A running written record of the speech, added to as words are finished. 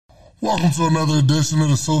Welcome to another edition of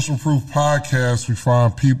the Social Proof Podcast. We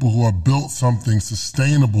find people who have built something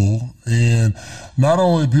sustainable, and not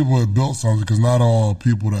only people that built something, because not all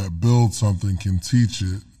people that build something can teach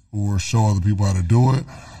it or show other people how to do it,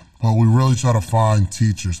 but we really try to find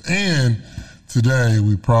teachers. And today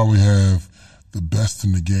we probably have the best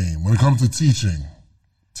in the game when it comes to teaching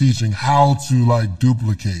how to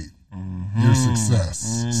duplicate your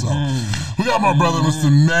success. So we got my brother, Mr.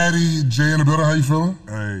 Matty J in the building. How you feeling?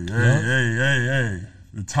 Hey.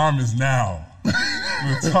 The time is now. The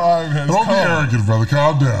time has Don't come. be arrogant, brother.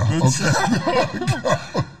 Calm down.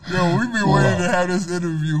 Yo, we've been waiting to have this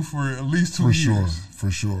interview for at least 2 years. For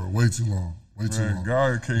sure. Way too long.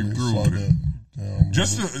 God came through with it.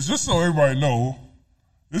 Just so everybody know,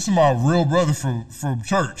 this is my real brother from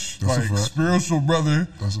church. That's a fact. Spiritual brother.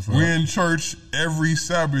 That's a fact. We're in church every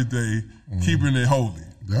Sabbath day, keeping it holy.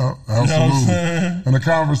 Yeah, absolutely. You know what I'm saying? And the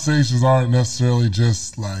conversations aren't necessarily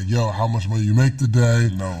just how much money you make today.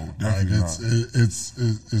 No, definitely not.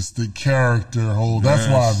 It's the character whole. That's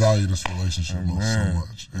why I value this relationship so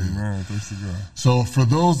much. Amen. Thanks to God. So for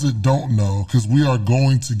those that don't know, because we are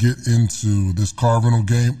going to get into this car rental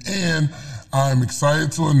game, and I'm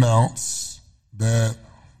excited to announce that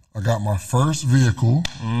I got my first vehicle.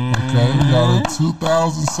 Okay, we got a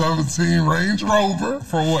 2017 Range Rover.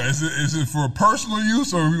 For what? Is it for personal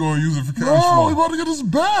use, or are we going to use it for cash No, flow? we about to get this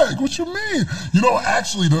bag. What you mean?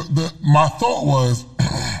 Actually, my thought was,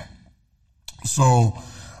 so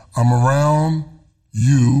I'm around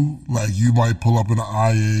you, you might pull up in the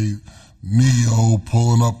IA Neo,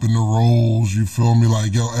 pulling up in the Rolls. You feel me?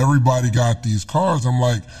 Everybody got these cars. I'm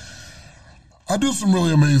like, I do some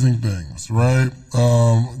really amazing things, right?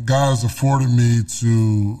 Guys afforded me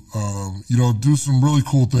to, do some really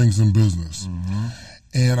cool things in business.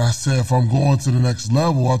 And I said, if I'm going to the next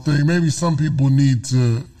level, I think maybe some people need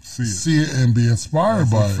to see it and be inspired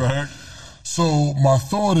by it. Fact. So my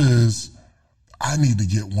thought is, I need to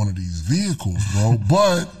get one of these vehicles, bro.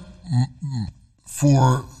 But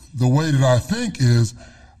for the way that I think is,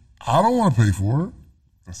 I don't want to pay for it.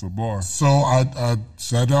 That's a bar. So I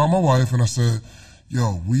sat down with my wife and I said,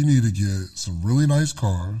 yo, we need to get some really nice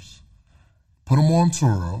cars, put them on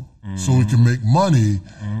Turo so we can make money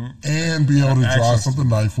and be able to drive something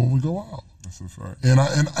nice when we go out. That's a fact. And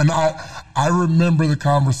I remember the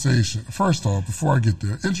conversation. First off, before I get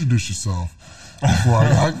there, introduce yourself. Before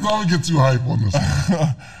I don't get too hype on this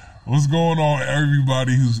one. What's going on,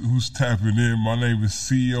 everybody who's tapping in? My name is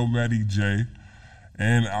CEO Matty J,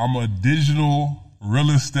 and I'm a digital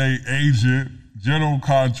real estate agent, general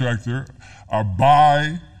contractor. I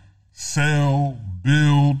buy, sell,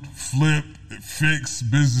 build, flip, fix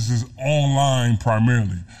businesses online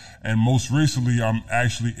primarily. And most recently, I'm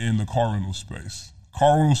actually in the car rental space.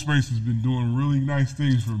 Car rental space has been doing really nice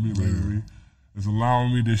things for me lately. It's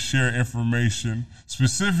allowing me to share information,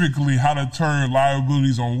 specifically how to turn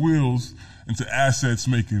liabilities on wheels into assets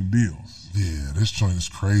making deals. Yeah, this joint is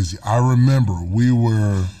crazy. I remember we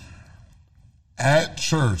were at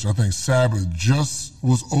church, I think Sabbath just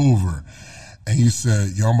was over, and he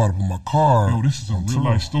said, yo, I'm about to put my car. Yo, this is a real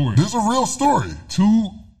life story. This is a real story. Two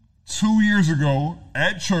years ago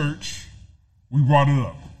at church, we brought it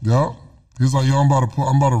up. Yep. He's like, yo, I'm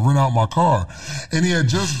about to rent out my car. And he had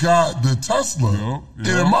just got the Tesla. Yep. And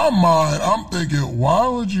in my mind, I'm thinking, why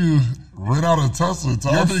would you rent out a Tesla to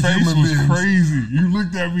other human beings? Your face was crazy. You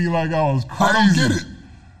looked at me like I was crazy.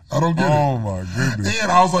 I don't get it. Oh my goodness!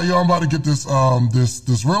 And I was like, yo, I'm about to get this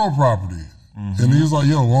this rental property, and he was like,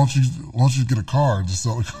 yo, why don't you get a car just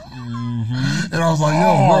so? And I was like,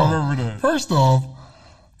 yo, bro. I remember that. First off,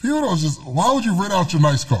 people don't just. Why would you rent out your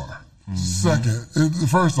nice car?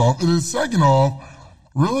 First off, and then second off,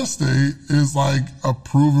 real estate is like a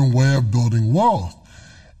proven way of building wealth.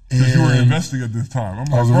 Because you were investing at this time.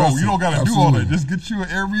 I'm like, bro, you don't got to do all that. Just get you an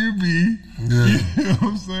Airbnb. Yeah. You know what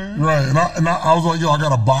I'm saying? Right. And I was like, yo, I got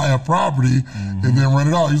to buy a property and then rent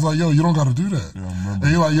it out. He's like, yo, you don't got to do that. Yeah, I remember. And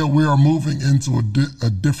he's like, yo, we are moving into a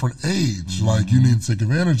different age. You need to take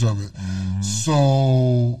advantage of it.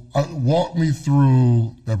 So walk me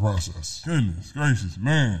through that process. Goodness gracious,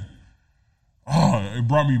 man. It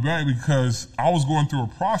brought me back because I was going through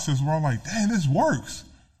a process where I'm like, dang, this works.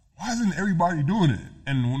 Why isn't everybody doing it?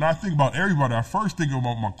 And when I think about everybody, I first think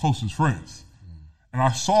about my closest friends. And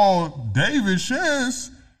I saw David Shez,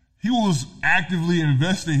 he was actively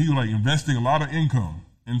investing. He was investing a lot of income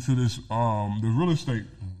into this, the real estate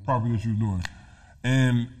property that you were doing.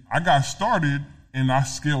 And I got started and I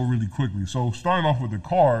scaled really quickly. So starting off with the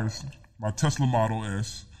cars, my Tesla Model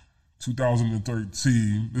S,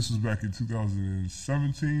 2013, this was back in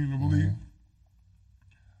 2017, I believe.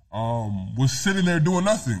 Was sitting there doing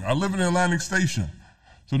nothing. I live in Atlantic Station.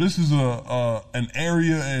 So this is an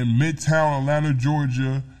area in Midtown Atlanta,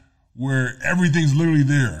 Georgia, where everything's literally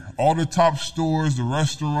there. All the top stores, the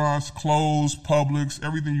restaurants, clothes, Publix,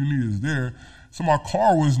 everything you need is there. So my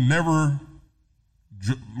car was never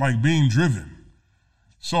being driven.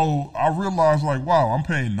 So I realized wow, I'm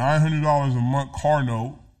paying $900 a month car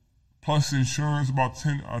note plus insurance about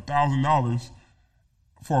 $1,000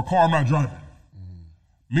 for a car I'm not driving.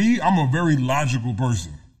 Me, I'm a very logical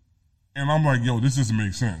person. And I'm like, yo, this doesn't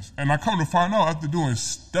make sense. And I come to find out after doing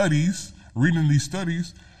studies, reading these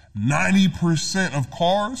studies, 90% of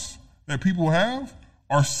cars that people have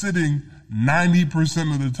are sitting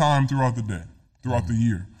 90% of the time throughout the day, throughout the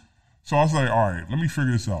year. So I was like, all right, let me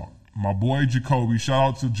figure this out. My boy Jacoby,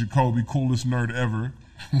 shout out to Jacoby, coolest nerd ever.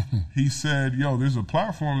 He said, yo, there's a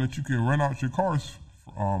platform that you can rent out your cars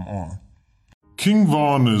on. King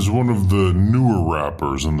Von is one of the newer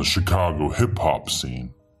rappers in the Chicago hip-hop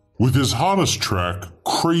scene. With his hottest track,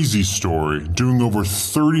 Crazy Story, doing over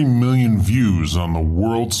 30 million views on the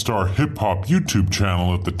World Star Hip Hop YouTube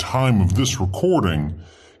channel at the time of this recording,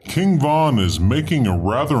 King Von is making a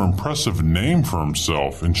rather impressive name for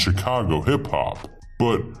himself in Chicago hip hop.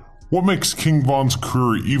 But what makes King Von's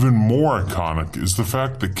career even more iconic is the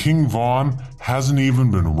fact that King Von hasn't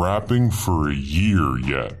even been rapping for a year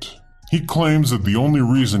yet. He claims that the only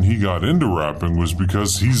reason he got into rapping was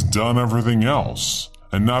because he's done everything else,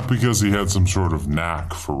 and not because he had some sort of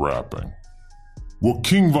knack for rapping. What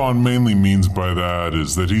King Von mainly means by that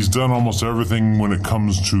is that he's done almost everything when it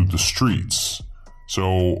comes to the streets.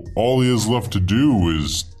 So all he has left to do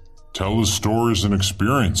is tell his stories and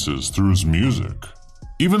experiences through his music.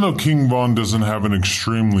 Even though King Von doesn't have an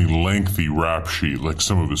extremely lengthy rap sheet like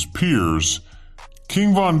some of his peers,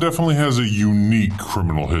 King Von definitely has a unique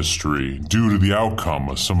criminal history due to the outcome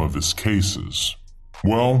of some of his cases.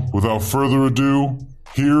 Well, without further ado,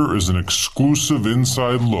 here is an exclusive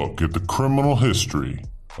inside look at the criminal history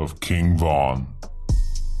of King Von.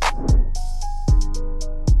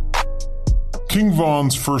 King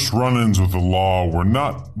Von's first run-ins with the law were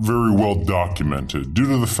not very well documented due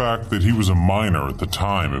to the fact that he was a minor at the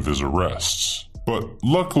time of his arrests. But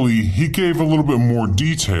luckily, he gave a little bit more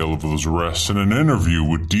detail of those arrests in an interview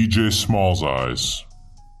with DJ Small's Eyes.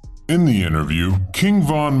 In the interview, King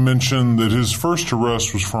Von mentioned that his first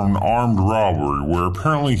arrest was for an armed robbery where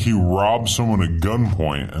apparently he robbed someone at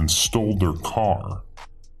gunpoint and stole their car.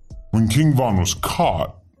 When King Von was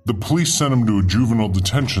caught, the police sent him to a juvenile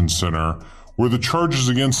detention center where the charges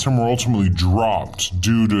against him were ultimately dropped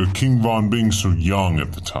due to King Von being so young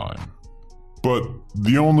at the time. But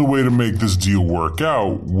the only way to make this deal work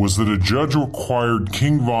out was that a judge required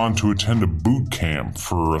King Von to attend a boot camp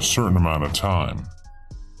for a certain amount of time.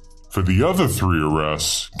 For the other 3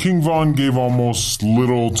 arrests, King Von gave almost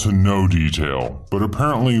little to no detail, but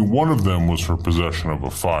apparently one of them was for possession of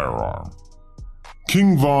a firearm.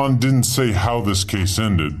 King Von didn't say how this case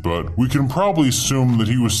ended, but we can probably assume that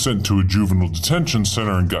he was sent to a juvenile detention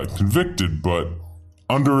center and got convicted, but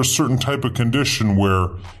under a certain type of condition where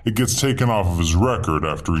it gets taken off of his record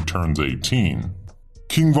after he turns 18.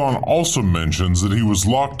 King Von also mentions that he was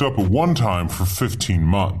locked up at one time for 15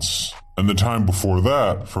 months, and the time before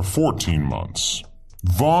that for 14 months.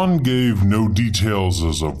 Von gave no details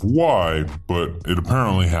as of why, but it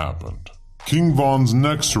apparently happened. King Von's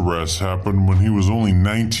next arrest happened when he was only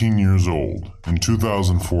 19 years old, in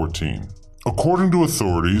 2014. According to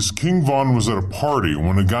authorities, King Von was at a party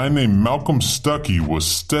when a guy named Malcolm Stuckey was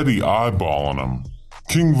steady eyeballing him.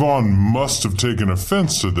 King Von must have taken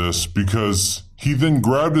offense to this because he then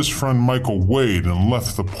grabbed his friend Michael Wade and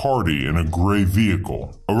left the party in a gray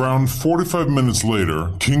vehicle. Around 45 minutes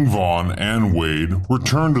later, King Von and Wade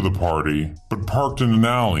returned to the party, but parked in an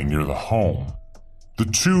alley near the home. The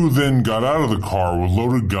two then got out of the car with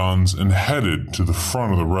loaded guns and headed to the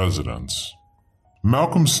front of the residence.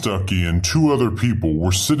 Malcolm Stuckey and 2 other people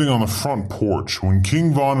were sitting on the front porch when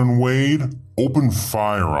King Von and Wade opened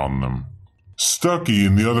fire on them. Stuckey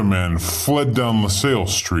and the other man fled down LaSalle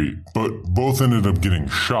Street, but both ended up getting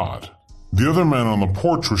shot. The other man on the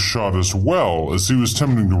porch was shot as well as he was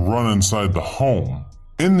attempting to run inside the home.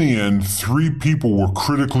 In the end, 3 people were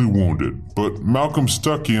critically wounded, but Malcolm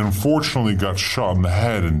Stuckey unfortunately got shot in the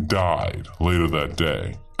head and died later that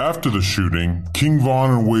day. After the shooting, King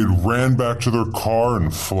Von and Wade ran back to their car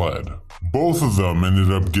and fled. Both of them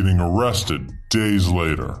ended up getting arrested days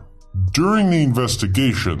later. During the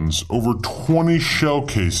investigations, over 20 shell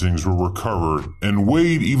casings were recovered, and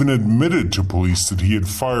Wade even admitted to police that he had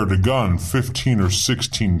fired a gun 15 or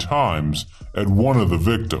 16 times at one of the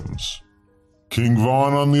victims. King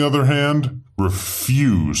Von, on the other hand,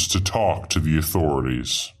 refused to talk to the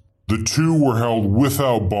authorities. The two were held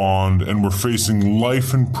without bond and were facing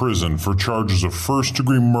life in prison for charges of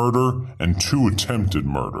first-degree murder and 2 attempted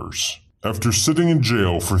murders. After sitting in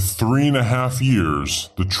jail for 3.5 years,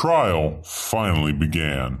 the trial finally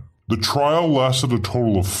began. The trial lasted a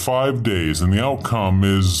total of 5 days, and the outcome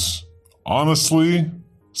is, honestly,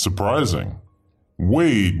 surprising.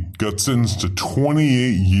 Wade got sentenced to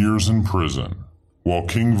 28 years in prison, while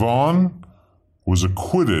King Von was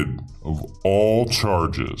acquitted of all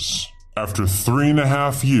charges. After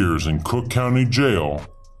 3.5 years in Cook County Jail,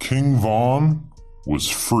 King Von was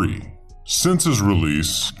free. Since his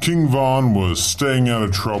release, King Von was staying out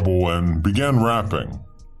of trouble and began rapping.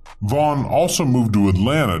 Von also moved to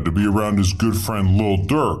Atlanta to be around his good friend Lil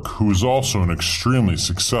Durk, who is also an extremely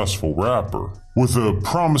successful rapper. With a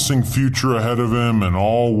promising future ahead of him and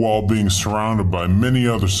all while being surrounded by many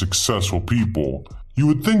other successful people, you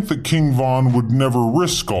would think that King Von would never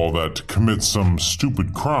risk all that to commit some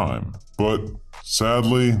stupid crime. But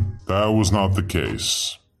sadly, that was not the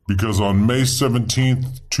case. Because on May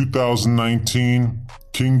 17th, 2019,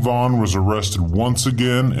 King Von was arrested once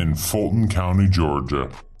again in Fulton County, Georgia.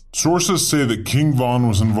 Sources say that King Von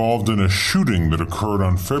was involved in a shooting that occurred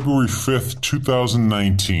on February 5th,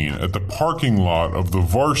 2019 at the parking lot of the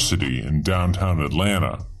Varsity in downtown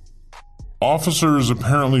Atlanta. Officers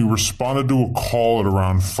apparently responded to a call at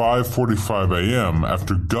around 5:45 a.m.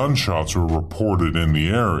 after gunshots were reported in the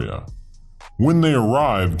area. When they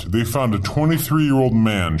arrived, they found a 23-year-old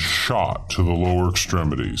man shot to the lower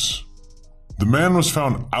extremities. The man was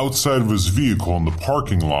found outside of his vehicle in the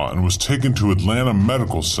parking lot and was taken to Atlanta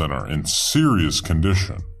Medical Center in serious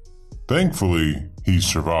condition. Thankfully, he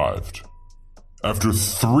survived. After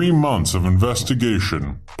 3 months of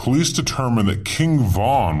investigation, police determined that King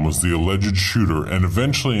Von was the alleged shooter and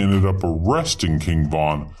eventually ended up arresting King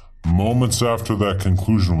Von moments after that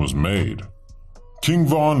conclusion was made. King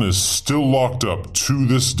Von is still locked up to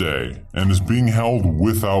this day and is being held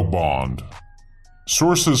without bond.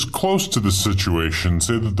 Sources close to the situation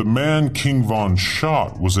say that the man King Von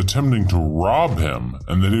shot was attempting to rob him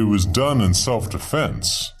and that it was done in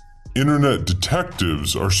self-defense. Internet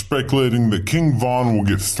detectives are speculating that King Von will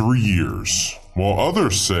get 3 years, while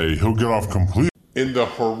others say he'll get off completely. In the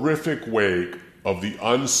horrific wake of the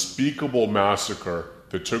unspeakable massacre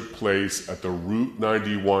that took place at the Route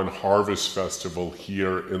 91 Harvest Festival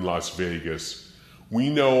here in Las Vegas, we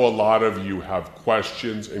know a lot of you have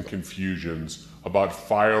questions and confusions about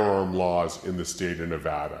firearm laws in the state of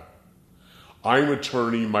Nevada. I'm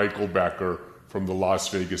attorney Michael Becker from the Las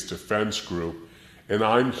Vegas Defense Group, and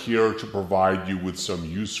I'm here to provide you with some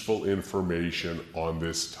useful information on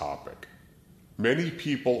this topic. Many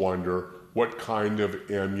people wonder what kind of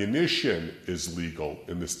ammunition is legal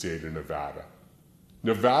in the state of Nevada.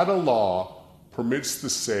 Nevada law permits the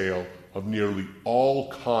sale of nearly all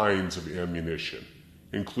kinds of ammunition,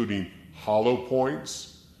 including hollow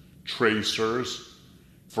points, tracers,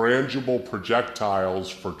 frangible projectiles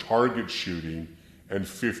for target shooting, and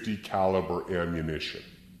 .50 caliber ammunition.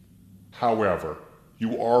 However,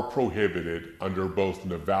 you are prohibited under both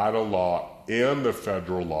Nevada law and the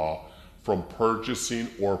federal law from purchasing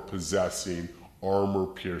or possessing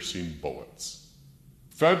armor-piercing bullets.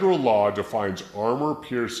 Federal law defines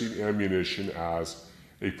armor-piercing ammunition as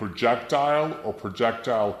a projectile or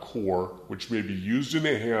projectile core which may be used in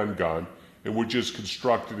a handgun and which is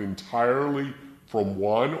constructed entirely from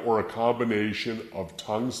one or a combination of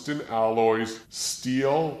tungsten alloys,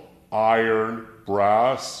 steel, iron,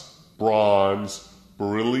 brass, bronze,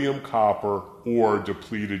 beryllium copper, or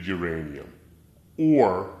depleted uranium.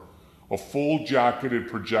 Or a full jacketed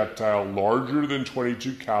projectile larger than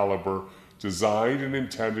 .22 caliber designed and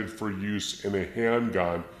intended for use in a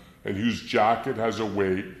handgun and whose jacket has a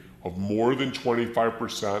weight of more than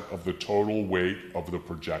 25% of the total weight of the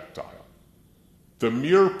projectile. The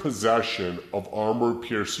mere possession of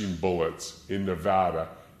armor-piercing bullets in Nevada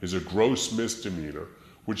is a gross misdemeanor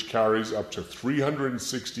which carries up to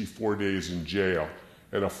 364 days in jail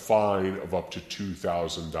and a fine of up to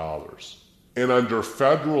 $2,000. And under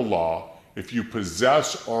federal law, if you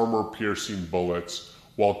possess armor-piercing bullets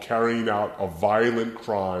while carrying out a violent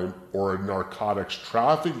crime or a narcotics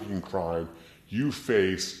trafficking crime, you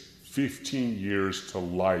face 15 years to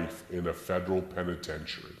life in a federal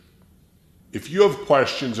penitentiary. If you have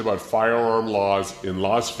questions about firearm laws in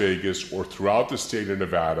Las Vegas or throughout the state of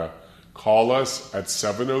Nevada, call us at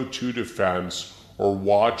 702-DEFENSE or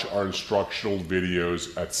watch our instructional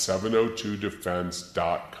videos at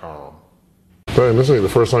 702defense.com. Dang, this ain't the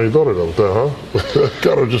first time you thought about that, huh?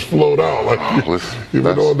 Kind of just flowed out. Like you've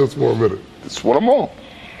been on this for a minute. It's what I'm on.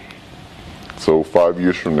 So 5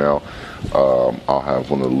 years from now, I'll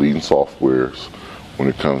have one of the leading softwares, when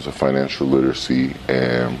it comes to financial literacy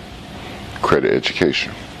and credit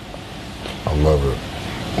education. I love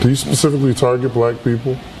it. Do you specifically target black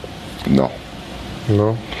people? No.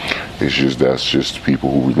 No? That's just people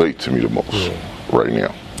who relate to me the most right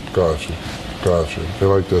now. Gotcha. They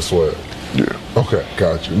like that swag. Yeah. Okay,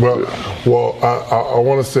 gotcha. Well, I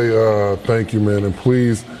want to say thank you, man, and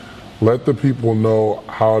please let the people know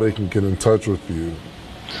how they can get in touch with you.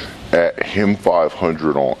 At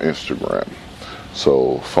him500 on Instagram.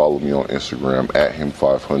 So follow me on Instagram at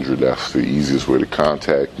him500. That's the easiest way to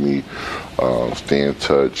contact me. Stay in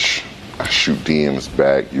touch. I shoot DMs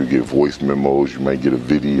back. You get voice memos. You might get a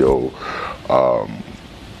video.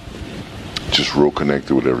 Just real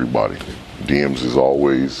connected with everybody. DMs is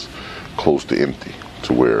always close to empty,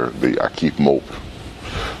 to where I keep them open.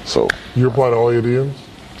 So you reply to all your DMs?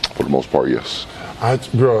 For the most part, yes. I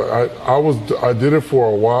did it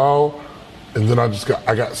for a while, and then I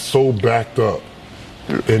got so backed up,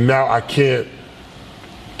 and now I can't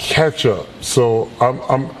catch up. So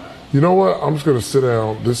you know what? I'm just gonna sit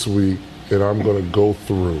down this week, and I'm gonna go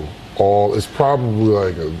through all. It's probably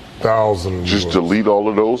like 1,000. Just delete all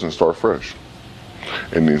of those and start fresh,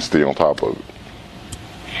 and then stay on top of it.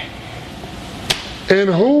 And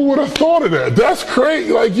who would have thought of that? That's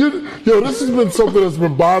crazy. Like this has been something that's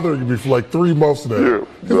been bothering me for like 3 months now. Yeah.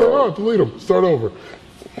 He's like, oh, delete them, start over.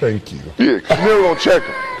 Thank you. Yeah, because you never gonna check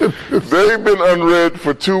them. If they've been unread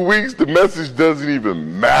for 2 weeks, the message doesn't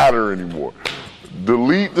even matter anymore.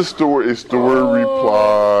 Delete the story. It's story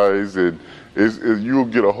replies, and you'll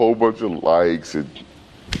get a whole bunch of likes, and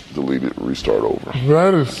delete it, restart over.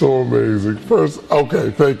 That is so amazing. First,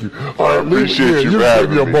 okay, thank you. All right, appreciate you just gave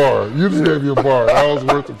me a bar. You just gave me a bar. That was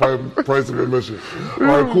worth the price of admission. All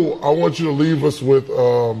right, cool. I want you to leave us with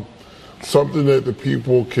something that the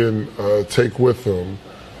people can take with them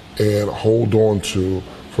and hold on to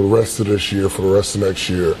for the rest of this year, for the rest of next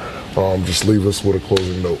year. Just leave us with a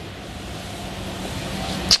closing note.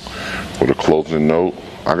 With a closing note,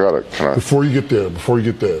 Before you get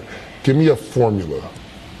there, give me a formula.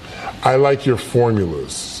 I like your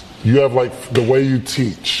formulas. You have like the way you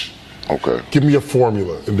teach. Okay. Give me a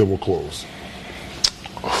formula, and then we'll close.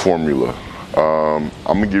 A formula. I'm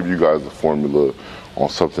gonna give you guys a formula on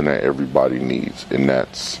something that everybody needs, and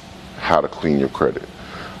that's how to clean your credit.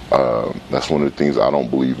 That's one of the things I don't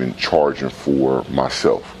believe in charging for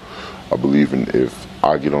myself. I believe in, if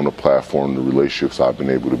I get on the platform, the relationships I've been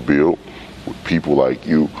able to build with people like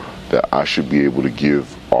you, that I should be able to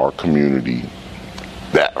give our community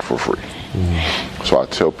that for free. So I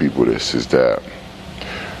tell people this, is that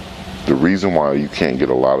the reason why you can't get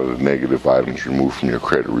a lot of the negative items removed from your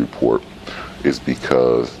credit report is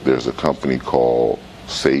because there's a company called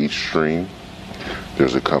SageStream,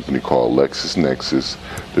 there's a company called LexisNexis,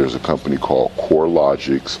 there's a company called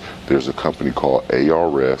CoreLogics, there's a company called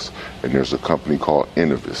ARS, and there's a company called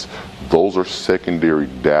Innovis. Those are secondary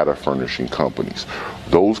data furnishing companies.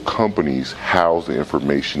 Those companies house the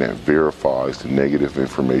information that verifies the negative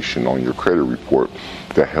information on your credit report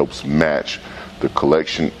that helps match the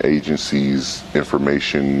collection agency's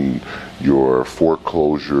information, your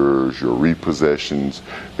foreclosures, your repossessions.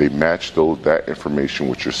 They match that information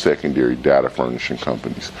with your secondary data furnishing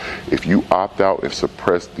companies. If you opt out and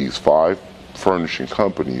suppress these 5 furnishing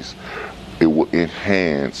companies, it will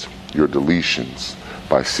enhance your deletions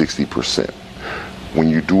by 60%. When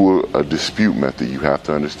you do a dispute method, you have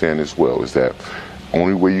to understand as well is that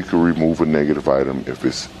only way you can remove a negative item if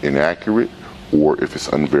it's inaccurate or if it's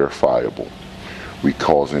unverifiable. We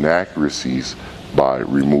cause inaccuracies by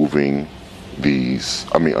removing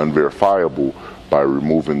unverifiable by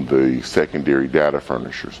removing the secondary data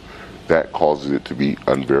furnishers. That causes it to be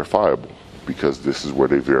unverifiable because this is where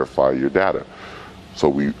they verify your data. So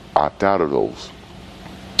we opt out of those.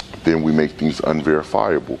 Then we make things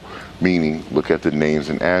unverifiable, meaning look at the names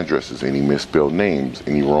and addresses. Any misspelled names,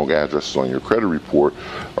 any wrong addresses on your credit report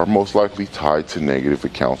are most likely tied to negative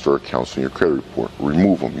accounts or accounts in your credit report.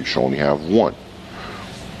 Remove them. You should only have one.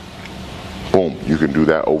 Boom, you can do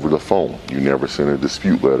that over the phone. You never send a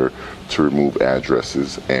dispute letter to remove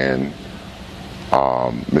addresses and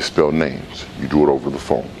misspelled names. You do it over the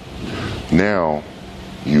phone. Now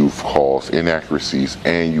you've caused inaccuracies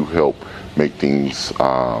and you help make things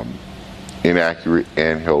inaccurate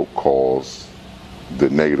and help cause the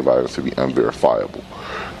negative items to be unverifiable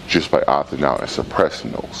just by opting out and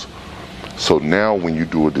suppressing those. So now when you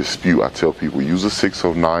do a dispute, I tell people use a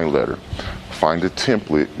 609 letter. Find a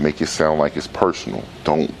template, make it sound like it's personal.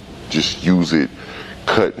 Don't just use it,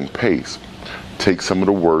 cut and paste. Take some of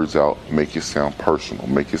the words out, make it sound personal.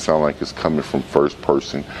 Make it sound like it's coming from first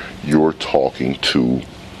person. You're talking to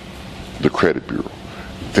the credit bureau.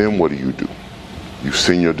 Then what do? You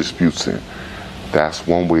send your disputes in. That's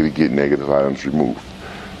one way to get negative items removed.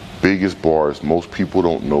 Biggest bar is most people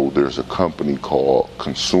don't know there's a company called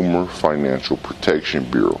Consumer Financial Protection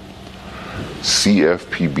Bureau,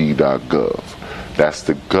 CFPB.gov. That's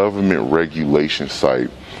the government regulation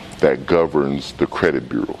site that governs the credit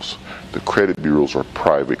bureaus. The credit bureaus are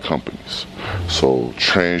private companies. So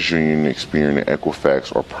TransUnion, Experian, and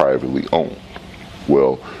Equifax are privately owned.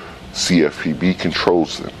 Well, CFPB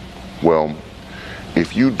controls them. Well,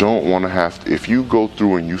 if you don't want to if you go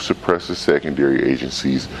through and you suppress the secondary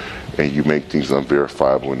agencies and you make things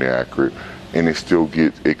unverifiable and inaccurate, and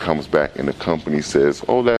it comes back and the company says,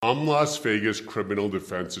 oh, that. I'm Las Vegas criminal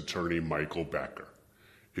defense attorney Michael Becker.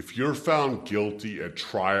 If you're found guilty at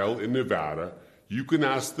trial in Nevada, you can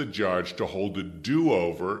ask the judge to hold a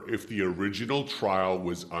do-over if the original trial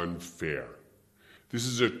was unfair. This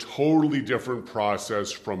is a totally different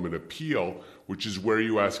process from an appeal, which is where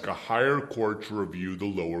you ask a higher court to review the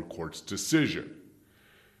lower court's decision.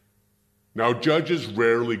 Now, judges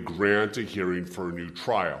rarely grant a hearing for a new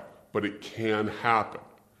trial, but it can happen.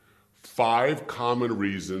 5 common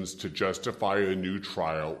reasons to justify a new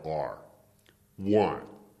trial are: 1.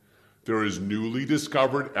 There is newly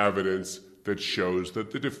discovered evidence that shows that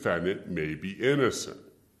the defendant may be innocent.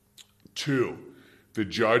 2. The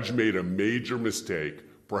judge made a major mistake,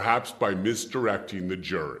 perhaps by misdirecting the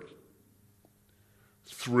jury.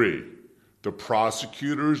 3. The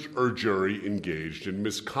prosecutors or jury engaged in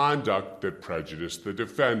misconduct that prejudiced the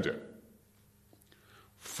defendant.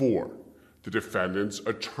 4. The defendant's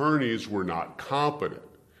attorneys were not competent.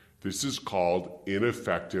 This is called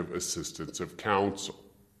ineffective assistance of counsel.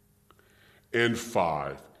 And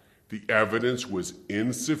 5. The evidence was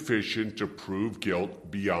insufficient to prove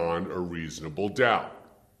guilt beyond a reasonable doubt.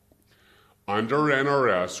 Under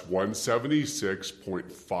NRS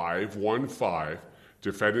 176.515,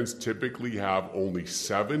 defendants typically have only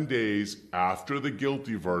 7 days after the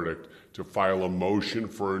guilty verdict to file a motion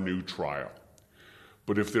for a new trial.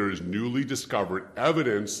 But if there is newly discovered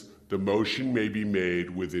evidence, the motion may be made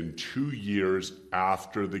within 2 years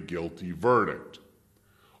after the guilty verdict.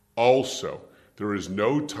 Also, there is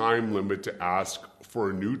no time limit to ask for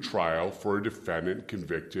a new trial for a defendant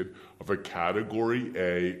convicted of a Category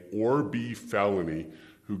A or B felony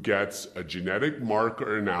who gets a genetic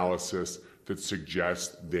marker analysis that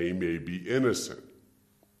suggests they may be innocent.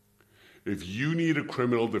 If you need a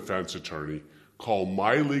criminal defense attorney, call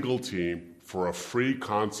my legal team for a free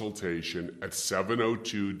consultation at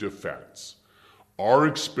 702-DEFENSE. Our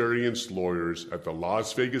experienced lawyers at the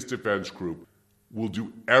Las Vegas Defense Group will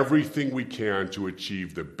do everything we can to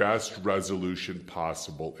achieve the best resolution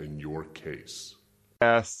possible in your case.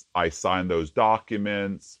 Yes, I signed those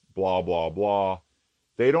documents, blah, blah, blah.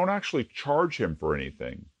 They don't actually charge him for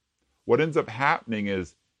anything. What ends up happening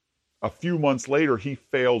is a few months later, he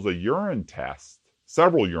fails a urine test,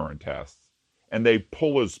 several urine tests, and they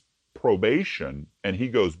pull his probation, and he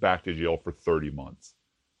goes back to jail for 30 months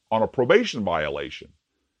on a probation violation.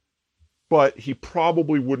 But he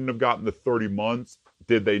probably wouldn't have gotten the 30 months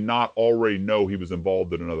did they not already know he was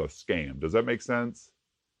involved in another scam. Does that make sense?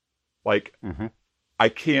 Like, I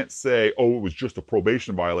can't say, oh, it was just a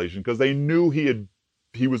probation violation, because they knew he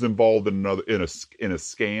was involved in a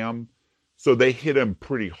scam, so they hit him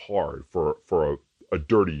pretty hard for a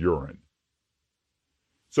dirty urine.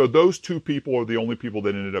 So those 2 people are the only people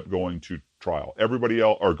that ended up going to trial. Everybody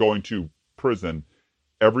else are going to prison.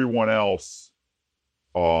 Everyone else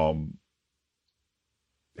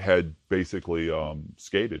had basically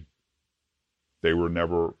skated. They were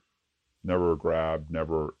never grabbed,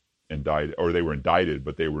 never indicted, or they were indicted,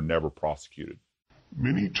 but they were never prosecuted.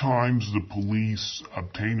 Many times the police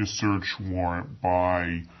obtain a search warrant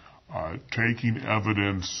by taking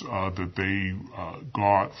evidence that they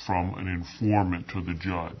got from an informant to the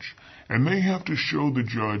judge. And they have to show the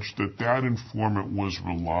judge that that informant was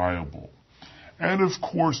reliable. And of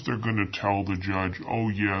course they're going to tell the judge, oh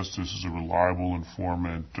yes, this is a reliable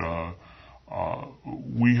informant.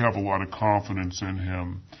 We have a lot of confidence in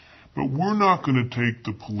him. But we're not going to take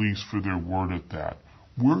the police for their word at that.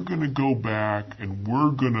 We're going to go back and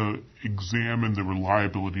we're going to examine the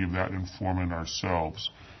reliability of that informant ourselves.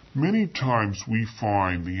 Many times we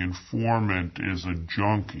find the informant is a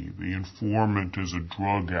junkie, the informant is a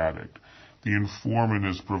drug addict, the informant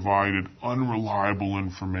has provided unreliable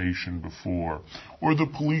information before, or the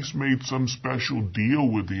police made some special deal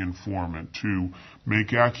with the informant to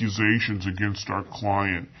make accusations against our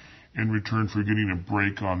client in return for getting a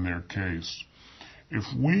break on their case.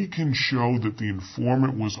 If we can show that the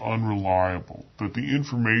informant was unreliable, that the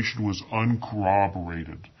information was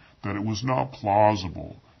uncorroborated, that it was not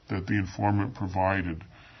plausible that the informant provided,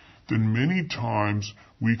 then many times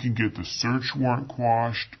we can get the search warrant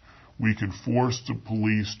quashed. We can force the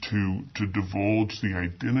police to divulge the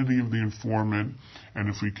identity of the informant. And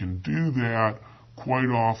if we can do that, quite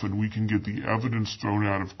often we can get the evidence thrown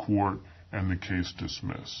out of court and the case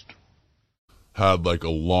dismissed. Had like a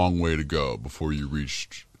long way to go before you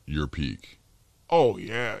reached your peak. Oh,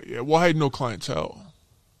 yeah. Well, I had no clientele.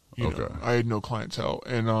 You know, Okay. I had no clientele.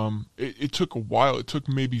 And it took a while. It took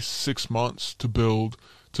maybe 6 months to build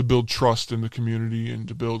trust in the community and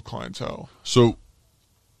to build clientele. So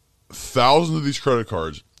thousands of these credit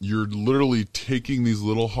cards, you're literally taking these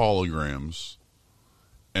little holograms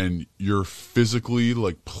and you're physically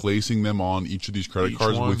like placing them on each of these credit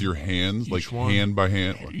cards with your hands, hand by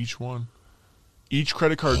hand. Each one. Each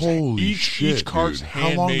credit card. Holy shit, each card's dude.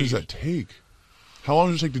 handmade. How long does that take? How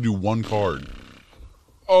long does it take to do one card?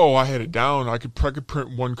 Oh, I had it down. I could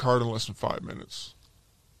print one card in less than 5 minutes.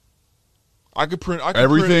 I could print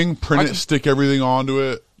Everything, stick everything onto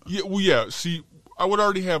it. Yeah, well, yeah. See, I would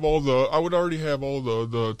already have all the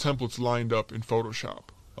templates lined up in Photoshop,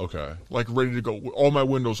 Okay. like ready to go. All my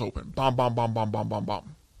windows open. Bam, bam, bam, bam, bam, bam,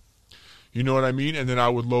 bam. You know what I mean? And then I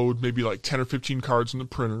would load maybe like 10 or 15 cards in the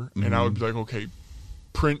printer, and I would be like, okay,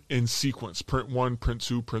 print in sequence. Print 1, print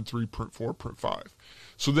 2, print 3, print 4, print 5.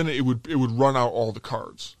 So then it would run out all the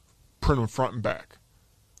cards, print them front and back.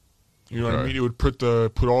 You know what I mean? It would put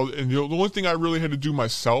all, and the only thing I really had to do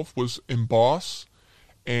myself was emboss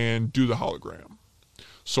and do the hologram.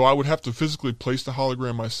 So I would have to physically place the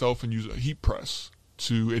hologram myself and use a heat press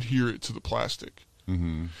to adhere it to the plastic.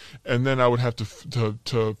 Mm-hmm. And then I would have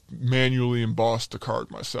to manually emboss the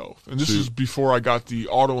card myself. And this is before I got the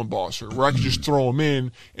auto embosser, where I could just throw them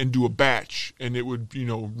in and do a batch, and it would,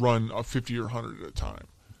 run a 50 or 100 at a time.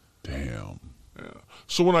 Damn. Yeah.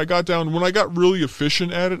 So when I got really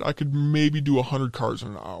efficient at it, I could maybe do 100 cards in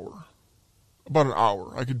an hour. About an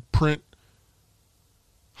hour. I could print,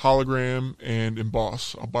 hologram, and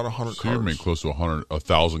emboss about 100 So cards. you're making close to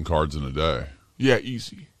 1,000 cards in a day. Yeah,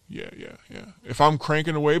 easy. Yeah. If I'm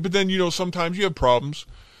cranking away, but then, sometimes you have problems.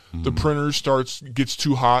 Mm-hmm. The printer gets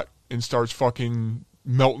too hot and starts fucking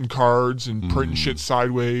melting cards and printing shit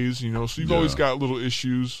sideways, so you've always got little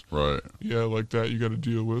issues. Right. Yeah, like that you got to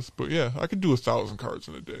deal with. But yeah, I could do 1,000 cards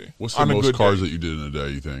in a day. What's the most cards that you did in a day,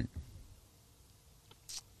 you think?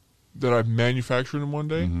 That I've manufactured in one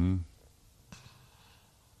day? Mm-hmm.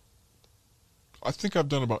 I think I've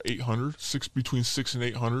done about 800, between 600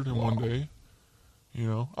 and 800 in one day.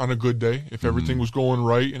 On a good day, if everything was going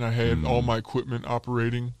right and I had all my equipment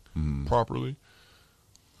operating properly.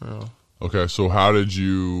 Yeah. Okay, so how did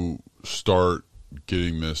you start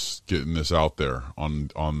getting this out there on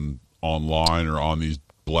online or on these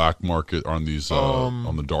black market, on these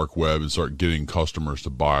on the dark web, and start getting customers to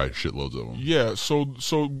buy shitloads of them? Yeah. So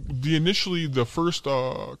the first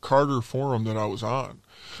Carter forum that I was on,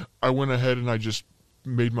 I went ahead and I just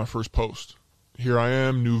made my first post. Here I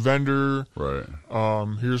am, new vendor. Right.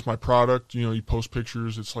 Here's my product. You post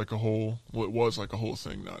pictures. It's like it was like a whole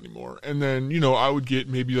thing, not anymore. And then, I would get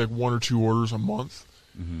maybe like 1 or 2 orders a month,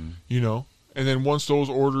 and then once those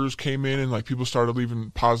orders came in and like people started leaving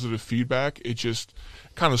positive feedback, it just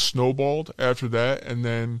kind of snowballed after that. And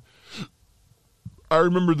then I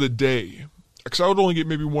remember the day, because I would only get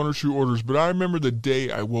maybe 1 or 2 orders, but I remember the day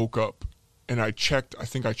I woke up and I checked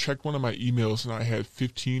one of my emails and I had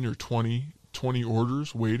 15 or 20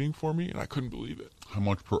 orders waiting for me, and I couldn't believe it. How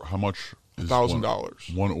much is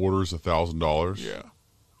 $1,000. One order is $1,000? Yeah.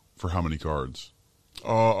 For how many cards?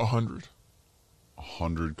 100.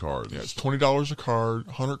 100 cards. Yeah, it's $20 a card,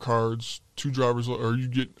 100 cards, 2 drivers, or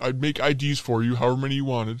I'd make IDs for you, however many you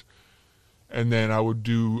wanted, and then I would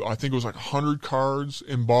do, I think it was like 100 cards,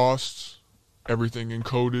 embossed, everything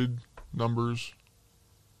encoded, numbers.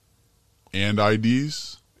 And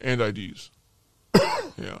IDs? And IDs.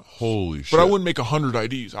 Yeah. Holy shit. But I wouldn't make 100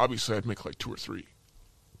 IDs. Obviously, I'd make like 2 or 3.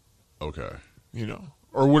 Okay.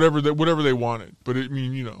 Or whatever they wanted. But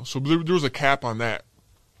so there was a cap on that.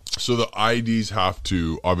 So the IDs have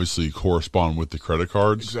to obviously correspond with the credit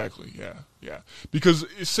cards? Exactly, yeah. Because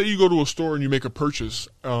say you go to a store and you make a purchase,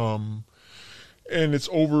 and it's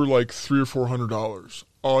over like $300 or $400.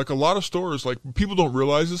 Like a lot of stores, like people don't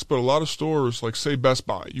realize this, but a lot of stores, like say Best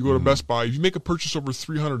Buy, you go to Best Buy, if you make a purchase over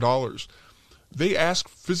 $300, they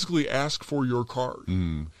physically ask for your card,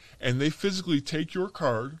 and they physically take your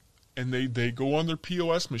card and they go on their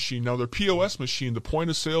POS machine. Now their POS machine, the point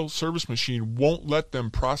of sale service machine, won't let them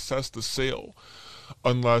process the sale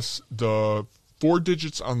unless the 4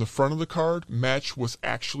 digits on the front of the card match what's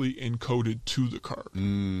actually encoded to the card.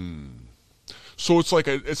 So it's like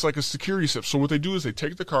a security step. So what they do is they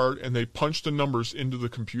take the card and they punch the numbers into the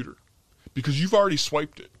computer because you've already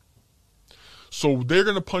swiped it. So they're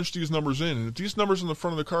going to punch these numbers in, and if these numbers on the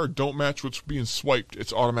front of the card don't match what's being swiped,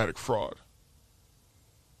 it's automatic fraud.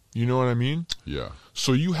 You know what I mean? Yeah.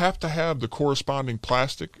 So you have to have the corresponding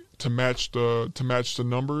plastic to match the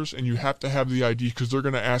numbers, and you have to have the ID because they're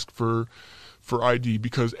going to ask for ID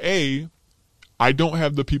because I don't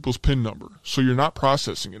have the people's PIN number, so you're not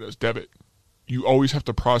processing it as debit. You always have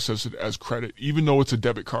to process it as credit, even though it's a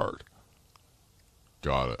debit card.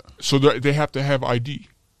 Got it. So they have to have ID.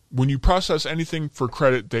 When you process anything for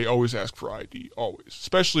credit, they always ask for ID, always,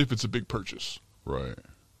 especially if it's a big purchase. Right.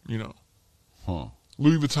 You know. Huh.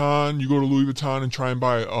 Louis Vuitton, you go to Louis Vuitton and try and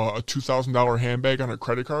buy a $2,000 handbag on a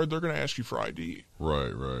credit card, they're going to ask you for ID. Right,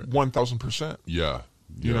 right. 1,000%. Yeah.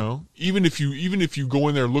 You know, even if you go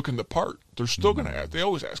in there looking the part, they're still going to ask. They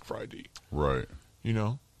always ask for ID. Right. You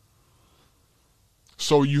know.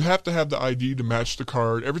 So you have to have the ID to match the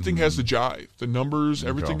card. Everything has to jive. The numbers,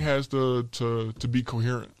 everything has to be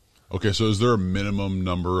coherent. Okay, so is there a minimum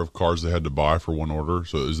number of cards they had to buy for one order?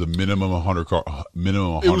 So is the minimum 100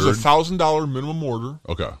 minimum 100? It was $1,000 minimum order.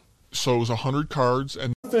 Okay. So it was 100 cards.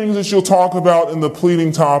 And things that you'll talk about in the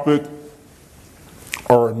pleading topic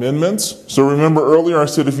are amendments. So remember earlier I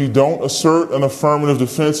said if you don't assert an affirmative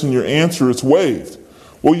defense in your answer, it's waived.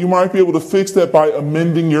 Well, you might be able to fix that by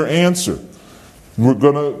amending your answer. We're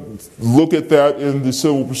going to look at that in the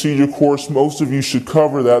civil procedure course. Most of you should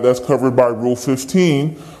cover that. That's covered by Rule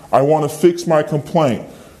 15. I want to fix my complaint.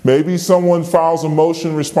 Maybe someone files a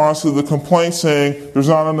motion in response to the complaint saying there's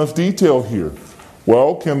not enough detail here.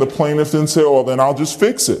 Well, can the plaintiff then say, oh, then I'll just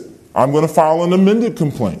fix it. I'm going to file an amended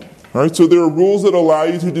complaint. All right, so there are rules that allow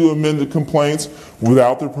you to do amended complaints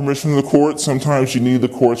without the permission of the court. Sometimes you need the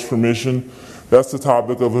court's permission. That's the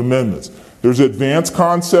topic of amendments. There's advanced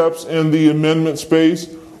concepts in the amendment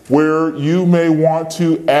space where you may want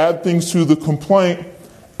to add things to the complaint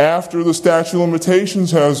after the statute of limitations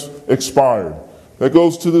has expired. That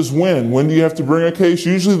goes to this when do you have to bring a case?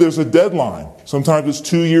 Usually there's a deadline. Sometimes it's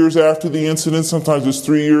 2 years after the incident, sometimes it's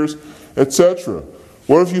 3 years, etc.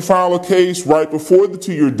 What if you file a case right before the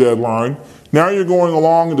 2-year deadline? Now you're going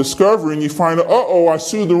along in discovery and you find out, I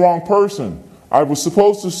sued the wrong person. I was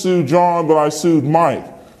supposed to sue John, but I sued Mike.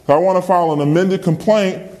 So I want to file an amended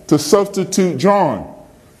complaint to substitute John.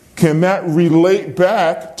 Can that relate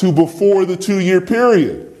back to before the 2-year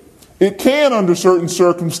period? It can under certain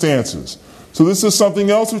circumstances. So this is something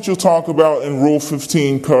else that you'll talk about in Rule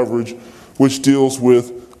 15 coverage, which deals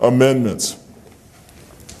with amendments.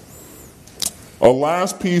 A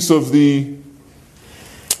last piece of the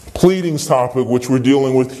pleadings topic, which we're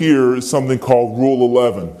dealing with here, is something called Rule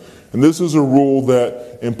 11. And this is a rule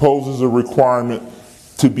that imposes a requirement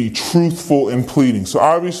to be truthful in pleading. So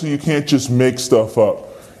obviously you can't just make stuff up.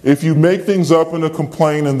 If you make things up in a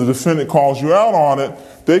complaint and the defendant calls you out on it,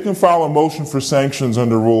 they can file a motion for sanctions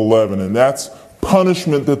under Rule 11, and that's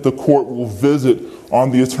punishment that the court will visit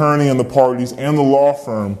on the attorney and the parties and the law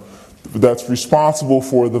firm that's responsible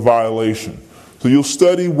for the violation. So you'll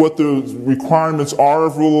study what the requirements are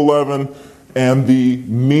of Rule 11 and the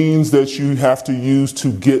means that you have to use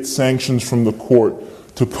to get sanctions from the court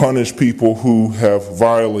to punish people who have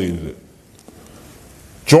violated it.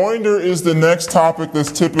 Joinder is the next topic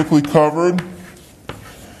that's typically covered.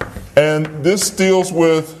 And this deals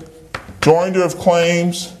with joinder of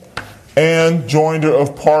claims and joinder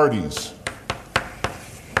of parties.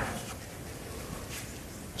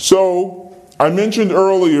 So I mentioned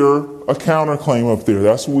earlier a counterclaim up there.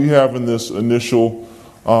 That's what we have in this initial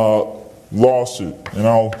lawsuit. And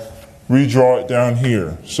I'll redraw it down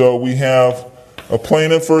here. So we have a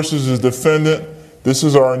plaintiff versus a defendant. This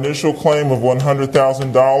is our initial claim of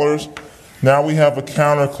 $100,000. Now we have a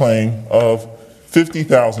counterclaim of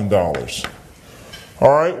 $50,000. All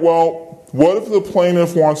right, well, what if the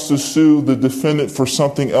plaintiff wants to sue the defendant for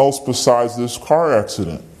something else besides this car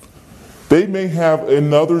accident? They may have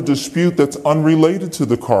another dispute that's unrelated to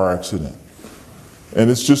the car accident.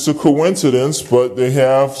 And it's just a coincidence, but they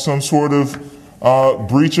have some sort of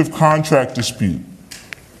breach of contract dispute.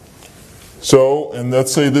 So, and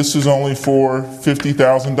let's say this is only for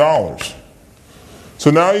 $50,000. So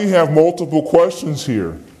now you have multiple questions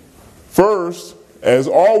here. First, as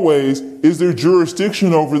always, is there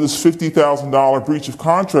jurisdiction over this $50,000 breach of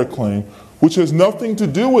contract claim, which has nothing to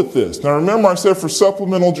do with this? Now remember I said for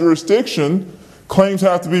supplemental jurisdiction, claims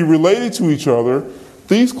have to be related to each other.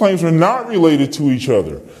 These claims are not related to each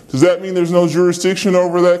other. Does that mean there's no jurisdiction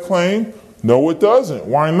over that claim? No, it doesn't.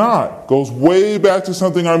 Why not? Goes way back to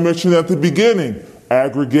something I mentioned at the beginning,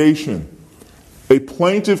 aggregation. A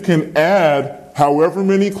plaintiff can add however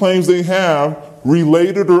many claims they have,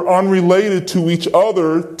 related or unrelated to each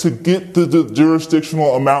other, to get the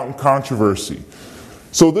jurisdictional amount in controversy.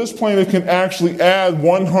 So this plaintiff can actually add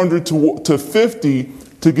 100 to 50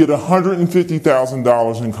 to get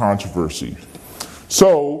 $150,000 in controversy.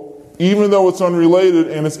 So even though it's unrelated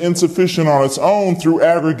and it's insufficient on its own, through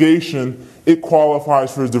aggregation, it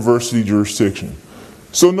qualifies for diversity jurisdiction.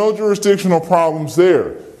 So no jurisdictional problems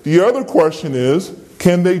there. The other question is,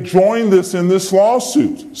 can they join this in this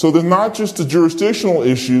lawsuit? So there's not just a jurisdictional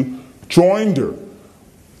issue, joinder.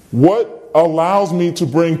 What allows me to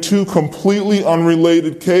bring two completely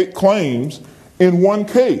unrelated claims in one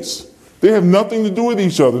case? They have nothing to do with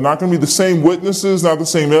each other, not going to be the same witnesses, not the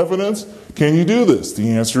same evidence. Can you do this? The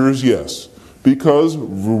answer is yes, because the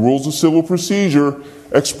rules of civil procedure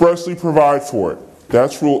expressly provide for it.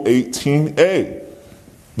 That's Rule 18A.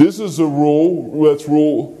 This is a rule, that's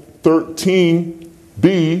Rule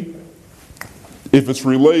 13B, if it's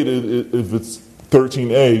related, if it's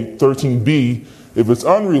 13A, 13B, if it's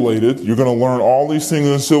unrelated, you're going to learn all these things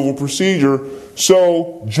in civil procedure.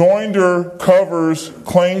 So joinder covers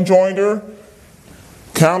claim joinder,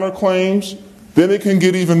 counterclaims, then it can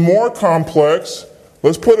get even more complex.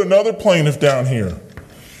 Let's put another plaintiff down here.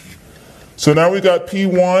 So now we got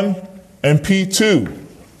P1 and P2.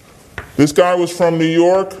 This guy was from New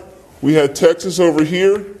York. We had Texas over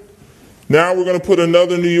here. Now we're going to put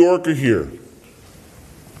another New Yorker here.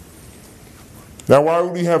 Now why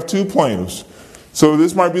would we have two plaintiffs? So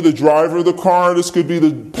this might be the driver of the car. This could be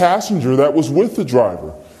the passenger that was with the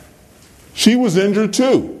driver. She was injured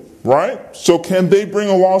too, right? So can they bring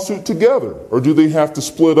a lawsuit together, or do they have to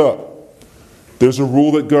split up? There's a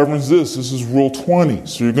rule that governs this. This is Rule 20.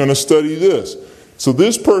 So you're going to study this. So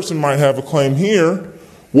this person might have a claim here.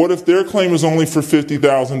 What if their claim is only for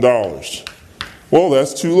 $50,000? Well,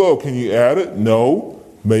 that's too low. Can you add it? No.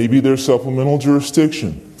 Maybe there's supplemental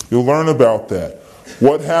jurisdiction. You'll learn about that.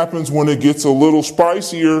 What happens when it gets a little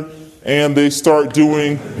spicier and they start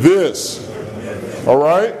doing this? All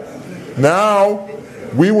right? Now,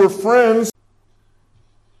 we were friends.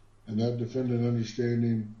 And that defendant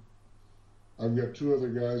understanding, I've got two other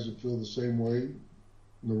guys that feel the same way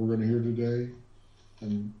that we're going to hear today,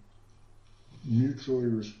 and mutually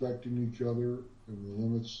respecting each other and the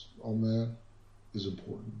limits on that is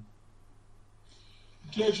important.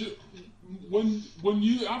 Judge, when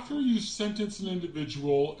you, after you sentence an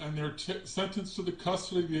individual and they're sentenced to the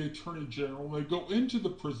custody of the Attorney General, they go into the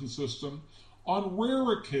prison system, on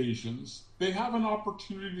rare occasions, they have an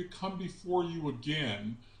opportunity to come before you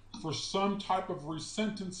again for some type of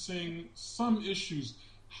resentencing, some issues.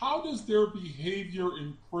 How does their behavior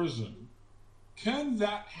in prison, can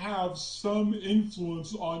that have some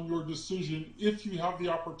influence on your decision if you have the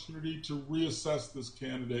opportunity to reassess this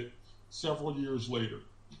candidate several years later?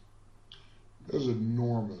 There's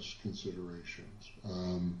enormous considerations.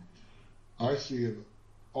 I see it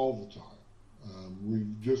all the time.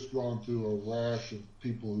 We've just gone through a rash of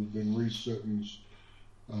people who've been resentenced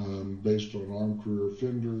based on armed career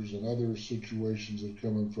offenders and other situations that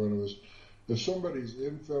come in front of us. If somebody's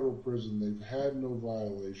in federal prison, they've had no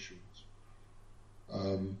violations,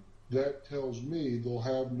 that tells me they'll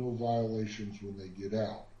have no violations when they get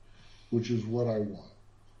out, which is what I want.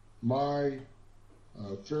 My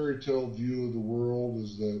fairy tale view of the world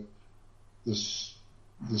is that the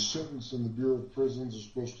sentence in the Bureau of Prisons is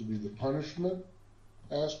supposed to be the punishment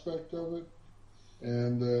aspect of it,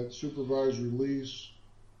 and that supervised release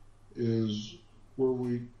is where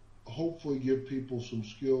we hopefully give people some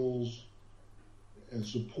skills and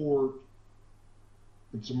support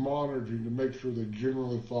and some monitoring to make sure they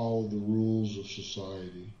generally follow the rules of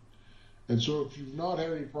society. And so if you've not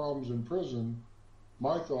had any problems in prison,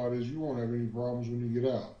 my thought is you won't have any problems when you get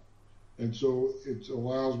out. And so it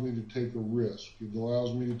allows me to take a risk. It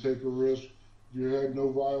allows me to take a risk if you had no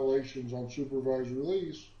violations on supervised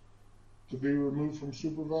release to be removed from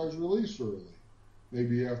supervised release early,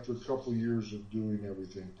 maybe after a couple of years of doing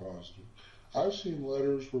everything positive. I've seen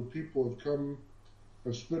letters where people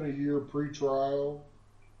have spent a year pre-trial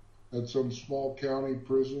at some small county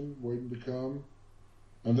prison waiting to come,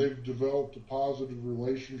 and they've developed a positive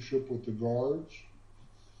relationship with the guards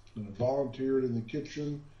and have volunteered in the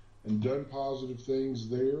kitchen and done positive things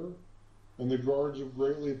there, and the guards have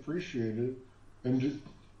greatly appreciated it and just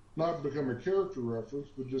not become a character reference,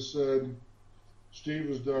 but just said, Steve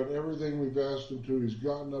has done everything we've asked him to. He's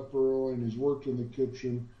gotten up early and he's worked in the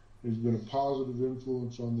kitchen. He's been a positive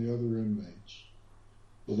influence on the other inmates.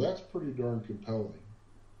 Well, that's pretty darn compelling.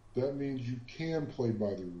 That means you can play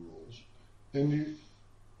by the rules, and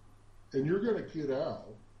you're going to get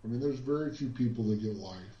out. I mean, there's very few people that get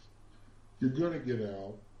life. You're going to get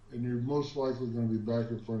out, and you're most likely going to be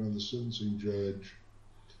back in front of the sentencing judge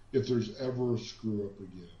if there's ever a screw up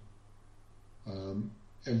again.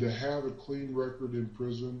 And to have a clean record in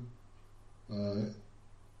prison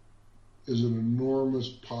is an enormous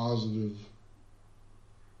positive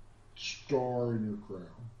star in your crown.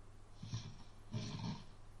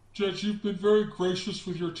 Judge, you've been very gracious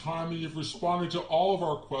with your time and you've responded to all of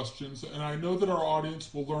our questions, and I know that our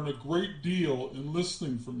audience will learn a great deal in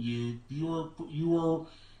listening from you. You are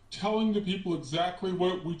telling the people exactly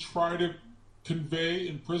what we try to convey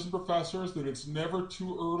in Prison Professors, that it's never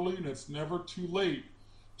too early and it's never too late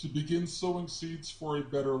to begin sowing seeds for a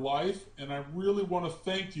better life. And I really want to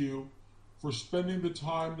thank you for spending the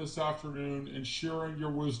time this afternoon and sharing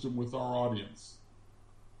your wisdom with our audience.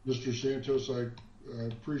 Mr. Santos, I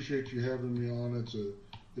appreciate you having me on. It's a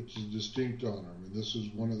distinct honor. I mean, this is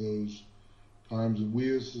one of those times that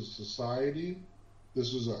we as a society,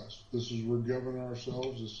 this is us. This is we're governing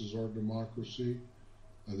ourselves. This is our democracy.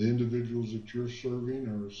 The individuals that you're serving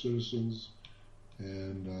are citizens,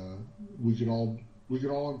 and we can all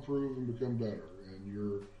improve and become better. And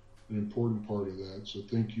you're an important part of that. So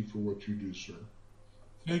thank you for what you do, sir.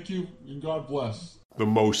 Thank you, and God bless. The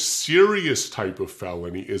most serious type of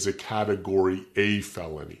felony is a Category A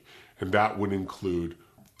felony, and that would include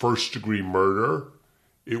first-degree murder.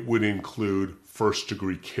 It would include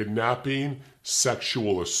first-degree kidnapping,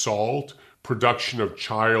 sexual assault, production of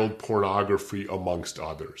child pornography, amongst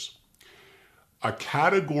others. A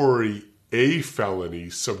Category A felony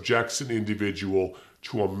subjects an individual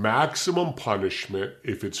to a maximum punishment,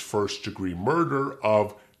 if it's first-degree murder,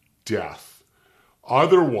 of death.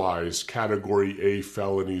 Otherwise, Category A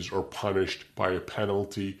felonies are punished by a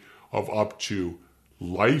penalty of up to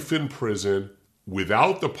life in prison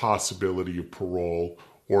without the possibility of parole,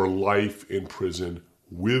 or life in prison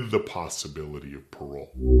with the possibility of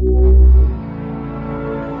parole.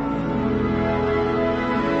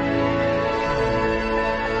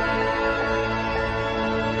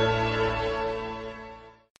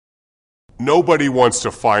 Nobody wants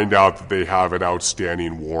to find out that they have an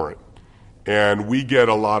outstanding warrant. And we get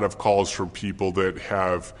a lot of calls from people that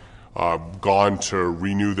have gone to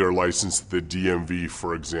renew their license at the DMV,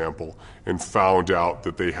 for example, and found out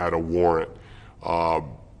that they had a warrant.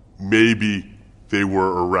 Maybe they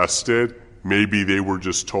were arrested. Maybe they were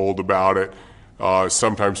just told about it.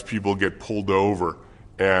 Sometimes people get pulled over,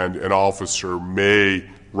 and an officer may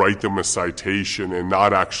write them a citation and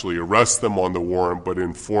not actually arrest them on the warrant, but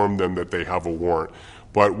inform them that they have a warrant.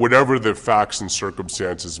 But whatever the facts and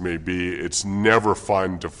circumstances may be, it's never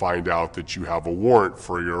fun to find out that you have a warrant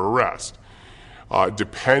for your arrest.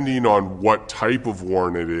 Depending on what type of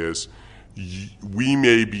warrant it is, we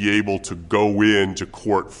may be able to go into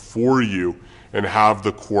court for you and have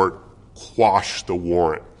the court quash the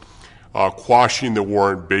warrant. Quashing the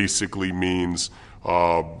warrant basically means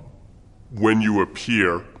when you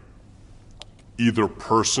appear, either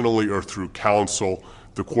personally or through counsel,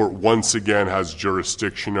 the court once again has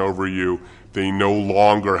jurisdiction over you. They no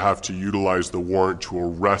longer have to utilize the warrant to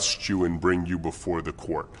arrest you and bring you before the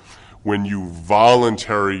court. When you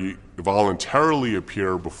voluntarily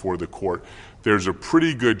appear before the court, there's a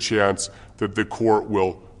pretty good chance that the court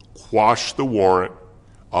will quash the warrant,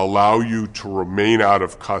 allow you to remain out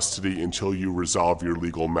of custody until you resolve your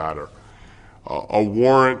legal matter. A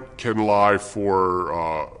warrant can lie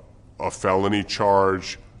for a felony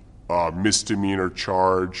charge, a misdemeanor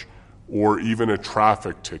charge, or even a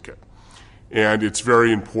traffic ticket. And it's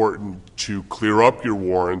very important to clear up your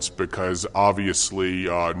warrants because obviously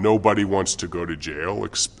nobody wants to go to jail,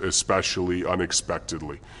 especially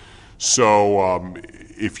unexpectedly. So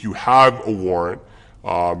if you have a warrant,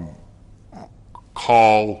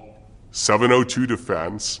 call 702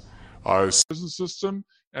 Defense. Prison system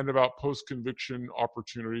and about post-conviction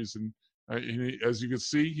opportunities. And as you can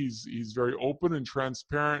see, he's very open and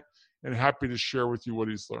transparent and happy to share with you what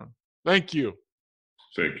he's learned. Thank you.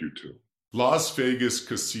 Thank you, too. Las Vegas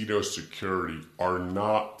casino security are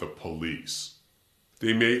not the police.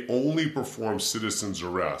 They may only perform citizens'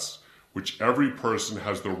 arrests, which every person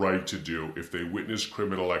has the right to do if they witness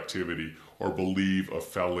criminal activity or believe a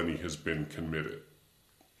felony has been committed.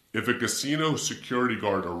 If a casino security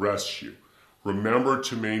guard arrests you, remember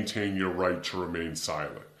to maintain your right to remain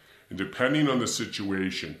silent. And depending on the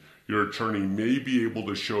situation, your attorney may be able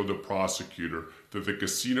to show the prosecutor that the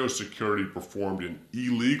casino security performed an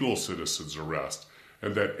illegal citizen's arrest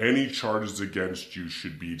and that any charges against you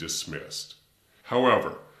should be dismissed.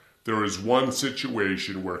 However, there is one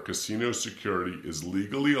situation where casino security is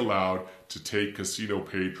legally allowed to take casino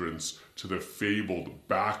patrons to the fabled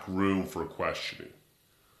back room for questioning.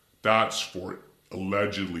 That's for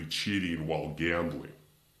allegedly cheating while gambling.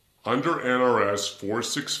 Under NRS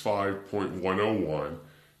 465.101,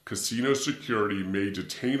 Casino security may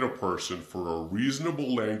detain a person for a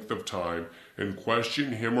reasonable length of time and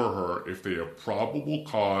question him or her if they have probable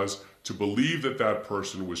cause to believe that that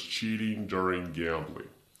person was cheating during gambling.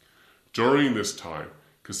 During this time,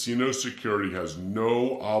 casino security has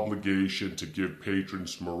no obligation to give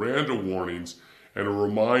patrons Miranda warnings and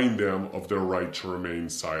remind them of their right to remain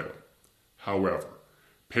silent. However,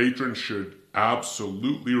 patrons should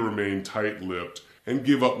absolutely remain tight-lipped and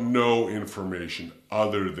give up no information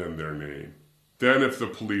other than their name. Then, if the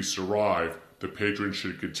police arrive, the patron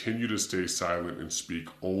should continue to stay silent and speak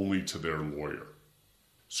only to their lawyer.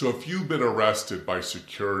 So if you've been arrested by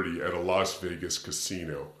security at a Las Vegas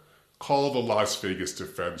casino, call the Las Vegas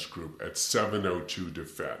Defense Group at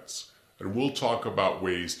 702-DEFENSE, and we'll talk about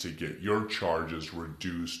ways to get your charges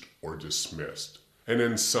reduced or dismissed. And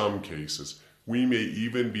in some cases, we may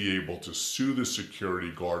even be able to sue the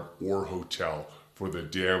security guard or hotel for the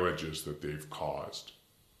damages that they've caused.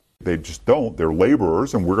 They just don't. They're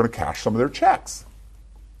laborers, and we're going to cash some of their checks.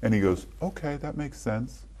 And he goes, okay, that makes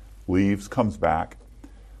sense. Leaves, comes back.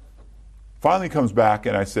 Finally comes back,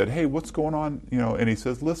 and I said, hey, what's going on? And he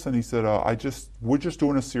says, listen, he said, we're just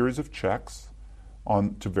doing a series of checks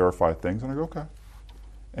to verify things. And I go, okay.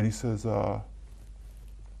 And he says, I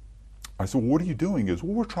said, well, what are you doing? He goes,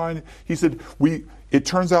 well, we're trying to, he said, it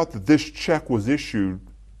turns out that this check was issued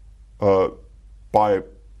on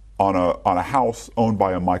a house owned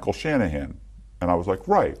by a Michael Shanahan. And I was like,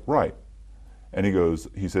 right. And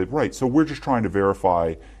he said, right, so we're just trying to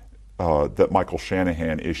verify that Michael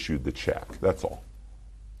Shanahan issued the check. That's all.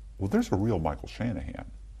 Well, there's a real Michael Shanahan.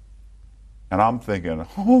 And I'm thinking,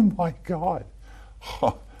 oh my God.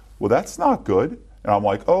 Well, that's not good. And I'm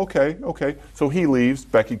like, oh, okay. So he leaves.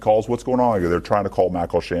 Becky calls, what's going on? I go, they're trying to call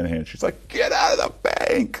Michael Shanahan. She's like, get out of the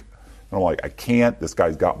bank. And I'm like, I can't. This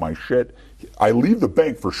guy's got my shit. I leave the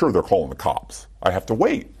bank for sure. They're calling the cops. I have to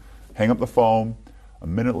wait. Hang up the phone. A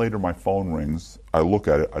minute later, my phone rings. I look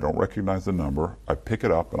at it. I don't recognize the number. I pick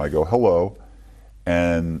it up and I go, hello.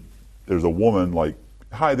 And there's a woman like,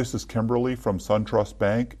 hi, this is Kimberly from SunTrust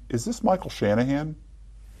Bank. Is this Michael Shanahan?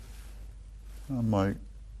 And I'm like,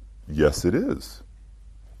 yes, it is.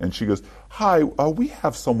 And she goes, hi, we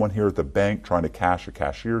have someone here at the bank trying to cash a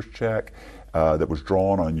cashier's check that was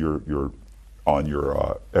drawn on your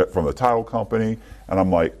from the title company. And I'm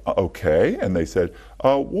like, okay. And they said,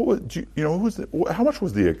 how much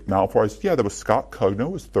was the amount for? I said, yeah, that was Scott Cugno.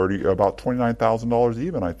 It was about $29,000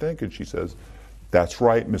 even, I think. And she says, that's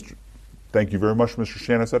right, thank you very much, Mr.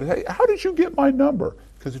 Shannon. I said, hey, how did you get my number?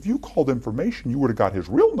 Because if you called information, you would have got his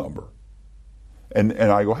real number. And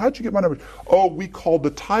I go, how'd you get my number? Oh, we called the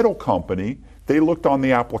title company. They looked on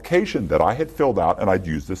the application that I had filled out, and I'd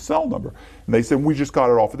used this cell number. And they said, we just got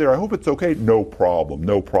it off of there. I hope it's okay. No problem.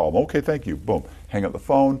 Okay, thank you. Boom. Hang up the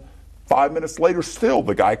phone. 5 minutes later, still,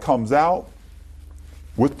 the guy comes out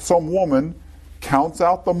with some woman, counts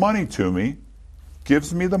out the money to me,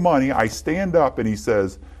 gives me the money. I stand up, and he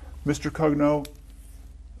says, Mr. Cugno,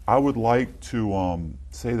 I would like to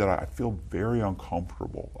say that I feel very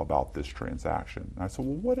uncomfortable about this transaction. And I said,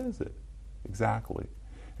 well, what is it exactly?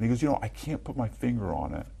 And he goes, I can't put my finger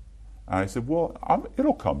on it. And I said, well,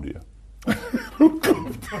 it'll come to you.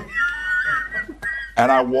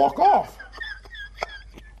 And I walk off.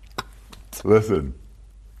 Listen,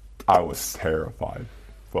 I was terrified,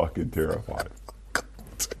 fucking terrified.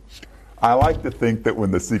 I like to think that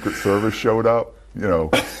when the Secret Service showed up,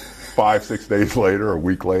 5-6 days later, a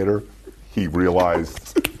week later, he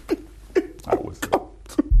realized I was.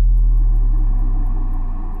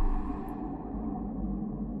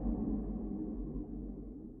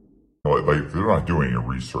 Like they're not doing any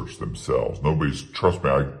research themselves. Trust me,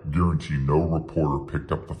 I guarantee no reporter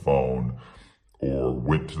picked up the phone or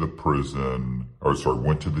went to the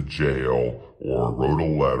went to the jail or wrote a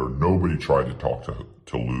letter. Nobody tried to talk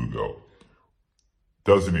to Lugo.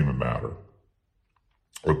 Doesn't even matter.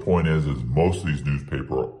 The point is most of these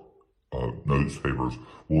newspapers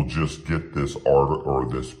will just get this article or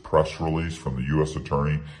this press release from the U.S.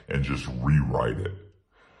 attorney and just rewrite it.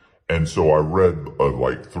 And so I read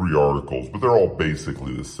like 3 articles, but they're all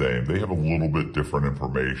basically the same. They have a little bit different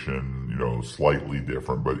information, slightly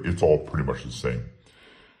different, but it's all pretty much the same.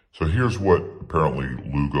 So here's what apparently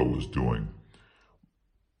Lugo was doing.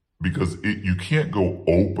 Because you can't go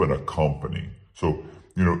open a company. So,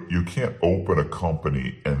 you can't open a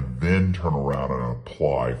company and then turn around and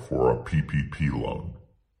apply for a PPP loan.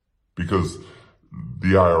 Because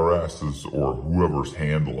the IRS or whoever's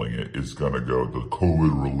handling it is going to go, the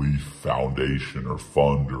COVID Relief Foundation or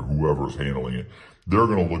fund or whoever's handling it, they're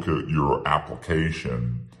going to look at your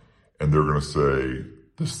application and they're going to say,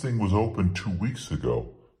 this thing was open 2 weeks ago.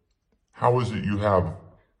 How is it you have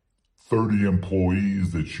 30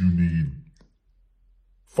 employees that you need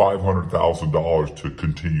 $500,000 to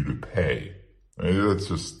continue to pay. That's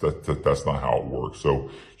just, that's not how it works. So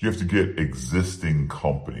you have to get existing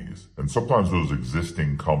companies, and sometimes those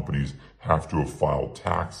existing companies have to have filed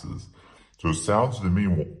taxes. So it sounds to me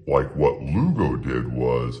like what Lugo did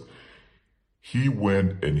was he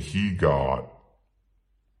went and he got,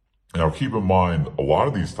 now keep in mind, a lot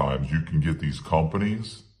of these times you can get these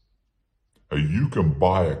companies, you can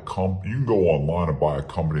buy you can go online and buy a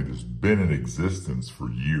company that's been in existence for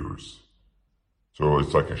years. So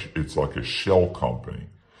it's like a shell company.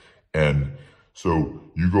 And so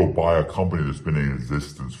you go buy a company that's been in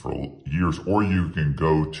existence for years, or you can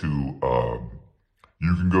go to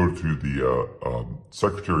the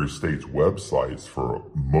Secretary of State's websites for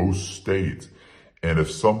most states. And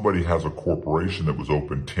if somebody has a corporation that was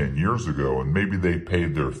open 10 years ago and maybe they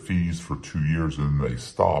paid their fees for 2 years and then they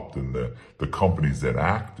stopped and the company's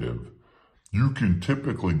inactive, you can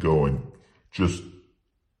typically go and just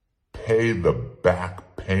pay the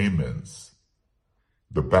back payments,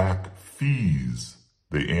 the back fees,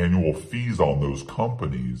 the annual fees on those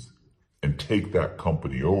companies, and take that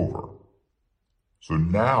company over. So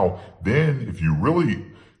now, then, if you really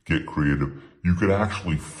get creative, you could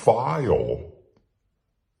actually file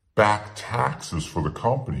back taxes for the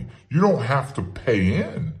company. You don't have to pay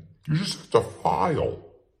in. You just have to file.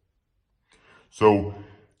 So,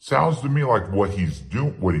 sounds to me like what he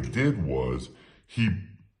did was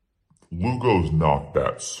Lugo's not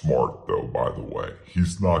that smart, though, by the way.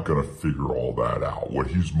 He's not going to figure all that out. What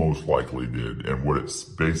he's most likely did, and what it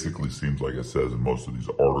basically seems like it says in most of these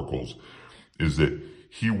articles, is that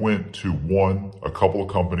he went to a couple of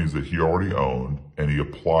companies that he already owned, and he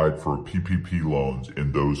applied for PPP loans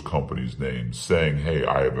in those companies' names, saying, hey,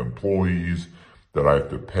 I have employees that I have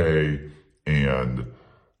to pay, and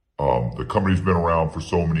the company's been around for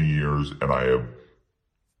so many years, and I have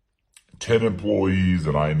 10 employees,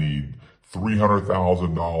 and I need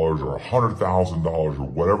 $300,000 or $100,000 or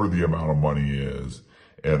whatever the amount of money is,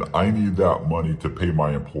 and I need that money to pay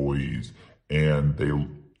my employees. And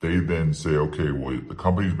they then say, okay, well, the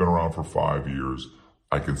company's been around for 5 years.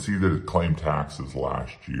 I can see that it claimed taxes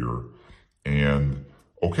last year, and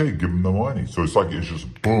okay, give them the money. So it's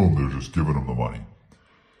just boom, they're just giving them the money.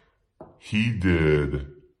 He did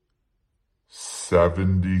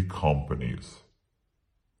 70 companies.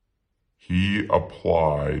 He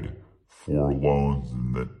applied for loans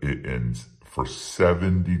for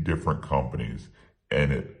 70 different companies,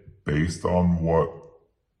 and based on what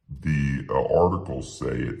the articles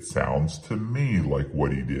say, it sounds to me like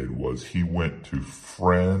what he did was he went to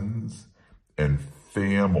friends and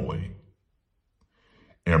family,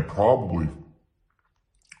 and probably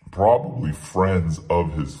friends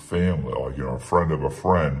of his family, like, a friend of a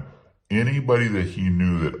friend, anybody that he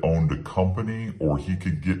knew that owned a company, or he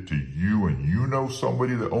could get to you and you know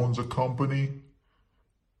somebody that owns a company,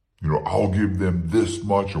 I'll give them this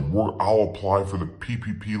much, and I'll apply for the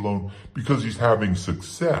PPP loan, because he's having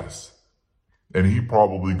success. And he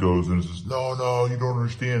probably goes and says, no, you don't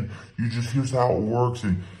understand. Here's how it works.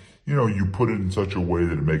 And, you put it in such a way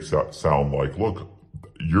that it makes that sound like, look,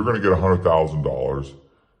 you're going to get $100,000.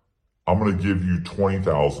 I'm going to give you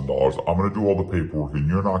 $20,000. I'm going to do all the paperwork, and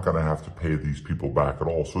you're not going to have to pay these people back at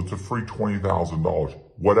all. So it's a free $20,000,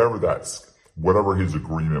 whatever his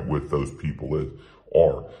agreement with those people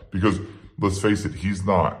are. Because let's face it,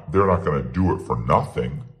 they're not going to do it for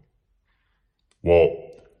nothing. Well,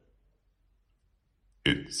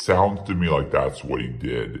 it sounds to me like that's what he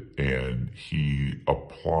did. And he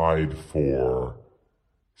applied for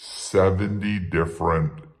 70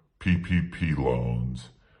 different PPP loans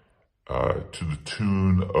to the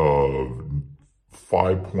tune of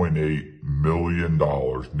 $5.8 million,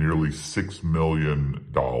 nearly $6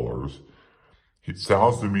 million. It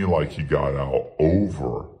sounds to me like he got out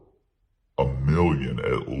over $1 million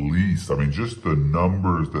at least. I mean, just the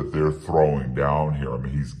numbers that they're throwing down here. I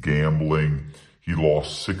mean, he's gambling. He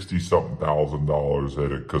lost $60-something thousand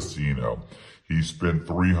at a casino. He spent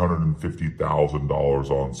 $350,000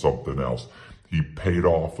 on something else. He paid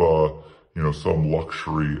off some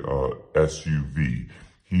luxury SUV.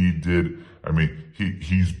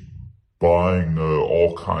 He's buying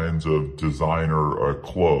all kinds of designer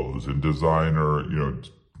clothes and designer,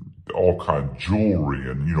 all kind of jewelry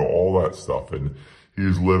and, all that stuff. And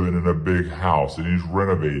he's living in a big house, and he's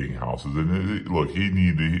renovating houses. And he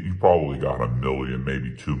probably got $1 million,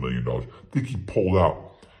 maybe $2 million. I think he pulled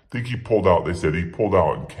out, they said he pulled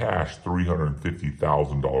out in cash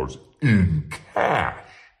 $350,000 in cash.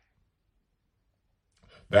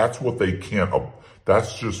 That's what they can't,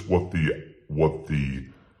 that's just what the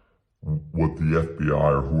what the FBI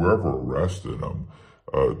or whoever arrested him,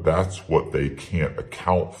 that's what they can't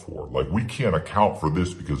account for. Like, we can't account for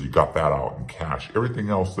this because he got that out in cash. Everything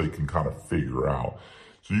else they can kind of figure out.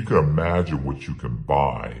 So you can imagine what you can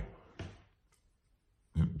buy.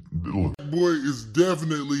 Boy is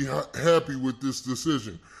definitely happy with this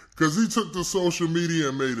decision because he took to social media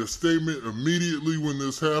and made a statement immediately when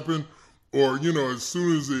this happened, or, as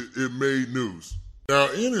soon as it made news.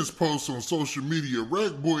 Now, in his post on social media,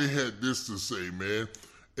 Rack Boy had this to say, man,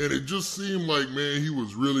 and it just seemed like, man, he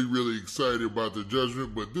was really, really excited about the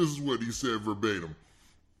judgment, but this is what he said verbatim.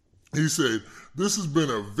 He said, "This has been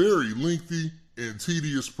a very lengthy and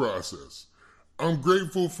tedious process. I'm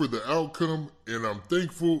grateful for the outcome, and I'm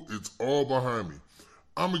thankful it's all behind me.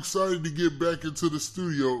 I'm excited to get back into the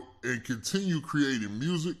studio and continue creating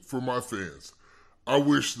music for my fans. I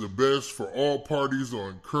wish the best for all parties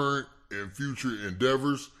on current and future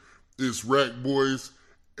endeavors. It's Rack Boys,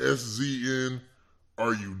 SZN,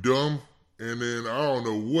 Are You Dumb?" And then I don't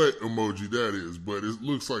know what emoji that is, but it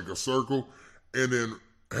looks like a circle. And then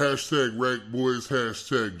hashtag Rack Boys,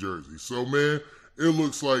 hashtag Jersey. So, man, it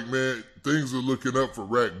looks like, man, things are looking up for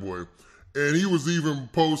Rack Boy. And he even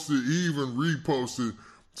reposted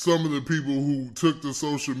some of the people who took to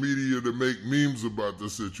social media to make memes about the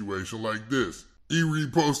situation, like this. He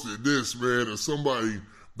reposted this, man, and somebody,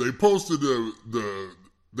 they posted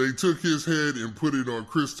they took his head and put it on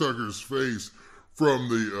Chris Tucker's face from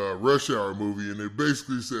the Rush Hour movie, and it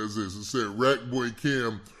basically says this. It said, "Rack Boy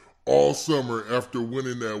Cam all summer after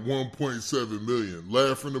winning that 1.7 million.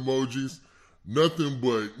 Laughing emojis. Nothing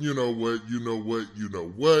but, you know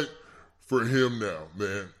what, for him now,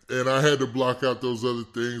 man." And I had to block out those other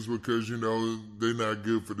things because, they're not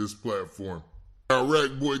good for this platform. Now,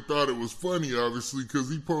 Rack Boy thought it was funny, obviously, because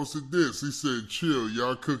he posted this. He said, "Chill,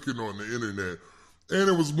 y'all cooking on the internet." And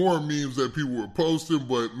it was more memes that people were posting,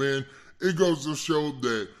 but, man, it goes to show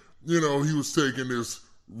that, he was taking this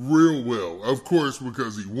real well. Of course,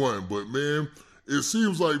 because he won. But, man, it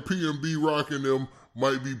seems like PNB Rock and them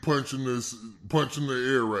might be punching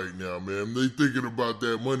the air right now, man. They thinking about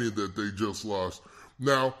that money that they just lost.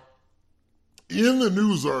 Now, in the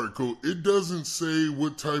news article, it doesn't say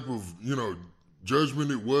what type of, judgment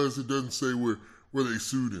it was. It doesn't say where they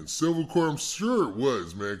sued in civil court. I'm sure it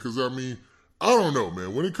was, man, because, I don't know,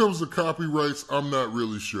 man. When it comes to copyrights, I'm not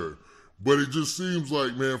really sure. But it just seems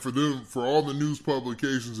like, man, for all the news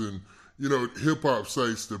publications and, hip-hop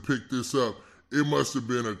sites to pick this up, it must have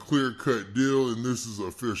been a clear-cut deal, and this is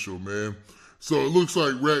official, man. So it looks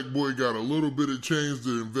like Rack Boy got a little bit of change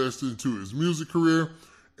to invest into his music career,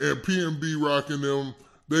 and PNB Rock and them,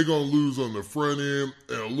 they're going to lose on the front end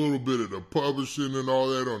and a little bit of the publishing and all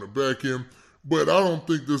that on the back end. But I don't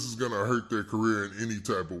think this is going to hurt their career in any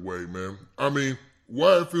type of way, man.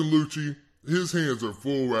 YFN Lucci, his hands are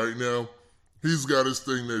full right now. He's got his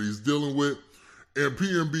thing that he's dealing with. And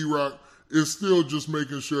PNB Rock is still just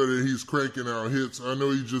making sure that he's cranking out hits. I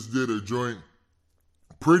know he just did a joint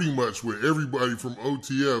pretty much with everybody from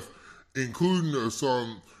OTF, including a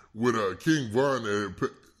song with King Von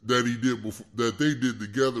that they did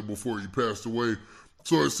together before he passed away.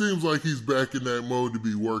 So it seems like he's back in that mode to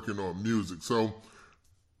be working on music. So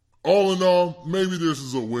all in all, maybe this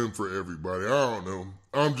is a win for everybody. I don't know.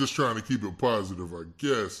 I'm just trying to keep it positive, I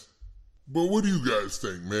guess. But what do you guys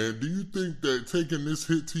think, man? Do you think that taking this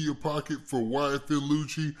hit to your pocket for YFN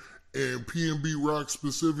Lucci and PNB Rock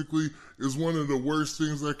specifically is one of the worst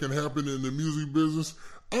things that can happen in the music business?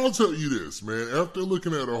 I'll tell you this, man. After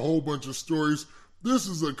looking at a whole bunch of stories, this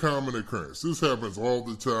is a common occurrence. This happens all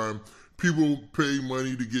the time. People pay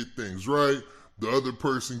money to get things right. The other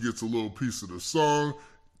person gets a little piece of the song.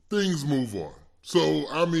 Things move on. So,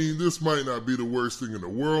 this might not be the worst thing in the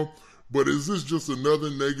world, but is this just another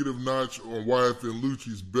negative notch on YFN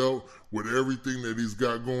Lucci's belt with everything that he's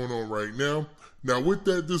got going on right now? Now, with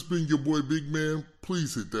that, this being your boy Big Man,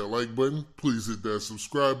 please hit that like button, please hit that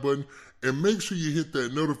subscribe button, and make sure you hit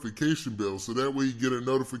that notification bell so that way you get a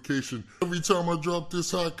notification every time I drop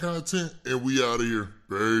this hot content, and we out of here.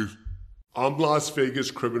 Peace. I'm Las Vegas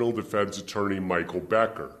criminal defense attorney Michael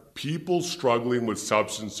Becker. People struggling with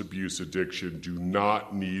substance abuse addiction do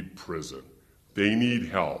not need prison. They need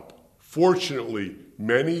help. Fortunately,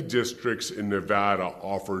 many districts in Nevada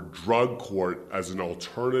offer drug court as an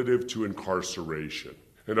alternative to incarceration.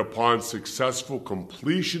 And upon successful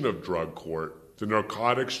completion of drug court, the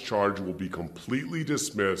narcotics charge will be completely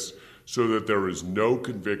dismissed so that there is no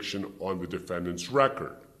conviction on the defendant's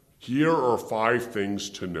record. Here are 5 things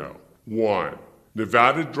to know. 1.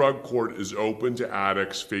 Nevada Drug Court is open to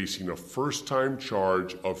addicts facing a first-time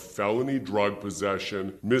charge of felony drug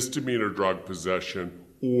possession, misdemeanor drug possession,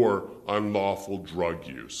 or unlawful drug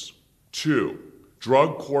use. 2.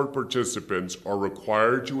 Drug court participants are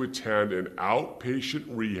required to attend an outpatient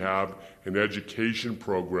rehab and education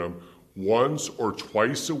program once or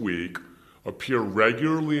twice a week, appear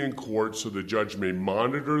regularly in court so the judge may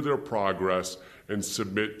monitor their progress, and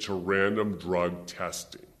submit to random drug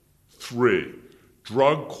testing. 3.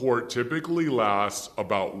 Drug court typically lasts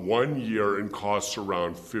about 1 year and costs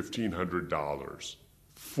around $1,500.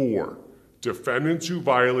 4. Defendants who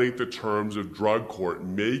violate the terms of drug court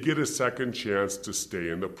may get a second chance to stay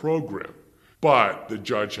in the program, but the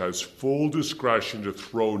judge has full discretion to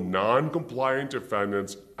throw non-compliant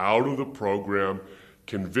defendants out of the program,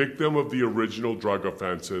 convict them of the original drug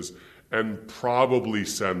offenses, and probably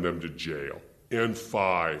send them to jail. And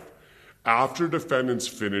 5. After defendants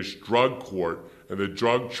finish drug court and the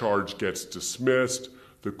drug charge gets dismissed,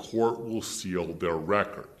 the court will seal their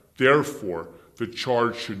record. Therefore, the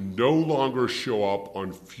charge should no longer show up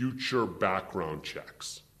on future background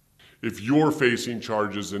checks. If you're facing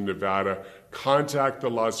charges in Nevada, contact the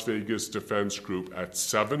Las Vegas Defense Group at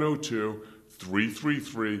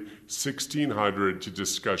 702-333-1600 to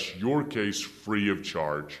discuss your case free of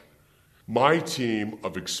charge. My team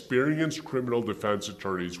of experienced criminal defense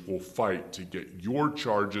attorneys will fight to get your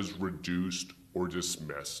charges reduced or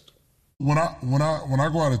dismissed. When I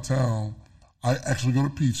go out of town, I actually go to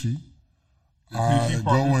Peachy. I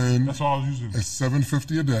go in. That's all I was using. It's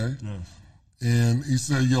 $750 a day. Yes. And he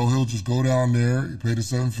said, he'll just go down there, you pay the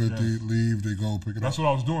 $750, leave, they go pick it up. That's what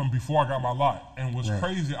I was doing before I got my lot. And what's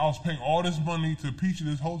crazy, I was paying all this money to Peachy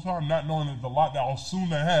this whole time, not knowing that the lot that I was soon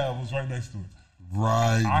to have was right next to it.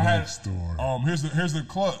 Next door. Here's the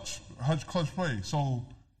clutch, Hutch Clutch Play. So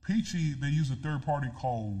Peachy, they use a third party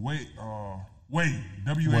called Wade,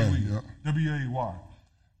 W-A-Y.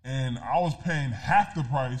 And I was paying half the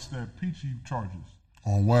price that Peachy charges.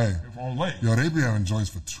 On Way. On Way. They be having joints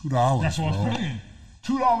for $2. That's what I was paying.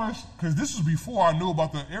 $2, because this was before I knew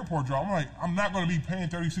about the airport drop. I'm like, I'm not going to be paying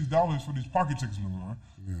 $36 for these parking tickets no more.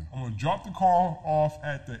 Yeah. I'm going to drop the car off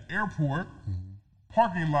at the airport,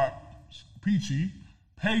 parking lot, Peachy,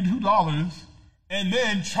 pay $2, and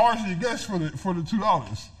then charge the guests for the $2. You know what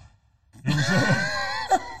I'm saying?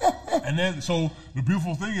 And then, so the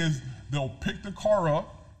beautiful thing is, they'll pick the car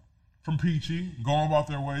up from Peachy, going about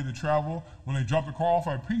their way to travel. When they drop the car off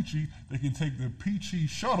at Peachy, they can take the Peachy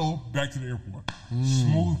shuttle back to the airport.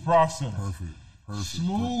 Smooth process. Perfect.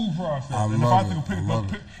 Smooth process. I and love if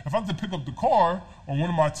I have to pick up the car, or one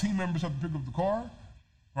of my team members have to pick up the car,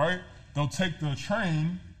 right? They'll take the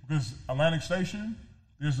train, because Atlantic Station,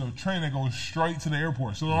 there's a train that goes straight to the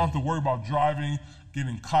airport. So they don't have to worry about driving,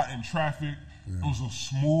 getting caught in traffic. It was a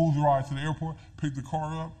smooth ride to the airport, pick the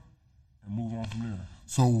car up, and move on from there.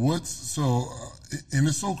 So and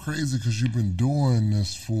it's so crazy because you've been doing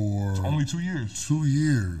this for only 2 years. 2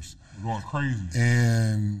 years. We're going crazy.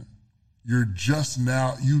 And you just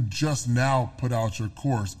now put out your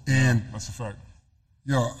course. And that's a fact.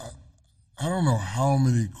 I don't know how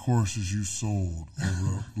many courses you sold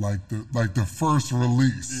over like the first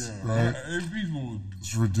release, right?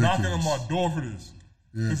 It's ridiculous. Knocking on my door for this.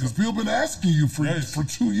 Yeah, because people been asking you for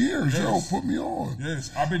 2 years, put me on.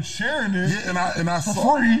 Yes, I've been sharing this. Yeah, and I for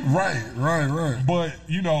saw, free. Right. But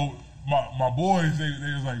my boys, they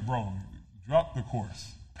was like, bro, drop the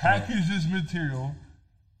course, package this material,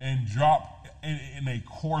 and drop in a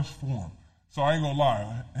course form. So I ain't gonna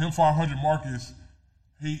lie, him 500 Marcus,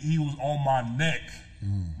 he was on my neck.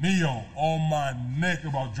 Neo on my neck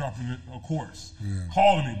about dropping a course.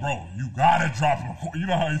 Calling me, bro, you gotta drop a course. You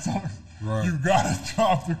know how he talks? Right. You gotta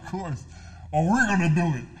drop the course, or we're gonna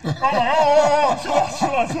do it. I'm like,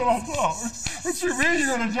 chill out. What you mean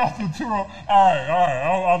you're gonna drop the tour? All right,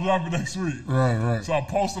 I'll drop it next week. Right. So I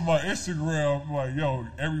posted my Instagram, like, yo,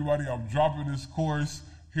 everybody, I'm dropping this course.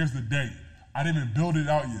 Here's the date. I didn't even build it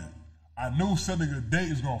out yet. I knew setting a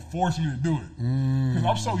date is gonna force me to do it. Because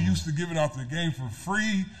I'm so used to giving out the game for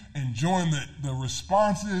free, enjoying the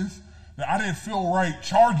responses, that I didn't feel right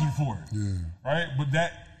charging for it. Yeah. Right? But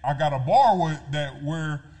that I got a bar with that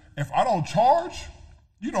where if I don't charge,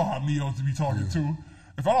 you know how Neo's to be talking to.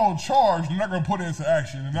 If I don't charge, they're not gonna put it into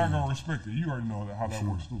action. They're not gonna respect it. You already know how that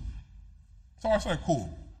works too. So I said, cool.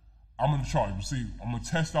 I'm gonna charge. You see, I'm gonna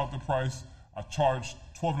test out the price. I charged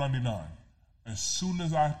 $12.99. As soon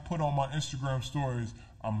as I put on my Instagram stories,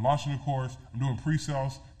 I'm launching the course. I'm doing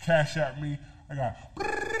pre-sales. Cash App me. I got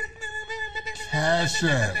Cash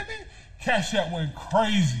App. Cash App went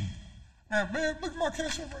crazy. Man, look at my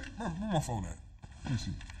Cash App right here. Where my phone at? Let me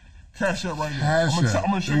see. Cash App right here. Cash App.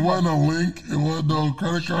 It wasn't no link. It wasn't no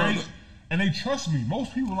credit card. And they trust me.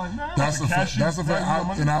 Most people are like, man, that's a fact.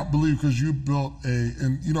 And I believe because you built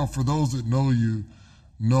and for those that know you,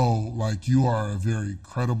 know, like, you are a very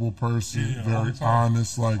credible person, Yeah, very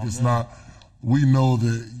honest. Like, Oh, it's man. not, we know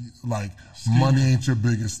that, like, money ain't your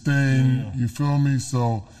biggest thing. You feel me?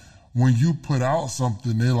 So when you put out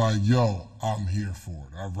something, they're like, yo, I'm here for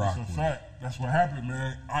it. I rock That's with a it. fact. That's what happened,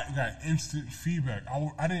 man. I got instant feedback.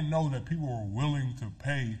 I didn't know that people were willing to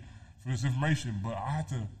pay for this information, but I had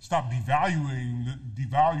to stop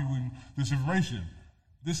devaluing this information.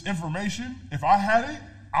 This information, if I had it,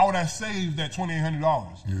 I would have saved that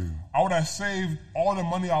 $2,800. Yeah. I would have saved all the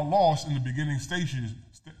money I lost in the beginning stages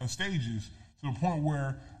to the point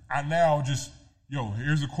where I now just,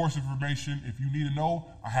 here's the course information. If you need to know,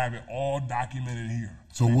 I have it all documented here.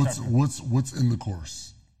 So They what's tap in. what's in the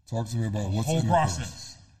course? Talk to me about what's Whole in the process.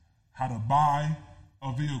 course. How to buy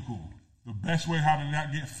a vehicle. The best way how to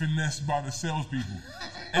not get finessed by the salespeople.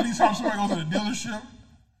 Anytime somebody goes to the dealership,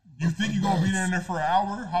 you think you're gonna be there for an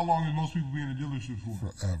hour? How long do most people be in the dealership for?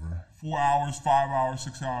 Forever. 4 hours, 5 hours,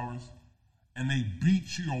 6 hours. And they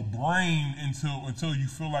beat your brain until you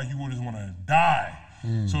feel like you would just wanna die.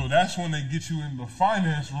 So that's when they get you in the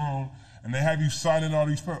finance room and they have you signing all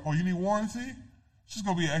these papers. Oh, you need warranty? It's just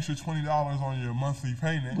gonna be an extra $20 on your monthly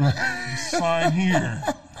payment. Just sign here.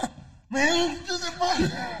 Man, just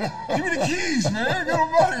give me the keys, man. Get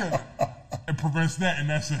them out of here. It prevents that in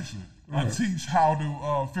that section. I teach how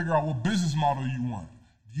to figure out what business model you want.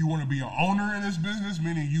 Do you want to be an owner in this business,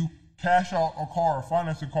 meaning you cash out a car or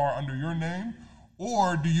finance a car under your name?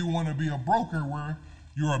 Or do you want to be a broker where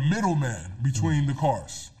you're a middleman between the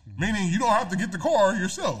cars? Meaning you don't have to get the car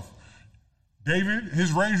yourself. David,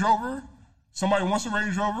 his Range Rover, somebody wants a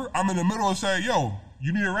Range Rover, I'm in the middle and say, yo,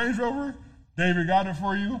 you need a Range Rover? David got it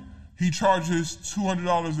for you. He charges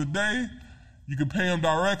 $200 a day. You can pay him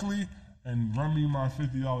directly and run me my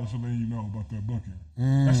 $50 so letting you know about that booking.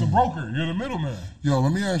 That's a broker. You're the middleman. Yo,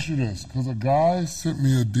 let me ask you this, because a guy sent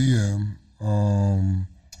me a DM.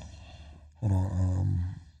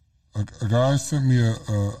 A guy sent me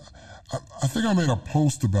I think I made a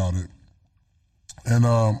post about it, and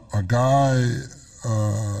a guy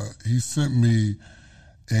he sent me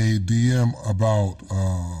a DM about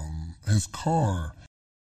his car.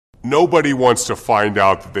 Nobody wants to find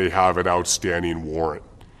out that they have an outstanding warrant.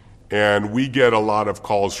 And we get a lot of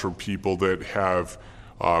calls from people that have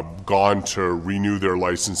gone to renew their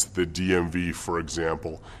license at the DMV, for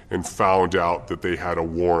example, and found out that they had a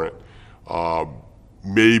warrant.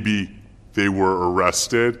 Maybe they were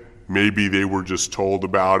arrested. Maybe they were just told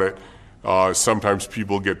about it. Sometimes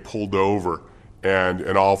people get pulled over and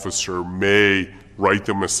an officer may write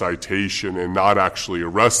them a citation and not actually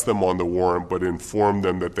arrest them on the warrant, but inform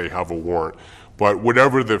them that they have a warrant. But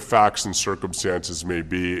whatever the facts and circumstances may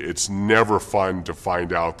be, it's never fun to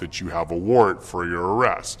find out that you have a warrant for your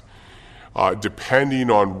arrest.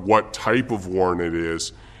 Depending on what type of warrant it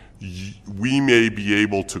is, we may be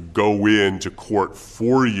able to go into court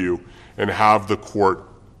for you and have the court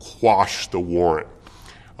quash the warrant.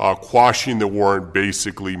 Quashing the warrant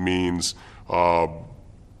basically means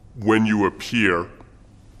when you appear,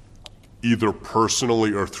 either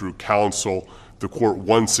personally or through counsel, the court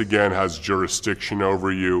once again has jurisdiction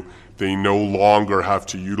over you. They no longer have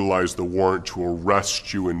to utilize the warrant to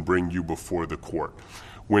arrest you and bring you before the court.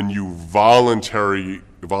 When you voluntarily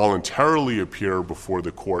appear before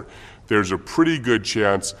the court, there's a pretty good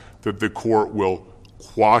chance that the court will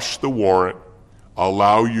quash the warrant,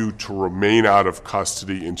 allow you to remain out of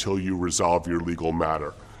custody until you resolve your legal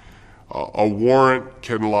matter. A warrant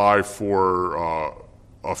can lie for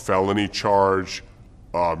a felony charge,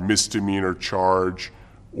 a misdemeanor charge,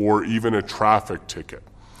 or even a traffic ticket.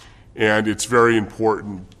 And it's very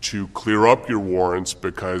important to clear up your warrants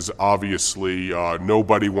because obviously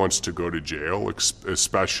nobody wants to go to jail,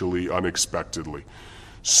 especially unexpectedly.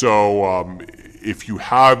 So if you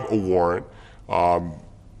have a warrant,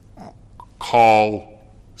 call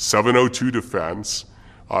 702 Defense,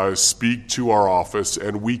 speak to our office,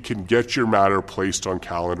 and we can get your matter placed on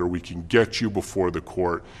calendar. We can get you before the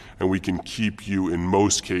court, and we can keep you, in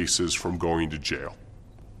most cases, from going to jail.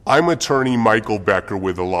 I'm attorney Michael Becker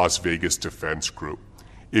with the Las Vegas Defense Group.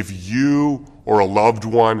 If you or a loved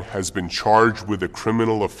one has been charged with a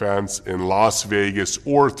criminal offense in Las Vegas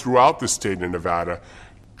or throughout the state of Nevada,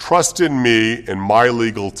 trust in me and my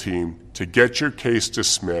legal team to get your case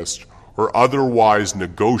dismissed or otherwise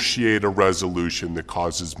negotiate a resolution that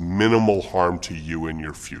causes minimal harm to you in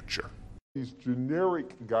your future. These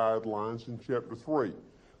generic guidelines in Chapter 3,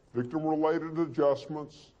 victim-related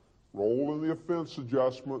adjustments, role in the offense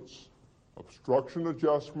adjustments, obstruction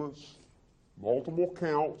adjustments, multiple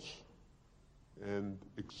counts, and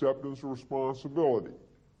acceptance of responsibility.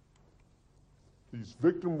 These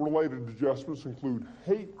victim-related adjustments include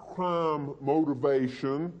hate crime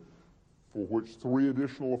motivation, for which 3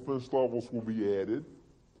 additional offense levels will be added,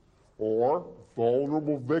 or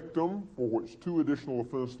vulnerable victim, for which 2 additional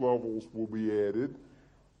offense levels will be added,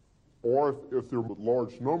 or if there are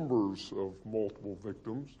large numbers of multiple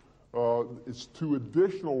victims, it's 2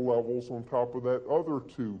 additional levels on top of that other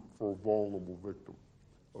 2 for vulnerable victim.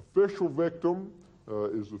 Official victim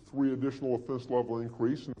is a 3 additional offense level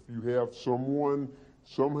increase, and if you have someone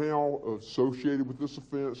somehow associated with this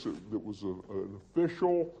offense that was an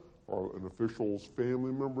official or an official's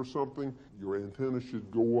family member or something, your antenna should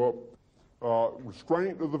go up.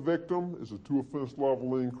 Restraint of the victim is a 2 offense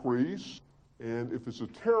level increase, and if it's a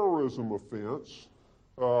terrorism offense,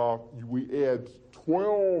 we add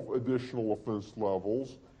 12 additional offense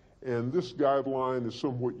levels, and this guideline is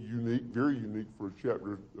somewhat unique, very unique for a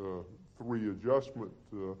Chapter 3 adjustment,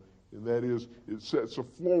 and that is it sets a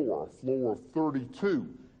floor of 32.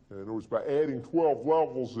 In other words, by adding 12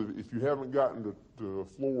 levels, if you haven't gotten to a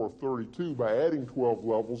floor of 32, by adding 12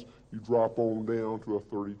 levels, you drop on down to a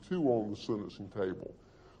 32 on the sentencing table.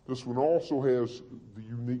 This one also has the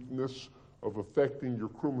uniqueness of affecting your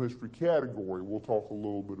criminal history category. We'll talk a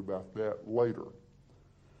little bit about that later.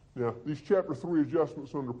 Now, these Chapter 3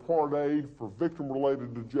 adjustments under Part A for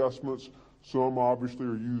victim-related adjustments, some obviously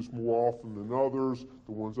are used more often than others.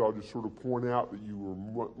 The ones I'll just sort of point out that you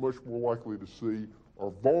are much more likely to see are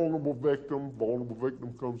vulnerable victim. Vulnerable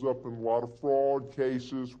victim comes up in a lot of fraud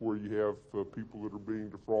cases where you have people that are being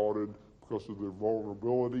defrauded because of their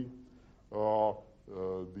vulnerability.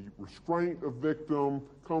 The restraint of victim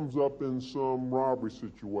comes up in some robbery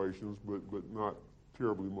situations, but not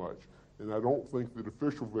terribly much. And I don't think that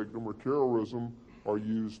official victim or terrorism are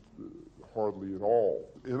used hardly at all.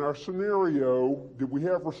 In our scenario, did we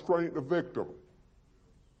have restraint of victim?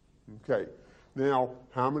 Okay. Now,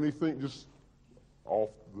 how many think, just off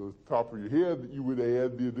the top of your head, that you would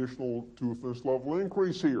add the additional 2 offense level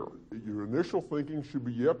increase here? Your initial thinking should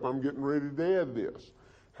be, yep, I'm getting ready to add this.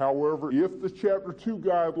 However, if the Chapter 2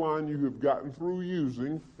 guideline you have gotten through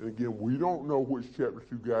using, and again, we don't know which Chapter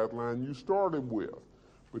 2 guideline you started with,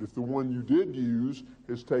 but if the one you did use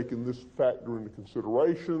has taken this factor into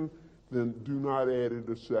consideration, then do not add it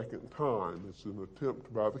a second time. It's an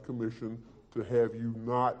attempt by the Commission to have you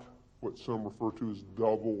not what some refer to as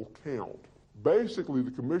double count. Basically,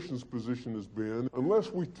 the Commission's position has been,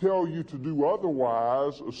 unless we tell you to do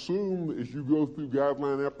otherwise, assume as you go through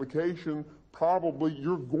guideline application, probably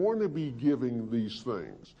you're going to be giving these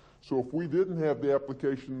things. So if we didn't have the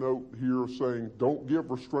application note here saying don't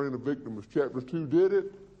give restraint of victim as Chapter 2 did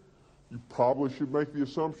it, you probably should make the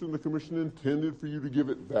assumption the Commission intended for you to give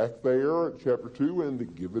it back there at Chapter 2 and to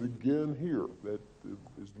give it again here. That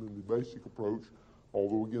has been the basic approach,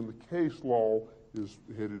 although again the case law is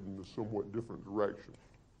headed in a somewhat different direction.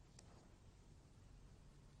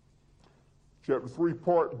 Chapter 3,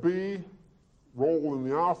 Part B, role in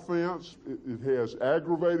the offense. It has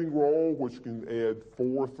aggravating role, which can add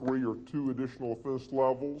 4, 3, or 2 additional offense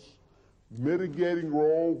levels. Mitigating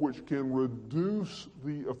role, which can reduce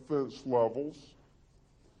the offense levels.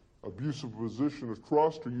 Abuse of a position of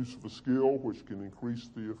trust or use of a skill, which can increase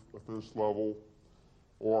the offense level.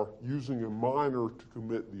 Or using a minor to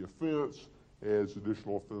commit the offense adds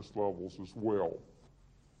additional offense levels as well.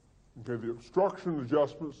 Okay, the obstruction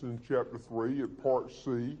adjustments in Chapter 3 at Part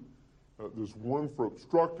C. There's one for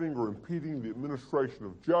obstructing or impeding the administration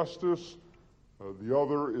of justice. The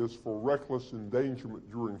other is for reckless endangerment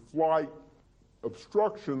during flight.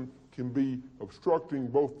 Obstruction can be obstructing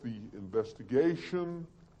both the investigation,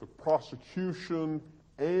 the prosecution,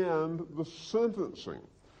 and the sentencing.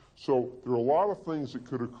 So there are a lot of things that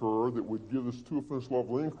could occur that would give this 2 offense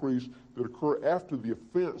level increase that occur after the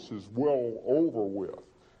offense is well over with.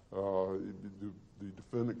 The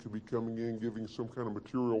defendant could be coming in giving some kind of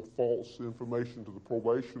material false information to the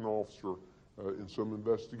probation officer in some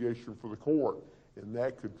investigation for the court, and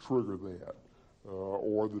that could trigger that.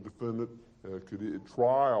 Or the defendant could at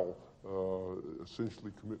trial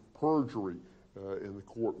essentially commit perjury and the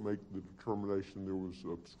court make the determination there was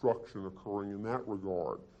obstruction occurring in that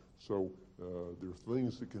regard. So there are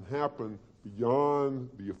things that can happen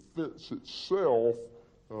beyond the offense itself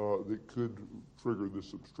that could trigger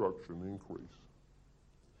this obstruction increase.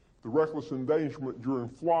 The reckless endangerment during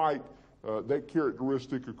flight, that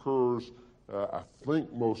characteristic occurs, I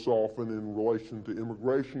think, most often in relation to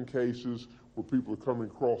immigration cases where people are coming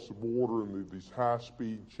across the border and these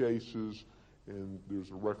high-speed chases, and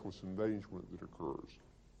there's a reckless endangerment that occurs.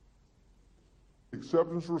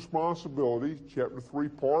 Acceptance of responsibility, Chapter 3,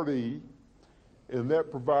 Part E, and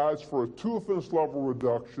that provides for a 2 offense level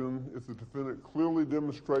reduction if the defendant clearly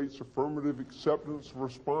demonstrates affirmative acceptance of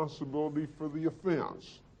responsibility for the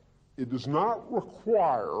offense. It does not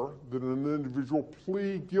require that an individual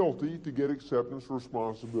plead guilty to get acceptance of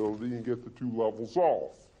responsibility and get the 2 levels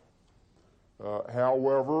off.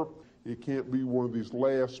 However, it can't be one of these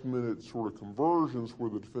last-minute sort of conversions where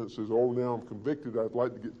the defense says, oh, now I'm convicted, I'd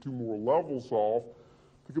like to get 2 more levels off.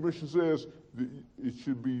 The Commission says that it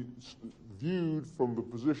should be viewed from the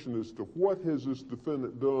position as to what has this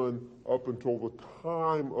defendant done up until the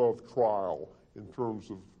time of trial in terms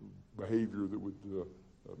of behavior that would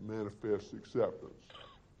manifest acceptance.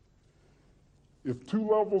 If 2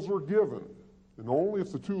 levels are given, and only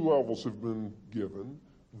if the 2 levels have been given,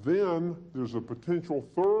 then there's a potential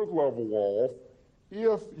 3rd level off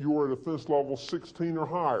if you're at offense level 16 or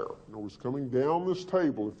higher. In other words, coming down this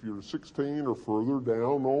table, if you're 16 or further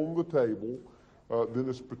down on the table, then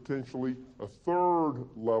it's potentially a 3rd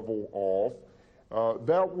level off.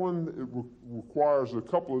 That one requires a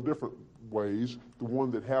couple of different ways. The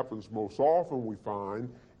one that happens most often, we find,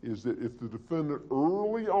 is that if the defendant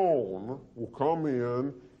early on will come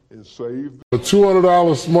in and save a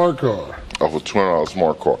 $200 smart car. Off a $200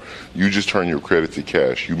 smart car, you just turn your credit to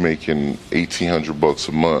cash. You making $1,800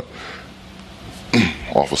 a month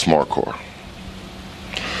off a smart car.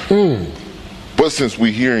 But since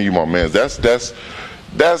we hearing you, my man, that's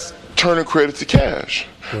turning credit to cash.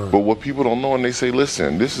 Right. But what people don't know, and they say,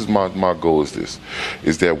 listen, this is my goal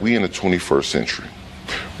is that we in the 21st century.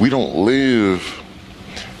 We don't live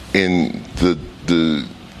in the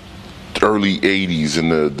early 80s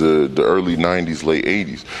and the early 90s, late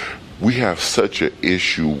 80s. We have such an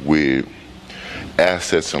issue with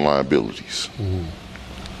assets and liabilities.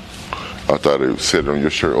 I thought it said on your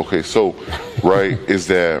shirt. Okay, so, right, is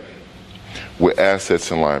that with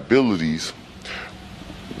assets and liabilities,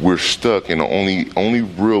 we're stuck, and the only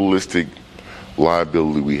realistic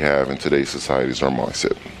liability we have in today's society is our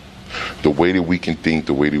mindset. The way that we can think,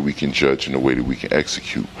 the way that we can judge, and the way that we can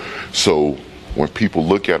execute. So when people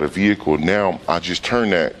look at a vehicle, now I just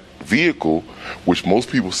turn that vehicle, which most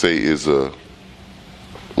people say is a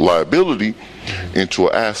liability, into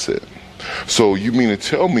an asset. So you mean to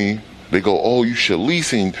tell me, they go, oh, you should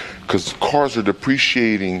leasing, because cars are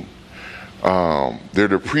depreciating, they're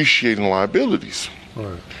depreciating liabilities.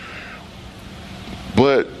 Right.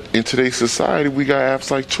 But in today's society, we got apps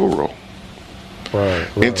like Turo. Right.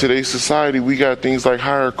 In today's society, we got things like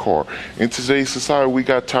Hire Car. In today's society, we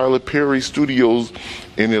got Tyler Perry Studios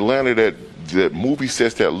in Atlanta that movie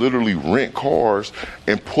sets that literally rent cars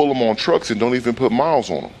and pull them on trucks and don't even put miles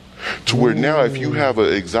on them. To where now, if you have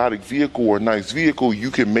an exotic vehicle or a nice vehicle,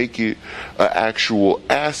 you can make it an actual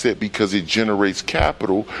asset because it generates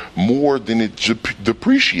capital more than it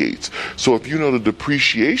depreciates. So if you know the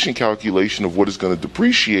depreciation calculation of what it's going to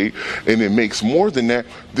depreciate and it makes more than that,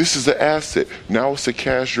 this is an asset. Now it's a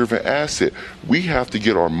cash-driven asset. We have to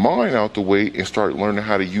get our mind out the way and start learning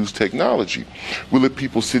how to use technology. We let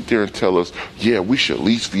people sit there and tell us, yeah, we should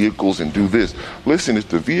lease vehicles and do this. Listen, if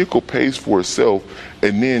the vehicle pays for itself,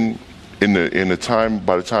 and then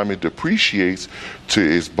by the time it depreciates to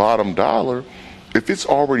its bottom dollar, if it's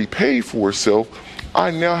already paid for itself, I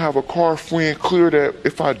now have a car free and clear that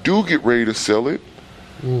if I do get ready to sell it,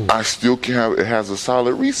 I still can have it has a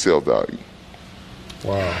solid resale value.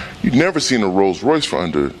 Wow. You've never seen a Rolls Royce for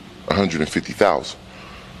under $150,000.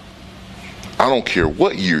 I don't care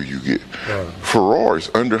what year you get. Right. Ferraris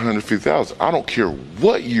under $150,000. I don't care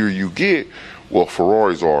what year you get. Well,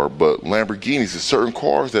 Ferraris are, but Lamborghinis is certain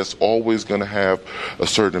cars that's always going to have a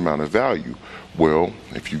certain amount of value. Well,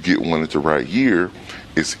 if you get one at the right year,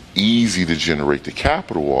 it's easy to generate the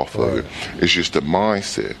capital off of it. It's just a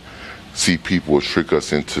mindset. See, people will trick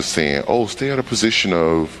us into saying, oh, stay at a position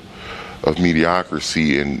of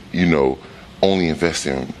mediocrity and, only invest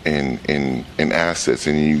in assets.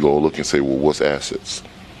 And then you go look and say, well, what's assets?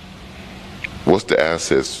 What's the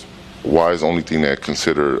assets? Why is the only thing that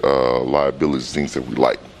consider liabilities things that we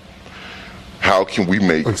like? How can we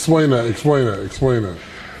make... Explain that.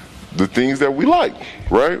 The things that we like,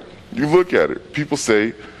 right? You look at it. People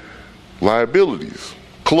say liabilities,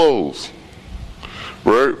 clothes,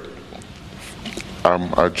 right?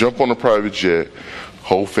 I jump on a private jet,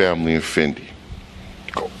 whole family in Fendi.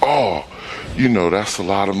 Go, oh, that's a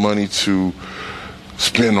lot of money to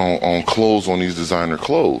spend on clothes, on these designer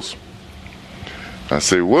clothes. I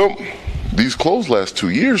say, well, these clothes last 2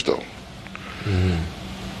 years, though.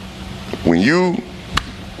 When you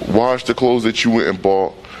wash the clothes that you went and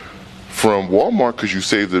bought from Walmart because you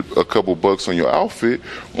saved a couple bucks on your outfit,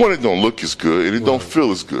 one, it don't look as good, and it don't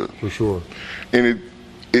feel as good. For sure. And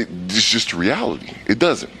It's just reality. It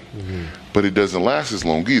doesn't. But it doesn't last as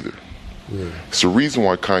long either. It's the reason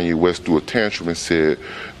why Kanye West threw a tantrum and said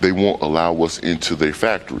they won't allow us into their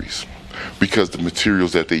factories, because the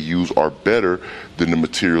materials that they use are better than the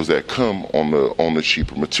materials that come on the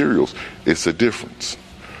cheaper materials. It's a difference,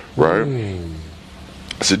 right?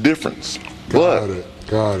 It's a difference. Got it.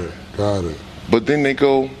 But then they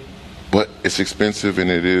go, but it's expensive and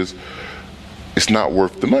it's not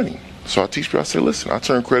worth the money. So I teach people, I say, listen, I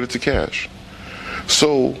turn credit to cash.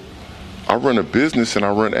 So I run a business and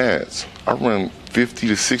I run ads. I run $50,000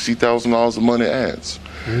 to $60,000 a month in ads.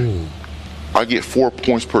 I get 4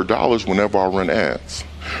 points per dollar whenever I run ads.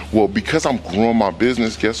 Well, because I'm growing my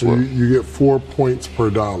business, guess what? You get 4 points per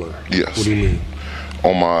dollar. Yes. What do you mean?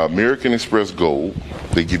 On my American Express Gold,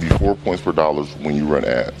 they give you 4 points per dollar when you run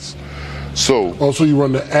ads. So also you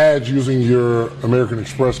run the ads using your American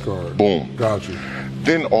Express card. Boom. Gotcha.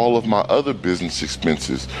 Then all of my other business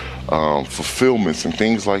expenses, fulfillments and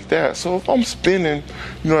things like that. So if I'm spending,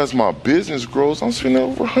 as my business grows, I'm spending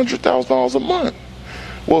over $100,000 a month.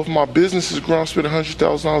 Well, if my business is growing, I'm spending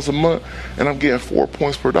 $100,000 a month and I'm getting 4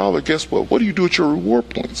 points per dollar, guess what? What do you do with your reward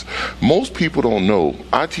points? Most people don't know.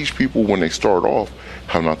 I teach people when they start off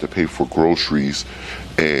how not to pay for groceries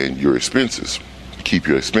and your expenses. Keep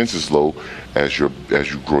your expenses low as you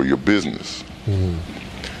grow your business.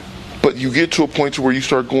 But you get to a point to where you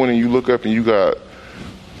start going and you look up and you got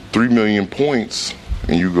 3 million points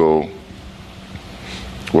and you go,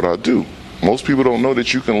 what I do? Most people don't know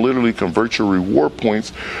that you can literally convert your reward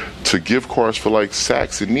points to gift cards for like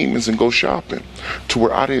Saks and Neiman's and go shopping, to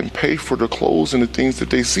where I didn't pay for the clothes and the things that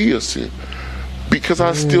they see us in. Because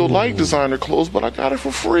I still like designer clothes, but I got it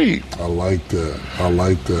for free. I like that.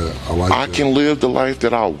 I can live the life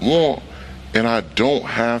that I want, and I don't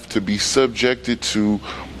have to be subjected to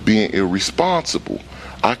being irresponsible.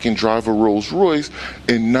 I can drive a Rolls Royce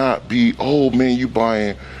and not be, oh man, you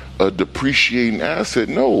buying a depreciating asset.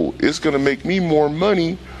 No, it's going to make me more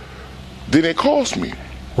money than it cost me.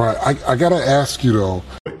 Right. I got to ask you though.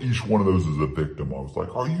 Each one of those is a victim. I was like,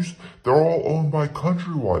 they're all owned by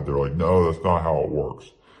Countrywide. They're like, no, that's not how it works.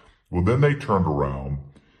 Well, then they turned around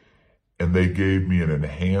and they gave me an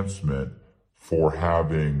enhancement for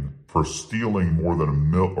stealing more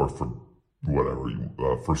than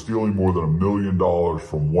for stealing more than $1 million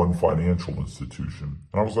from one financial institution.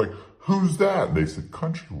 And I was like, who's that? And they said,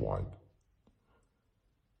 Countrywide.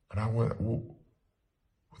 And I went, well,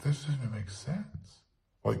 this doesn't make sense.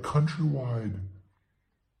 Like Countrywide,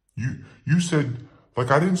 you said,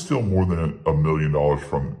 like I didn't steal more than $1 million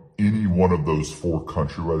from any one of those 4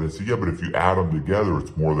 Countrywide. They said, yeah, but if you add them together,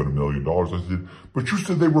 it's more than $1 million. I said, but you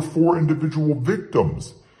said they were 4 individual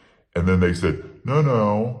victims. And then they said,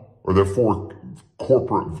 no, or they're 4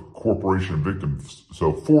 corporation victims.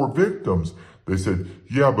 So 4 victims. They said,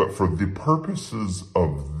 yeah, but for the purposes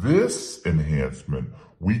of this enhancement,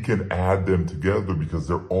 we can add them together because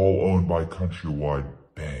they're all owned by Countrywide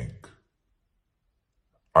Bank.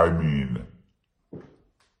 I mean,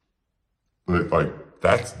 like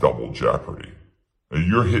that's double jeopardy. And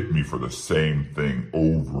you're hitting me for the same thing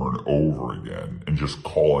over and over again and just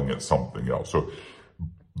calling it something else. So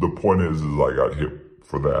the point is I got hit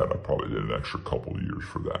for that. I probably did an extra couple of years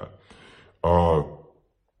for that.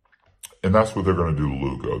 And that's what they're going to do to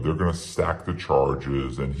Lugo. They're going to stack the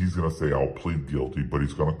charges, and he's going to say, I'll plead guilty, but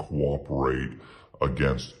he's going to cooperate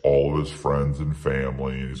against all of his friends and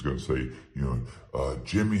family. And he's going to say,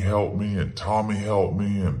 Jimmy helped me, and Tommy helped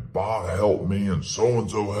me, and Bob helped me, and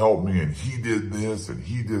so-and-so helped me, and he did this, and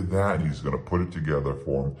he did that. And he's going to put it together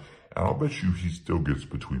for him. And I'll bet you he still gets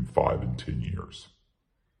between 5 and 10 years.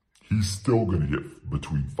 He's still going to get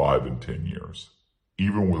between 5 and 10 years.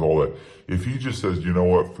 Even with all that, if he just says, you know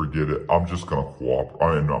what, forget it, I'm just going to cooperate.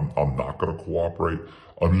 I mean, I'm not going to cooperate.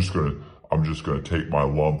 I'm just going to take my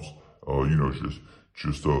lumps.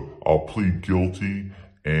 I'll plead guilty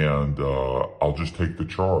and I'll just take the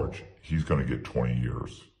charge. He's going to get 20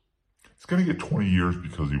 years. He's going to get 20 years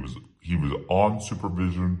because he was on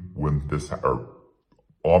supervision when or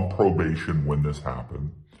on probation when this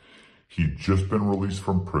happened. He'd just been released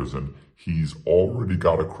from prison. He's already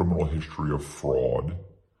got a criminal history of fraud.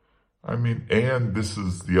 I mean, and this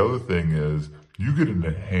is the other thing is you get an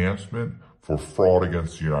enhancement for fraud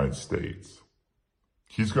against the United States.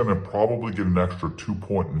 He's going to probably get an extra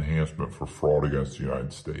 2-point enhancement for fraud against the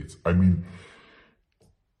United States. I mean,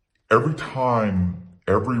 every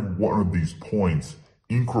one of these points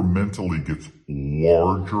incrementally gets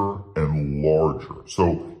larger and larger.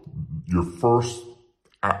 So your first,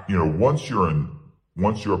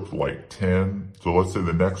 once you're up to like 10, so let's say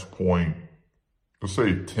the next point, let's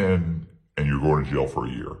say 10 and you're going to jail for a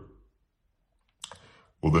year.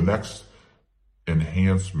 Well, the next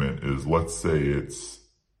enhancement is, let's say it's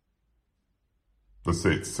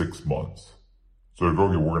 6 months. So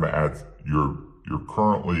okay, we're going to add, you're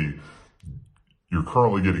currently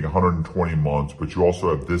getting 120 months, but you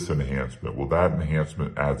also have this enhancement. Well, that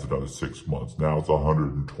enhancement adds another 6 months. Now it's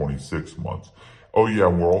 126 months. Oh yeah,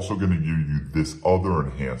 and we're also going to give you this other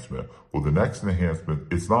enhancement. Well, the next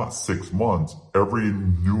enhancement, it's not 6 months. Every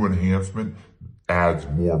new enhancement adds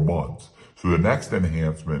more months. So the next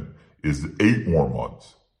enhancement is 8 more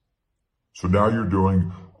months. So now you're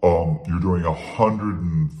doing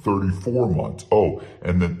 134 months. Oh,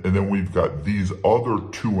 and then we've got these other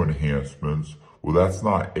 2 enhancements. Well, that's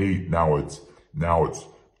not 8. Now it's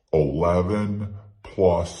 11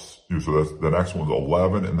 plus. So that's the next one's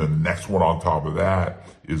 11, and then the next one on top of that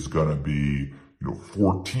is gonna be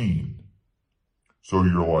 14. So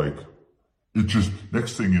you're like, it just,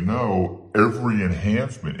 next thing you know, every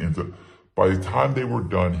enhancement ends up. By the time they were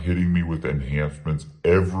done hitting me with enhancements,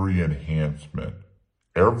 every enhancement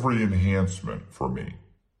for me,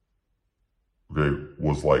 okay,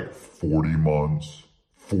 was like 40 months,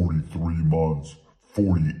 43 months,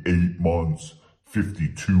 48 months,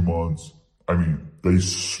 52 months. I mean, they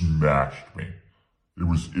smashed me. It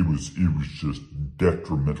was just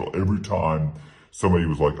detrimental. Every time somebody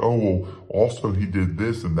was like, oh, well, also he did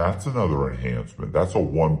this, and that's another enhancement. That's a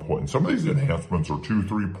 1 point. And some of these enhancements are 2,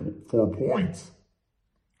 3, 4 points.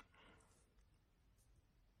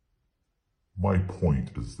 My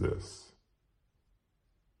point is this.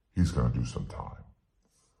 He's going to do some time.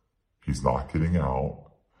 He's not getting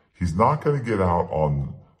out. He's not going to get out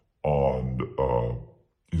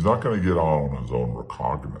he's not going to get out on his own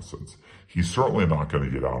recognizance. He's certainly not going to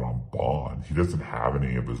get out on bond. He doesn't have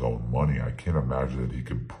any of his own money. I can't imagine that he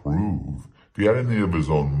could prove. If he had any of his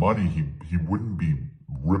own money, he wouldn't be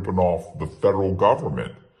ripping off the federal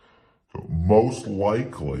government. So most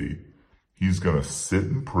likely, he's going to sit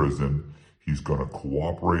in prison. He's going to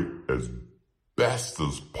cooperate as best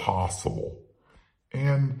as possible.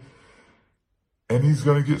 And he's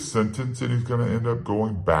going to get sentenced, and he's going to end up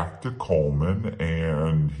going back to Coleman,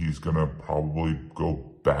 and he's going to probably go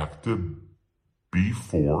back to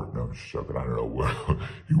B4. No, I'm just joking. I don't know where.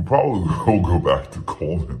 He'll probably will go back to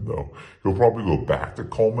Coleman, though. He'll probably go back to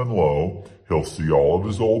Coleman Low. He'll see all of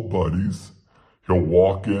his old buddies. He'll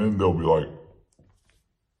walk in. They'll be like,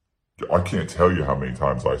 I can't tell you how many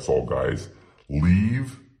times I saw guys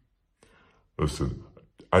leave. Listen,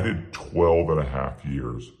 I did 12 and a half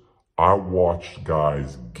years. I watched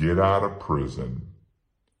guys get out of prison,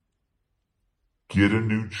 get a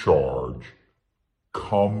new charge,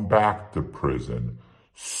 come back to prison,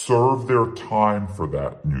 serve their time for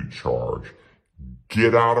that new charge,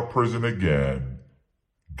 get out of prison again,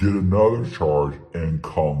 get another charge, and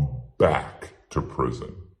come back to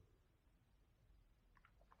prison.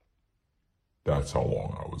 That's how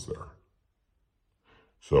long I was there.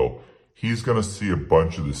 So he's going to see a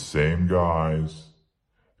bunch of the same guys.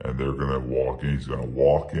 And they're going to walk in. He's going to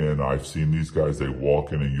walk in. I've seen these guys, they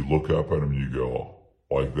walk in and you look up at them and you go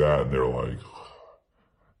like that. And they're like,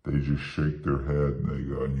 they just shake their head and they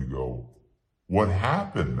go, and you go, what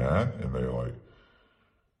happened, man? And they're like,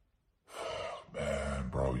 man,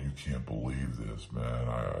 bro, you can't believe this, man.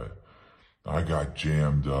 I got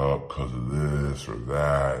jammed up because of this or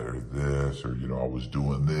that or this, or, I was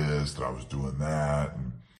doing this and I was doing that.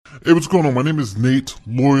 And hey, what's going on? My name is Nate,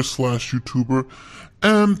 lawyer/YouTuber,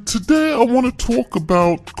 and today I want to talk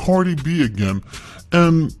about Cardi B again.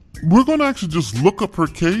 And we're going to actually just look up her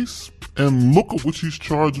case and look at what she's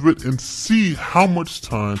charged with and see how much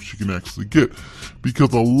time she can actually get.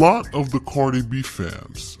 Because a lot of the Cardi B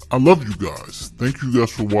fans, I love you guys. Thank you guys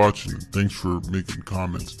for watching. Thanks for making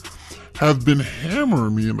comments. Have been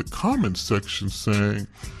hammering me in the comment section saying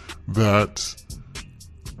that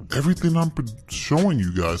everything I'm showing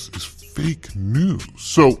you guys is fake news.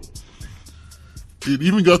 So it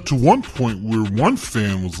even got to one point where one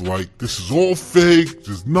fan was like, this is all fake,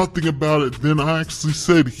 there's nothing about it. Then I actually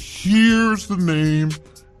said, here's the name,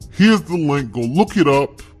 here's the link, go look it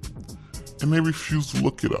up. And they refused to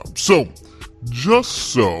look it up. So, just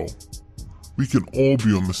so we can all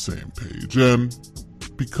be on the same page, and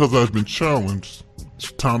because I've been challenged,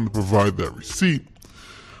 it's time to provide that receipt.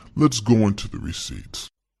 Let's go into the receipts.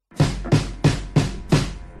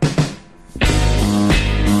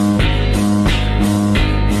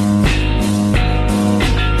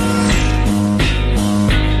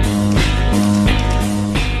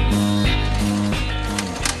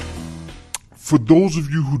 For those of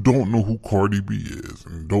you who don't know who Cardi B is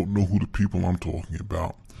and don't know who the people I'm talking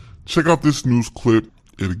about, check out this news clip.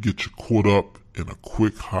 It'll get you caught up in a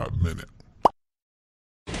quick hot minute.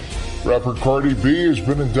 Rapper Cardi B has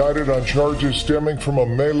been indicted on charges stemming from a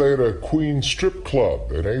melee at a Queens strip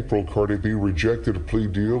club. In April, Cardi B rejected a plea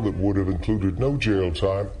deal that would have included no jail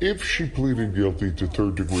time if she pleaded guilty to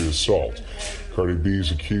third-degree assault. Cardi B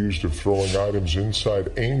is accused of throwing items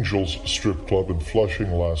inside Angel's strip club in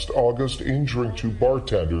Flushing last August, injuring 2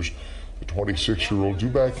 bartenders. The 26-year-old due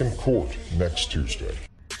back in court next Tuesday.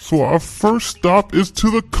 So our first stop is to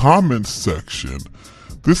the comments section.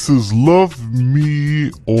 This is Love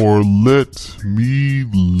Me or Let Me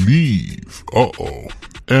Leave. Uh-oh.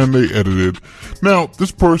 And they edited. Now,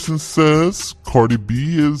 this person says Cardi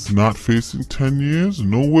B is not facing 10 years.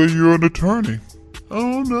 No way you're an attorney.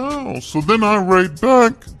 Oh no. So then I write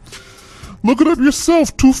back, look it up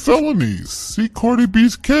yourself, 2 felonies. See Cardi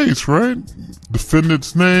B's case, right?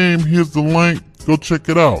 Defendant's name, here's the link. Go check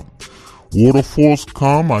it out. Waterfalls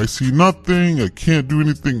come, I see nothing, I can't do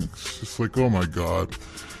anything. It's just like, oh my God.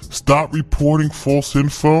 Stop reporting false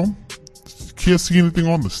info. Can't see anything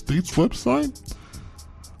on the state's website.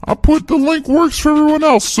 I put the link works for everyone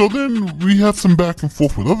else. So then we have some back and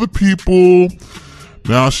forth with other people.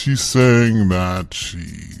 Now she's saying that she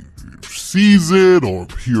sees it, or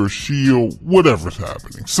he or she, or whatever's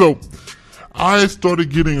happening. So I started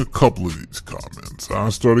getting a couple of these comments. I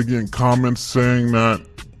started getting comments saying that,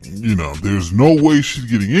 you know, there's no way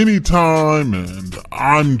she's getting any time, and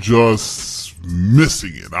I'm just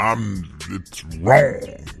missing it. It's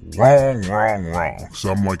wrong.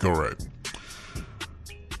 So I'm like, all right,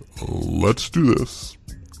 let's do this.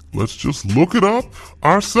 Let's just look it up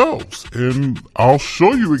ourselves, and I'll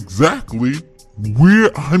show you exactly where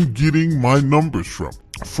I'm getting my numbers from.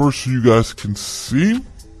 First, so you guys can see,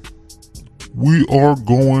 we are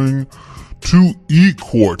going to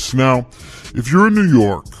eCourts. Now, if you're in New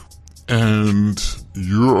York and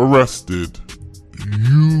you're arrested,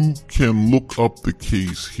 you can look up the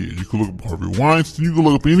case here. You can look up Harvey Weinstein. You can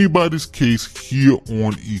look up anybody's case here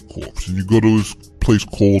on eCourts, and you go to this place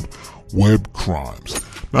called Web Crimes.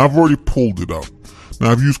 Now, I've already pulled it up.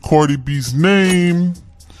 Now, I've used Cardi B's name,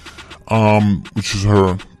 which is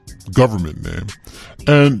her government name,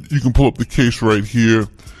 and you can pull up the case right here,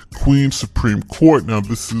 Queens Supreme Court. Now,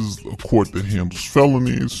 this is a court that handles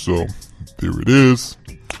felonies, so there it is.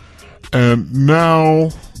 And now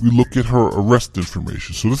we look at her arrest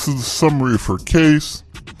information. So this is the summary of her case.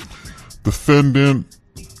 Defendant,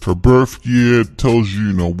 her birth year, tells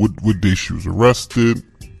you, what day she was arrested,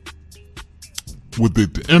 what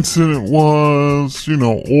date the incident was,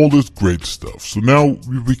 all this great stuff. So now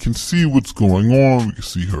we can see what's going on. We can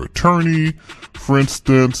see her attorney, for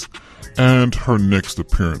instance, and her next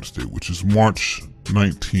appearance date, which is March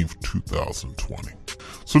 19th, 2020.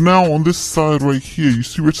 So now on this side right here, you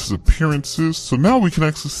see where it says appearances. So now we can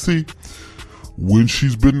actually see when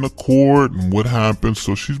she's been to court and what happened.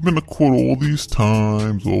 So she's been to court all these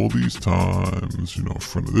times, in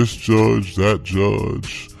front of this judge, that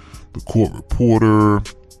judge, the court reporter.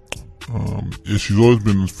 She's always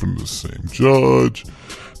been in front of the same judge.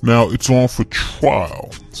 Now it's on for trial.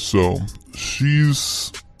 So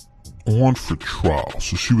she's on for trial.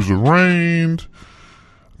 So she was arraigned.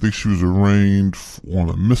 I think she was arraigned on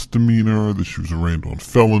a misdemeanor, that she was arraigned on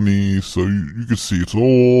felony. So you can see it's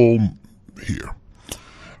all here.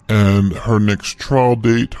 And her next trial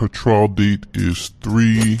date, is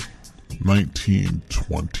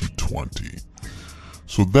 3/19/2020.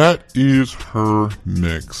 So that is her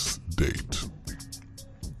next date.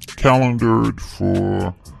 Calendared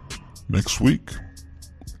for next week.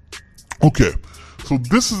 Okay, so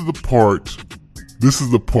this is the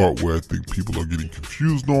part where I think people are getting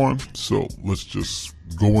confused on. So let's just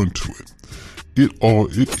go into it. It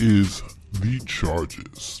is the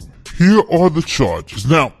charges. Here are the charges.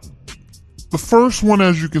 Now, the first one,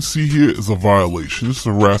 as you can see here, is a violation. This is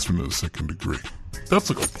harassment of the second degree. That's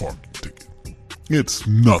like a parking ticket. It's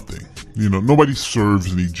nothing. Nobody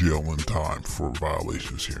serves any jail in time for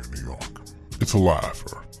violations here in New York. It's a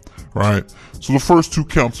laugher, right? So the first 2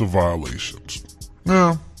 counts are violations.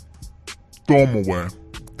 Now, throw them away.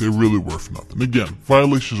 They're really worth nothing. Again,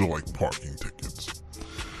 violations are like parking tickets.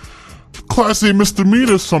 Class A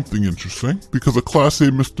misdemeanor is something interesting, because a Class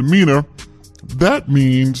A misdemeanor, that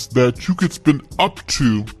means that you could spend up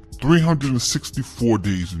to 364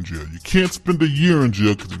 days in jail. You can't spend a year in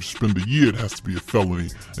jail, because if you spend a year, it has to be a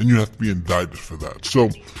felony, and you have to be indicted for that. So,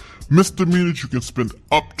 misdemeanors, you can spend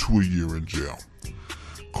up to a year in jail.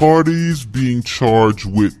 Cardi's being charged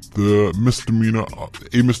with the misdemeanor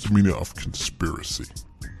of conspiracy.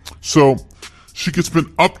 So, she could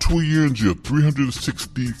spend up to a year in jail,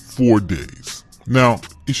 364 days. Now,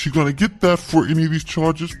 is she going to get that for any of these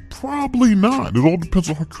charges? Probably not. It all depends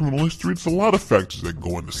on her criminal history. It's a lot of factors that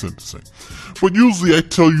go into sentencing. But usually I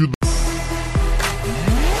tell you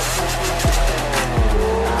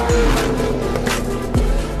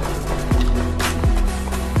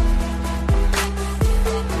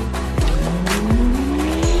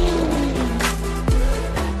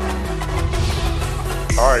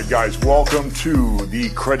guys, welcome to the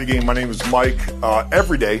Credit Game. My name is Mike.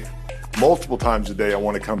 Every day, multiple times a day, I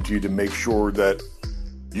want to come to you to make sure that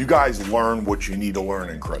you guys learn what you need to learn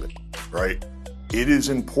in credit, right? It is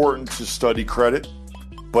important to study credit,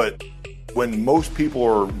 but when most people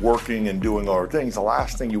are working and doing other things, the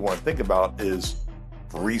last thing you want to think about is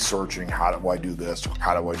researching, how do I do this?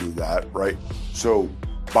 How do I do that, right? So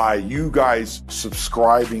by you guys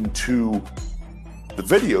subscribing to the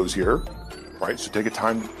videos here, right? So take a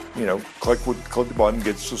time, click the button,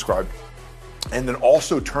 get subscribed, and then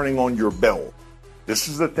also turning on your bell. This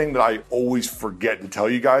is the thing that I always forget to tell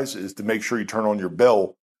you guys, is to make sure you turn on your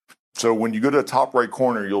bell. So when you go to the top right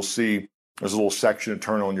corner, you'll see there's a little section to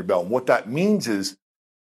turn on your bell. And what that means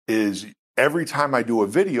is every time I do a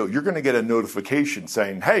video, you're going to get a notification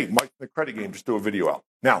saying, hey, Mike from the Credit Game just threw a video out.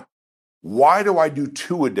 Now, why do I do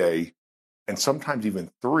 2 a day and sometimes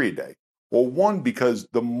even 3 a day? Well, one, because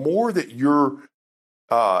the more that you're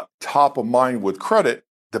top of mind with credit,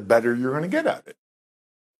 the better you're going to get at it,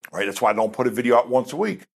 right? That's why I don't put a video out once a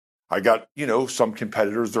week. I got, some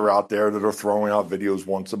competitors that are out there that are throwing out videos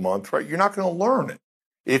once a month, right? You're not going to learn it.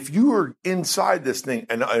 If you are inside this thing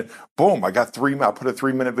and boom, I put a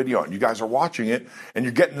 3-minute video on, you guys are watching it and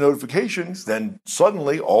you're getting notifications, then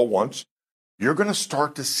suddenly, all once, you're going to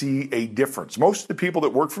start to see a difference. Most of the people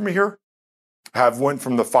that work for me here have went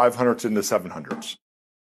from the 500s into 700s.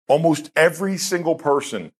 Almost every single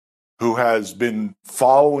person who has been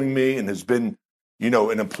following me and has been,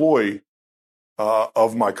 an employee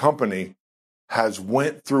of my company has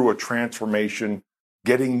went through a transformation,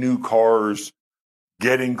 getting new cars,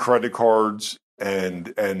 getting credit cards,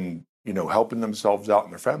 and helping themselves out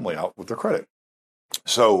and their family out with their credit.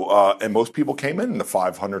 So, and most people came in the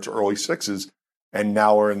 500s, early 6s, and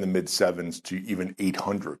now are in the mid 7s to even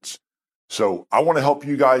 800s. So I want to help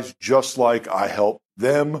you guys just like I help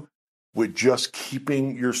them with just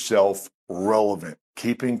keeping yourself relevant,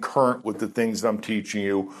 keeping current with the things that I'm teaching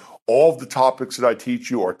you. All of the topics that I teach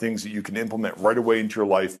you are things that you can implement right away into your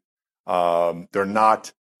life. They're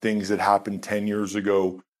not things that happened 10 years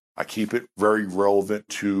ago. I keep it very relevant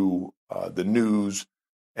to the news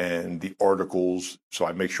and the articles. So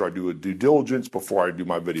I make sure I do a due diligence before I do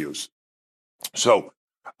my videos. So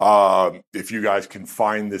if you guys can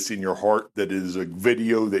find this in your heart, that is a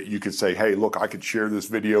video that you could say, hey, look, I could share this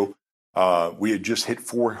video. We had just hit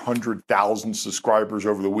 400,000 subscribers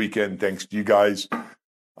over the weekend. Thanks to you guys.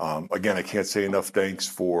 Again, I can't say enough thanks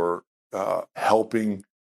for helping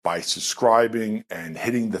by subscribing and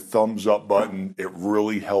hitting the thumbs up button. It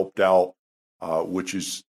really helped out,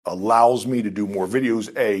 which allows me to do more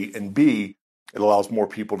videos, A, and B, it allows more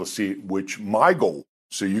people to see it, which my goal,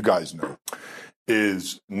 so you guys know,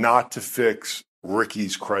 is not to fix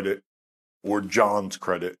Ricky's credit or John's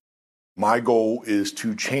credit. My goal is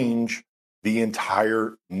to change the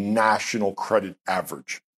entire national credit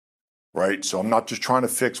average, right? So I'm not just trying to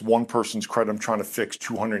fix one person's credit. I'm trying to fix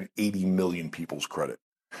 280 million people's credit.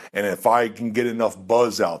 And if I can get enough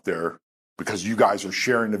buzz out there because you guys are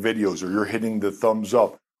sharing the videos or you're hitting the thumbs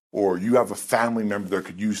up or you have a family member that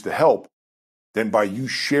could use the help, then by you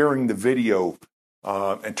sharing the video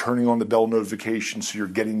and turning on the bell notifications so you're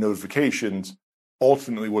getting notifications,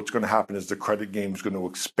 ultimately what's going to happen is the Credit Game is going to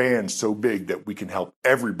expand so big that we can help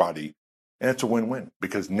everybody. And it's a win-win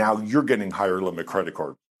because now you're getting higher limit credit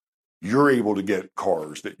cards. You're able to get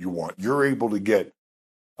cars that you want. You're able to get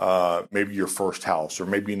maybe your first house or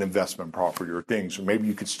maybe an investment property or things. Or maybe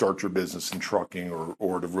you could start your business in trucking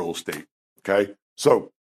or the real estate. Okay.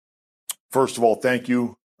 So first of all, thank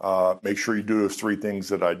you. Make sure you do those 3 things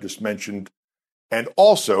that I just mentioned. And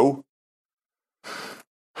also,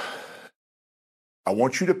 I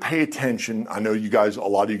want you to pay attention. I know a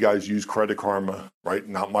lot of you guys use Credit Karma, right?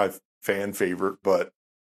 Not my fan favorite, but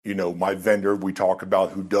my vendor we talk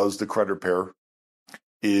about who does the credit repair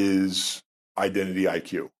is Identity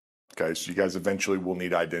IQ. Okay, so you guys eventually will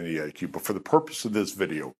need Identity IQ. But for the purpose of this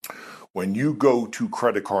video, when you go to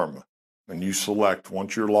Credit Karma and you select,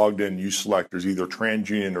 once you're logged in, you select, there's either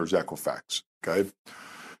TransUnion or Equifax. Okay.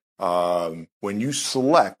 When you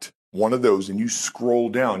select one of those and you scroll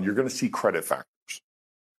down, you're going to see credit factors.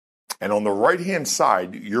 And on the right-hand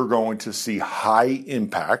side, you're going to see high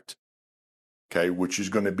impact, okay, which is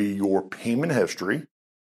going to be your payment history.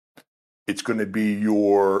 It's going to be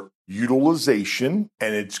your utilization,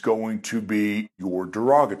 and it's going to be your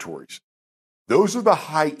derogatories. Those are the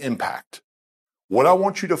high impact. What I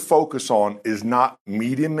want you to focus on is not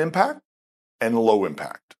medium impact and low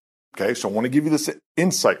impact. Okay, so I want to give you this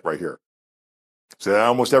insight right here. So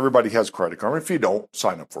almost everybody has Credit Karma. If you don't,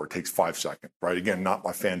 sign up for it. It takes 5 seconds, right? Again, not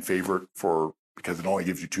my fan favorite because it only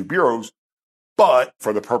gives you 2 bureaus. But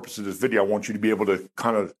for the purpose of this video, I want you to be able to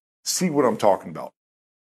kind of see what I'm talking about.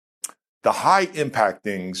 The high impact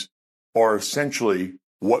things are essentially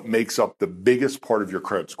what makes up the biggest part of your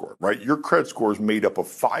credit score, right? Your credit score is made up of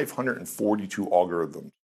 542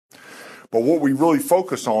 algorithms. But what we really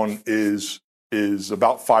focus on is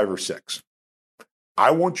about 5 or 6.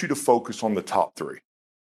 I want you to focus on the top 3.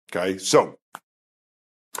 Okay, so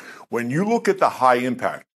when you look at the high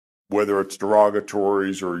impact, whether it's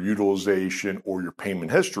derogatories or utilization or your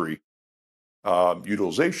payment history,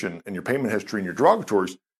 utilization and your payment history and your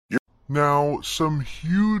derogatories. Now, some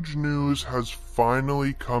huge news has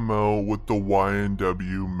finally come out with the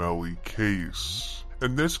Y&W Melly case.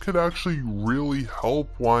 And this could actually really help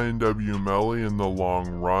Y&W Melly in the long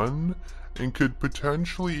run, and could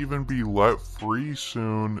potentially even be let free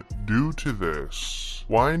soon due to this.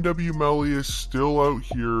 Y&W Melly is still out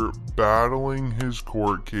here battling his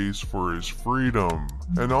court case for his freedom.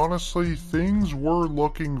 And honestly, things were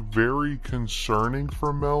looking very concerning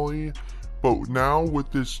for Melly. But now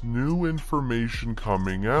with this new information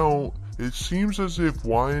coming out, it seems as if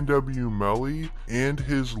Y&W Melly and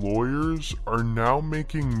his lawyers are now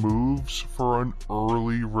making moves for an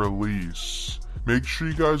early release. Make sure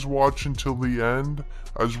you guys watch until the end,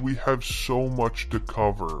 as we have so much to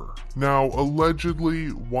cover. Now,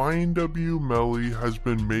 allegedly, Y&W Melly has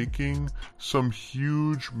been making some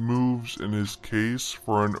huge moves in his case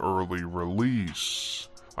for an early release.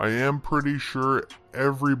 I am pretty sure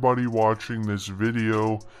everybody watching this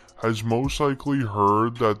video has most likely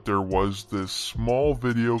heard that there was this small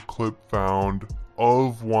video clip found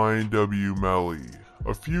of Y&W Melly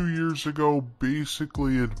a few years ago,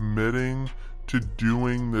 basically admitting to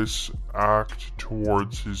doing this act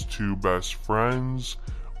towards his 2 best friends,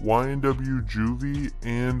 Y&W Juvie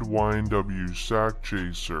and Y&W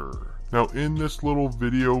Sackchaser. Now, in this little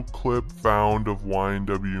video clip found of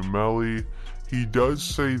Y&W Melly, he does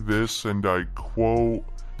say this, and I quote,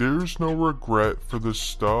 "There's no regret for the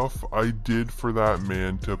stuff I did for that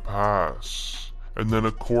man to pass." And then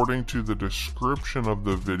according to the description of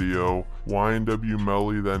the video, Y&W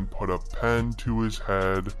Melly then put a pen to his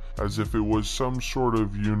head as if it was some sort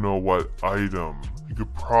of you-know-what item. You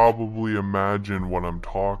could probably imagine what I'm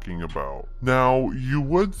talking about. Now, you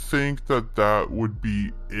would think that that would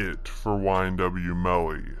be it for Y&W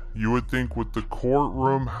Melly. You would think with the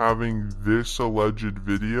courtroom having this alleged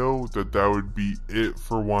video that that would be it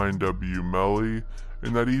for Y&W Melly,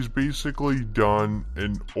 and that he's basically done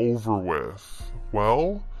and over with.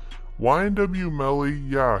 Well, Y&W Melly,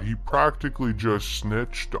 yeah, he practically just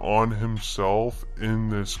snitched on himself in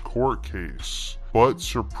this court case. But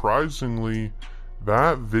surprisingly,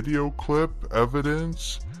 that video clip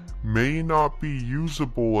evidence may not be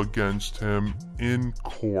usable against him in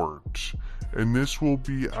court. And this will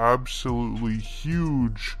be absolutely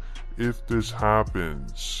huge if this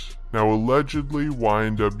happens. Now, allegedly,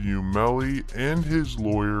 Y&W Melly and his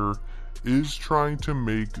lawyer is trying to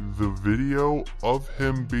make the video of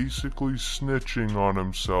him basically snitching on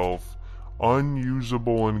himself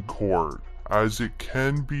unusable in court, as it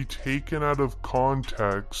can be taken out of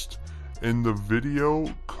context and the video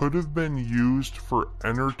could have been used for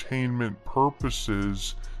entertainment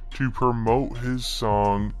purposes to promote his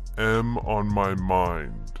song M on My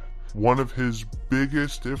Mind, one of his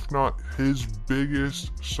biggest, if not his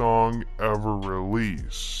biggest song ever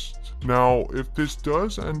released. Now, if this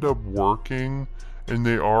does end up working and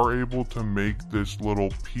they are able to make this little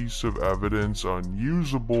piece of evidence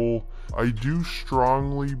unusable, I do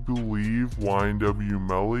strongly believe Y&W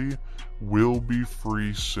Melly will be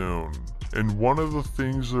free soon. And one of the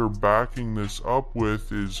things they're backing this up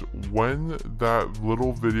with is when that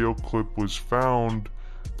little video clip was found,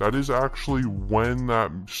 that is actually when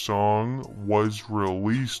that song was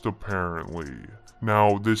released, apparently.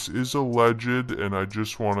 Now, this is alleged, and I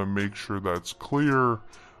just want to make sure that's clear,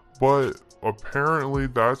 but apparently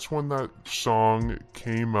that's when that song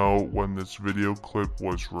came out, when this video clip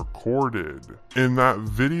was recorded. And that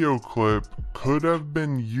video clip could have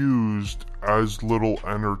been used as little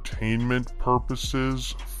entertainment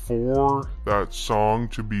purposes for that song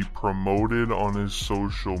to be promoted on his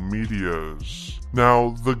social medias.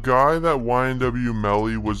 Now, the guy that Y&W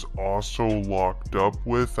Melly was also locked up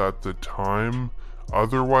with at the time,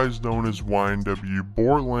 otherwise known as Y&W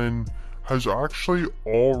Bortlen, has actually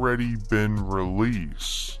already been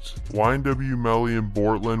released. Y&W Melly and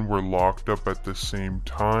Bortlen were locked up at the same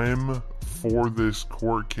time for this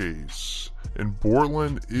court case. And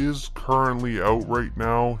Bortlen is currently out right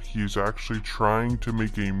now. He's actually trying to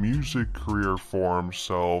make a music career for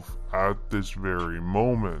himself at this very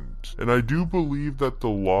moment. And I do believe that the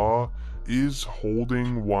law is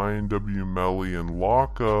holding Y&W Melly in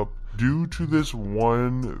lockup due to this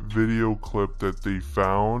one video clip that they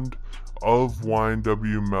found of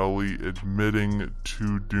YNW Melly admitting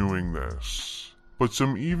to doing this. But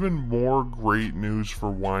some even more great news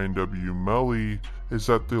for YNW Melly is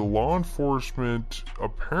that the law enforcement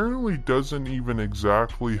apparently doesn't even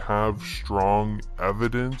exactly have strong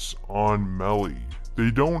evidence on Melly. They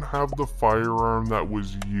don't have the firearm that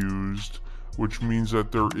was used, which means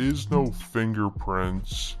that there is no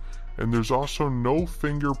fingerprints, and there's also no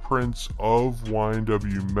fingerprints of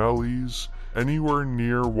YNW Melly's anywhere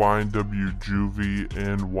near YNW Juvie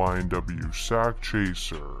and YNW Sack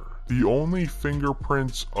Chaser. The only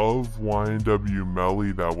fingerprints of YNW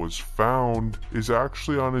Melly that was found is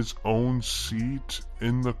actually on his own seat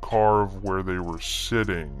in the car of where they were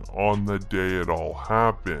sitting on the day it all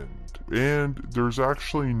happened. And there's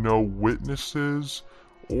actually no witnesses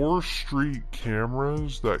or street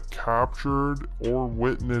cameras that captured or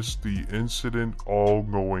witnessed the incident all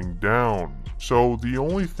going down. So the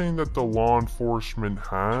only thing that the law enforcement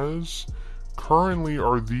has currently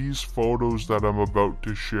are these photos that I'm about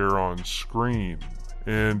to share on screen.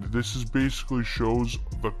 And this is basically shows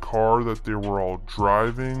the car that they were all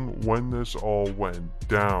driving when this all went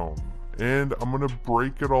down. And I'm gonna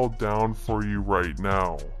break it all down for you right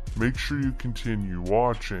now. Make sure you continue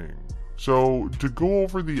watching. So, to go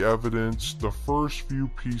over the evidence, the first few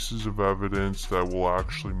pieces of evidence that will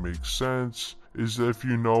actually make sense is if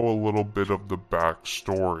you know a little bit of the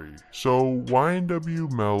backstory. So,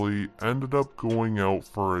 YNW Melly ended up going out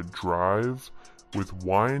for a drive with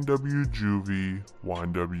YNW Juvie,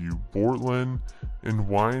 YNW Bortland, and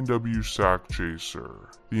YNW Sack Chaser.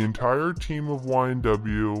 The entire team of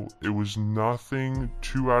YNW, it was nothing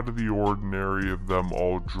too out of the ordinary of them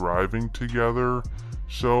all driving together,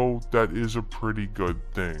 so that is a pretty good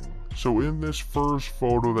thing. So in this first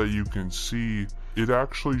photo that you can see, it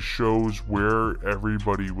actually shows where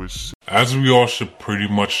everybody was sitting. As we all should pretty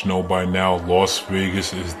much know by now, Las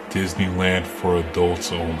Vegas is Disneyland for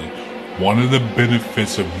adults only. One of the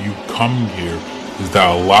benefits of you coming here is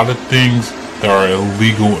that a lot of things that are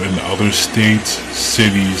illegal in other states,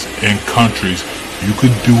 cities, and countries, you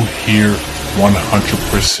could do here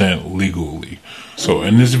 100% legally. So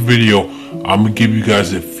in this video, I'm going to give you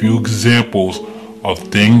guys a few examples of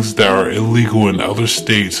things that are illegal in other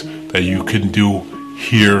states that you can do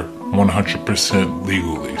here 100%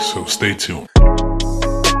 legally. So stay tuned.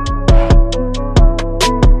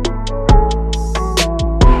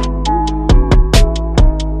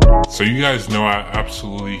 So you guys know I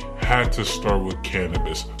absolutely had to start with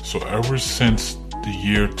cannabis. So ever since the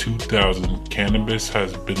year 2000, cannabis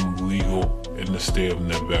has been legal in the state of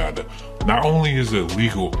Nevada. Not only is it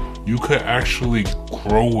legal, you could actually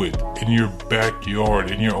grow it in your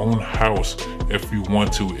backyard, in your own house, if you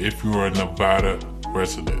want to, if you're a Nevada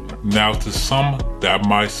resident. Now, to some, that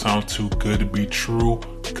might sound too good to be true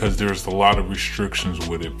because there's a lot of restrictions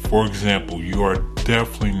with it. For example, you are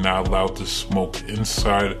definitely not allowed to smoke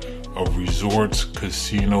inside of resorts,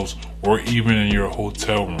 casinos, or even in your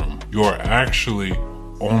hotel room. You are actually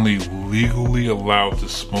only legally allowed to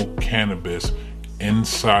smoke cannabis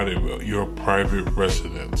inside of your private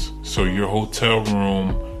residence. So your hotel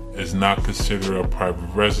room is not considered a private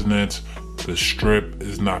residence. The Strip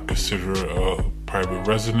is not considered a private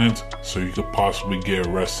residence, so you could possibly get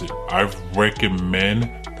arrested. I recommend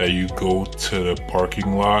that you go to the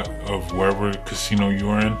parking lot of wherever casino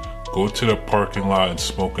you're in. Go to the parking lot and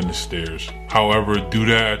smoke in the stairs. However, do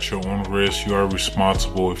that at your own risk. You are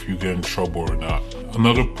responsible if you get in trouble or not.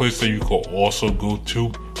 Another place that you could also go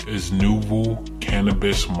to is Nouveau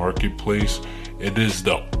Cannabis Marketplace. It is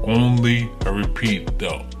the only, I repeat,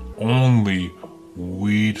 the only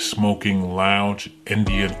weed smoking lounge in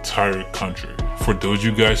the entire country. For those of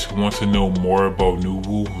you guys who want to know more about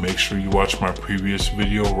Nouveau, make sure you watch my previous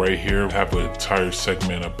video right here. I have an entire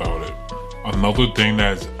segment about it. Another thing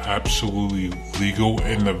that is absolutely legal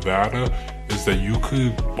in Nevada is that you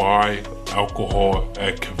could buy alcohol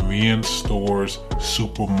at convenience stores,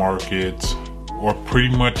 supermarkets, or pretty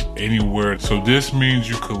much anywhere. So this means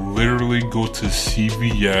you could literally go to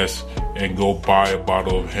CVS and go buy a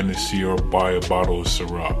bottle of Hennessy or buy a bottle of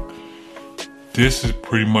Ciroc. This is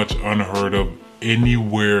pretty much unheard of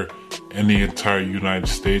anywhere in the entire United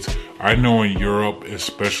States. I know in Europe,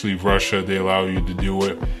 especially Russia, they allow you to do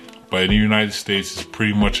it. But in the United States, it's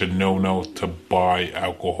pretty much a no-no to buy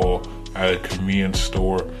alcohol at a convenience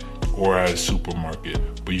store or at a supermarket.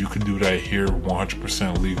 But you can do that here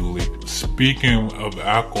 100% legally. Speaking of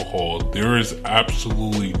alcohol, there is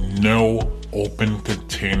absolutely no open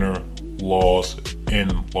container laws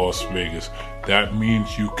in Las Vegas. That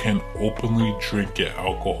means you can openly drink your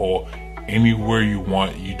alcohol anywhere you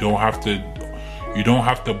want. You don't have to, You don't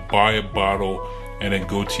have to buy a bottle and then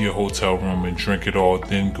go to your hotel room and drink it all,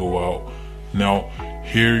 then go out. Now,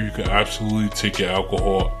 here you can absolutely take your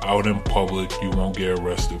alcohol out in public. You won't get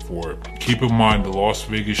arrested for it. Keep in mind, the Las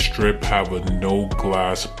Vegas Strip have a no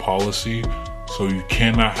glass policy, so you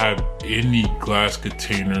cannot have any glass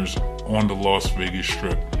containers on the Las Vegas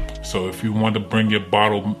Strip. So if you want to bring your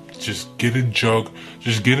bottle, just get a jug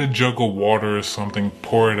of water or something,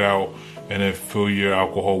 pour it out, and then fill your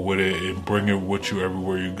alcohol with it and bring it with you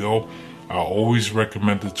everywhere you go. I always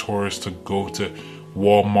recommend the tourists to go to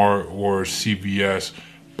Walmart or CVS,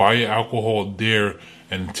 buy your alcohol there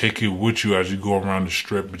and take it with you as you go around the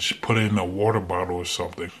strip, and just put it in a water bottle or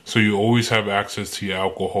something. So you always have access to your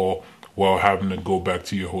alcohol while having to go back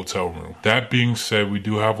to your hotel room. That being said, we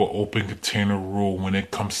do have an open container rule when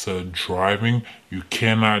it comes to driving. You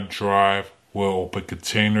cannot drive with an open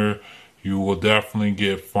container. You will definitely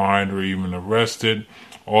get fined or even arrested.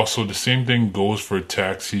 Also, the same thing goes for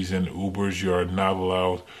taxis and Ubers. You are not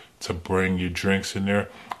allowed to bring your drinks in there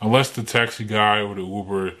unless the taxi guy or the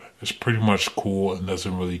Uber is pretty much cool and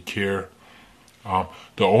doesn't really care. The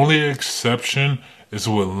only exception is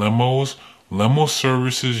with limos. Limo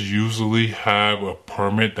services usually have a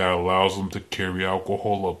permit that allows them to carry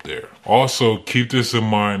alcohol up there. Also, keep this in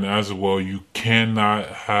mind as well. You cannot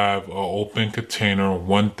have an open container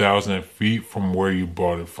 1,000 feet from where you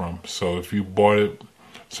bought it from. So if you buy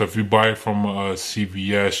it from a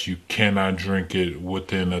CVS, you cannot drink it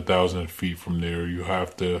within 1,000 feet from there. You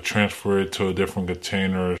have to transfer it to a different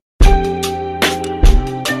container.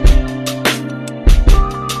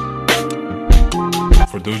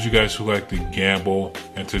 For those of you guys who like to gamble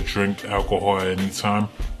and to drink alcohol at any time,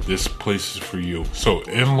 this place is for you. So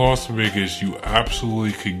in Las Vegas, you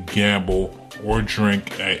absolutely could gamble or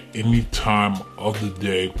drink at any time of the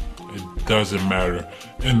day. It doesn't matter.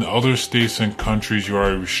 In other states and countries, you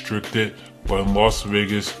are restricted, but in Las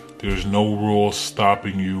Vegas, there's no rule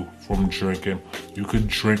stopping you from drinking. You could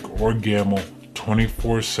drink or gamble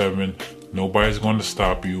 24/7. Nobody's going to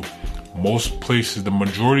stop you. Most places, the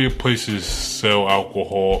majority of places sell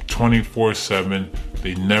alcohol 24/7.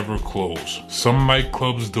 They never close. Some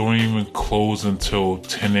nightclubs don't even close until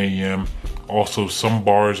 10 a.m. Also, some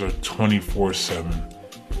bars are 24/7.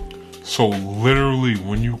 So literally,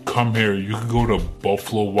 when you come here, you can go to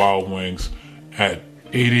Buffalo Wild Wings at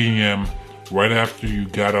 8 a.m. right after you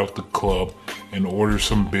got out the club and order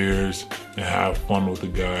some beers and have fun with the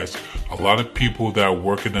guys. A lot of people that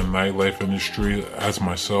work in the nightlife industry, as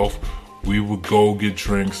myself, we would go get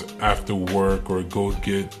drinks after work or go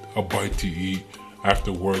get a bite to eat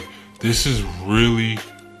after work. This is really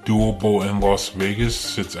doable in Las Vegas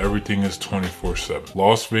since everything is 24/7.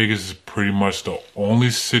 Las Vegas is pretty much the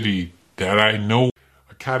only city that I know.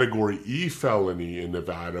 A Category E felony in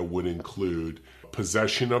Nevada would include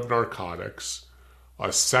possession of narcotics,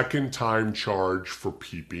 a second-time charge for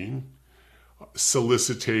peeping,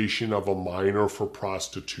 solicitation of a minor for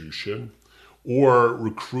prostitution, or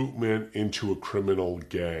recruitment into a criminal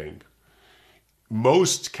gang.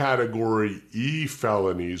 Most Category E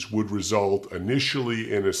felonies would result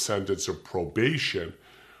initially in a sentence of probation,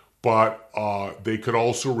 but they could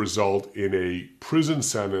also result in a prison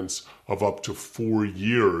sentence of up to 4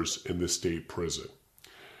 years in the state prison.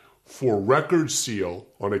 For record seal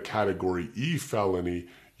on a Category E felony,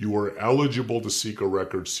 you are eligible to seek a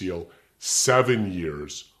record seal 7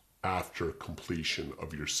 years after completion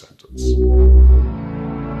of your sentence.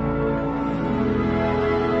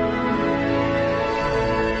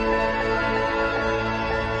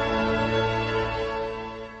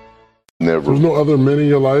 Never. There's no other men in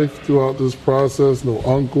your life throughout this process? No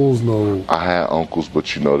uncles, no... I had uncles,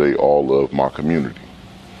 but you know, they all love my community.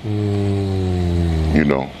 You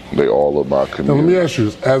know, they all love my community. Now let me ask you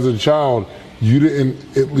this. As a child, you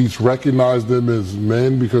didn't at least recognize them as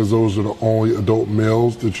men because those are the only adult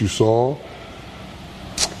males that you saw?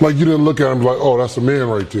 Like you didn't look at him like, oh, that's a man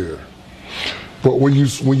right there. But when you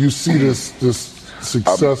see this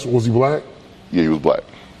success, was he black? Yeah, he was black.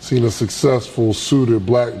 Seeing a successful, suited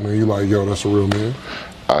black man, you like, yo, that's a real man?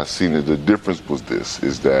 I seen that the difference was this,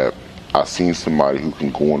 is that I seen somebody who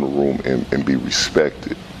can go in the room and be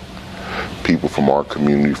respected. People from our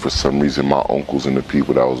community, for some reason, my uncles and the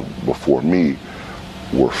people that was before me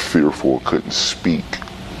were fearful, couldn't speak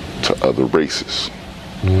to other races.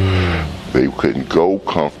 They couldn't go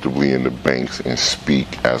comfortably in the banks and speak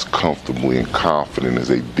as comfortably and confident as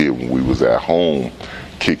they did when we was at home,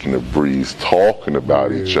 kicking the breeze, talking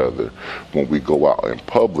about each other. When we go out in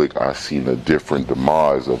public, I seen a different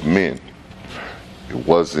demise of men. It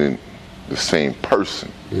wasn't the same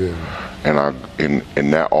person.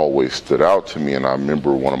 And that always stood out to me. And I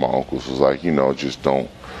remember one of my uncles was like, you know, just don't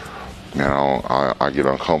Now I get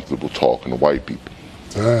uncomfortable talking to white people.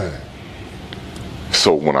 Dang.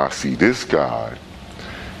 So when I see this guy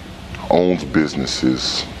owns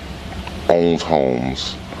businesses, owns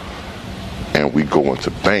homes, and we go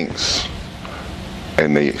into banks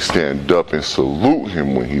and they stand up and salute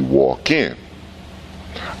him when he walk in,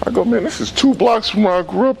 I go, man, this is 2 blocks from where I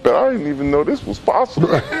grew up at. I didn't even know this was possible.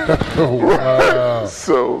 Wow.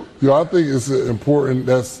 So, I think it's important.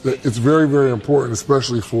 It's very, very important,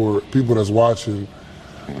 especially for people that's watching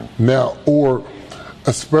now, or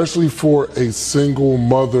especially for a single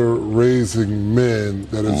mother raising men,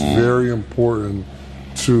 that it's very important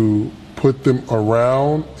to put them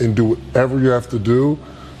around and do whatever you have to do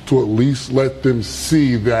to at least let them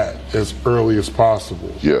see that as early as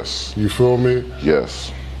possible. Yes. You feel me?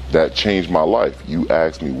 Yes. That changed my life. You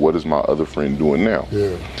asked me, what is my other friend doing now?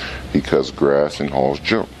 Yeah. He cuts grass and hauls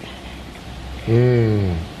junk.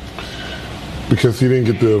 Because he didn't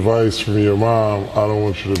get the advice from your mom, I don't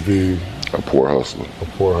want you to be a poor hustler. A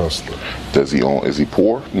poor hustler. Does he own, is he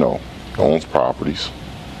poor? No. Owns properties.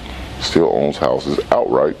 Still owns houses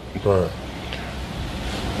outright. Right.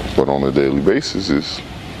 But on a daily basis is.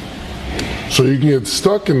 So you can get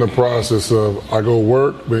stuck in the process of, I go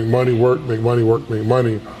work, make money, work, make money, work, make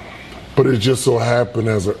money. But it just so happened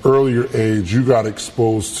as an earlier age, you got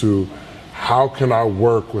exposed to, how can I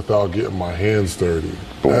work without getting my hands dirty?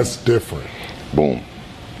 Boom. That's different. Boom.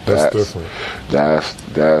 That's different.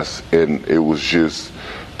 And it was just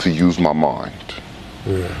to use my mind.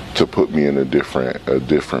 Yeah. To put me in a different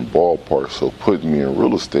ballpark. So putting me in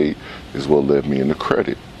real estate is what led me into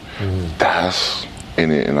credit. That's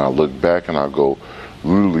in it. And I look back and I go,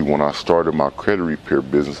 literally when I started my credit repair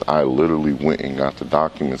business, I literally went and got the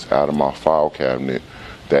documents out of my file cabinet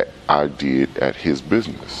that I did at his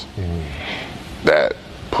business. That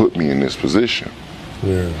put me in this position.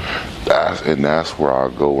 Yeah. That's where I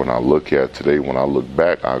go and I look at today. When I look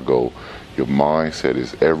back, I go, your mindset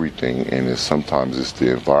is everything, and sometimes it's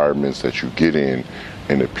the environments that you get in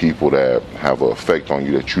and the people that have an effect on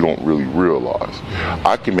you that you don't really realize.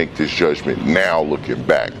 I can make this judgment now looking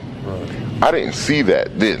back. Right. I didn't see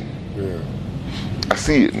that then. Yeah. I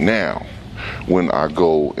see it now when I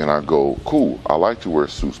go and I go, cool, I like to wear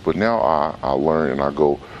suits, but now I learn and I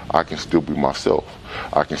go, I can still be myself.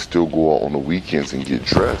 I can still go out on the weekends and get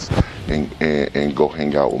dressed and go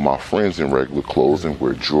hang out with my friends in regular clothes and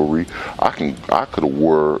wear jewelry. I could have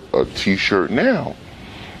wore a t-shirt now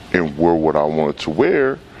and wear what I wanted to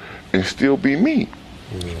wear and still be me.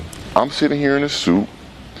 I'm sitting here in a suit.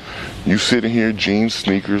 You sitting here, jeans,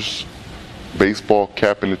 sneakers, baseball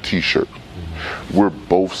cap, and a t-shirt. We're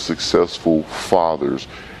both successful fathers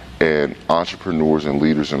and entrepreneurs and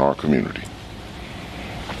leaders in our community.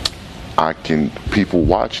 People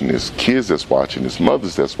watching this, kids that's watching this,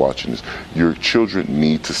 mothers that's watching this, your children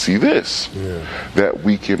need to see this. Yeah. That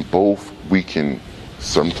we can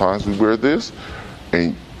sometimes we wear this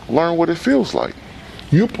and learn what it feels like.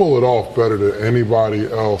 You pull it off better than anybody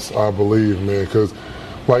else, I believe, man, because,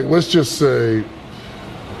 like, let's just say,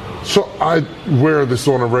 so I wear this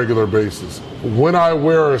on a regular basis. When I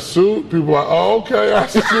wear a suit, people are like, oh, okay, I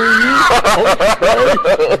see you.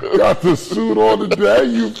 Okay. Got the suit on today,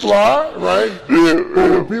 you fly, right? But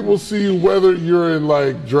when people see you, whether you're in,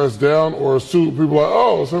 like, dressed down or a suit, people are like,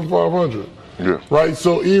 oh, 7,500. Yeah. Right?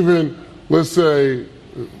 So even, let's say,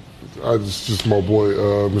 just my boy,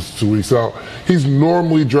 Mr. 2 Weeks Out, he's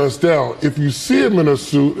normally dressed down. If you see him in a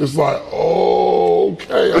suit, it's like, oh,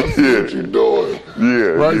 okay, I see what you're doing.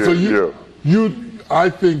 Yeah. Right? Yeah, so I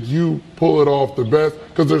think you pull it off the best,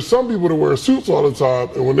 because there's some people that wear suits all the time,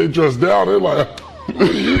 and when they dress down, they're like, what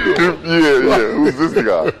are you doing? Yeah, who's this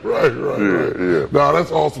guy? Right. Yeah. No, that's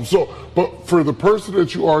awesome. So, but for the person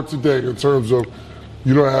that you are today, in terms of,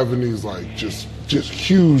 you know, having these, like, just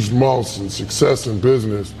huge months and success in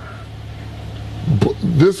business, but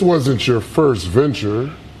this wasn't your first venture.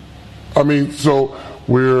 I mean, so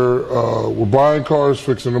we're buying cars,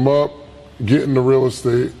 fixing them up, getting into real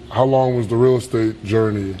estate. How long was the real estate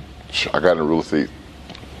journey? I got into real estate,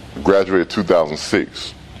 graduated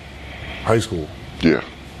 2006. High school? Yeah.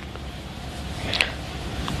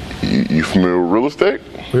 You familiar with real estate?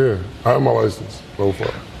 Yeah, I have my license so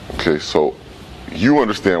far. Okay, so you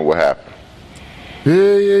understand what happened.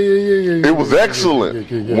 Yeah. It was excellent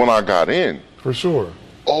when I got in. For sure.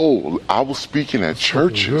 Oh, I was speaking at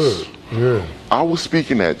churches. Good. Yeah. I was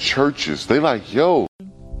speaking at churches. They like, yo. They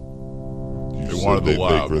wanted the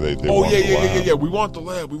lab. Yeah. We want the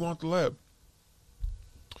lab.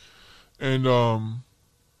 And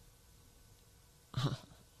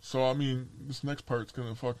so I mean, this next part's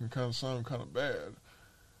gonna fucking kind of sound kind of bad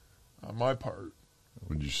on my part,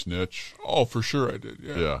 Would you snitch? Oh, for sure I did.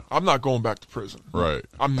 Yeah. Yeah. I'm not going back to prison. Right.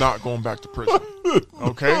 I'm not going back to prison.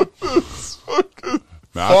 Okay?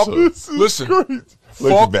 Massive. Listen. Look,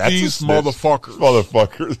 Fuck these motherfuckers.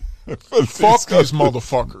 Fuck these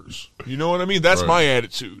motherfuckers. You know what I mean? That's Right. my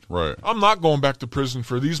attitude. Right. I'm not going back to prison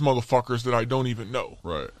for these motherfuckers that I don't even know.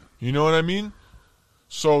 Right. You know what I mean?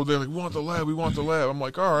 So they're like, we want the lab, we want the lab. I'm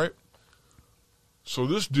like, all right. So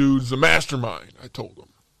this dude's the mastermind, I told him.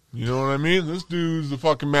 You know what I mean? This dude's the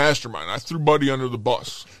fucking mastermind. I threw Buddy under the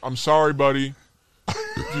bus. I'm sorry, Buddy.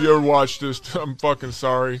 If you ever watch this, I'm fucking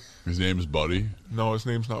sorry. His name is Buddy? No, his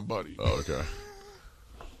name's not Buddy. Oh, okay.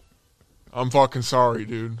 I'm fucking sorry,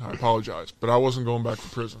 dude. I apologize. But I wasn't going back to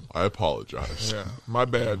prison. I apologize. Yeah, my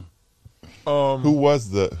bad. Who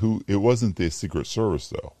was it wasn't the Secret Service,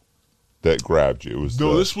 though, that grabbed you. It was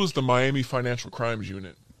this was the Miami Financial Crimes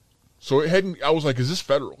Unit. So it hadn't. I was like, is this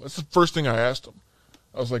federal? That's the first thing I asked him.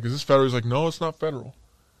 I was like, is this federal? He's like, no, it's not federal.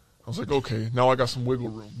 I was like, okay, now I got some wiggle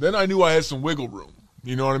room. Then I knew I had some wiggle room.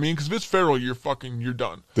 You know what I mean? Because if it's federal, you're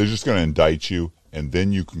done. They're just going to indict you, and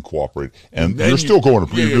then you can cooperate. And Then you're still going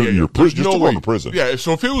to yeah, prison. yeah. You're There's still no going way. to prison. Yeah,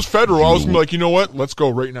 so if it was federal, I was gonna be like, you know what? Let's go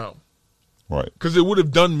right now. Right. Because it would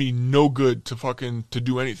have done me no good to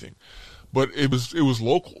do anything. But it was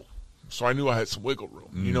local. So I knew I had some wiggle room.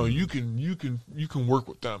 You know, you can work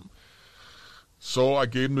with them. So I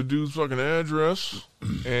gave him the dude's fucking address,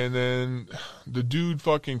 and then the dude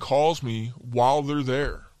fucking calls me while they're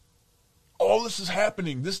there. All this is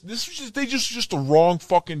happening. This was just the wrong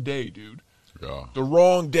fucking day, dude. Yeah. The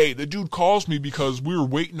wrong day. The dude calls me because we were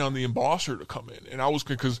waiting on the embosser to come in, and I was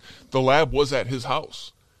because the lab was at his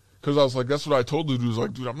house. Because I was like, that's what I told the dude. I was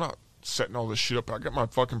like, dude, I'm not setting all this shit up. I got my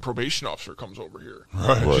fucking probation officer comes over here.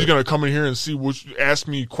 Right. She's gonna come in here and ask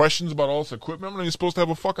me questions about all this equipment. I'm not even supposed to have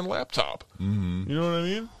a fucking laptop. Mm-hmm. You know what I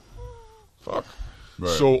mean? Fuck. Right.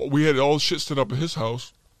 So we had all the shit set up at his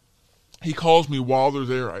house. He calls me while they're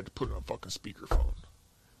there. I had to put it on fucking speakerphone.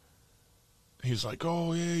 He's like,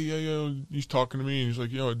 oh, yeah. He's talking to me, and he's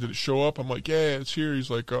like, did it show up? I'm like, yeah, it's here.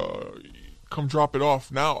 He's like, come drop it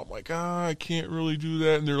off now. I'm like, I can't really do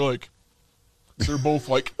that. And they're both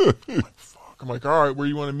like, fuck. I'm like, all right, where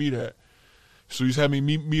you want to meet at? So he's had me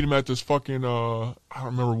meet him at this fucking, I don't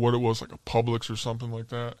remember what it was, like a Publix or something like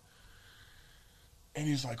that. And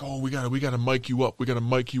he's like, oh, we gotta mic you up. We gotta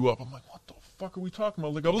mic you up. I'm like, what the fuck are we talking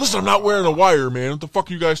about? Like, listen, I'm not wearing a wire, man. What the fuck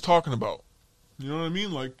are you guys talking about? You know what I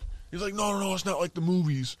mean? Like, he's like, no, it's not like the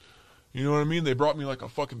movies. You know what I mean? They brought me like a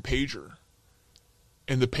fucking pager.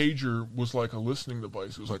 And the pager was like a listening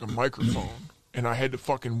device. It was like a microphone. And I had to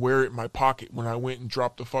fucking wear it in my pocket when I went and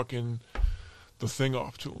dropped the thing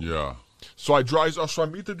off to him. Yeah. So I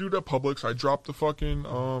meet the dude at Publix. I drop the fucking,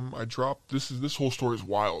 this whole story is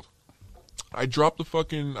wild. I dropped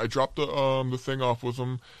the thing off with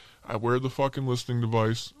him. I wear the fucking listening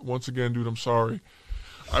device. Once again, dude, I'm sorry.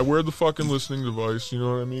 I wear the fucking listening device, you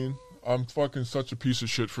know what I mean? I'm fucking such a piece of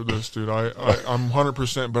shit for this, dude. I'm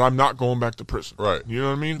 100%, but I'm not going back to prison. Right. You know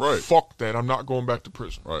what I mean? Right. Fuck that. I'm not going back to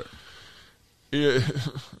prison. Right. It is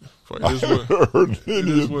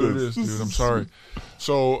what it is, dude. I'm sorry.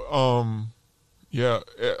 So, yeah,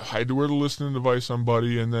 I had to wear the listening device on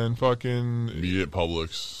Buddy, and then fucking Meet at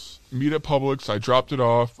Publix. I dropped it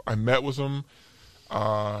off. I met with him.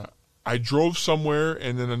 I drove somewhere,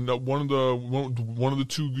 and then one of the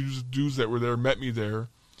two dudes that were there met me there.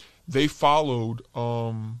 They followed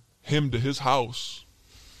him to his house,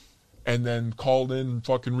 and then called in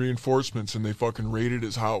fucking reinforcements, and they fucking raided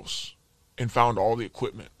his house and found all the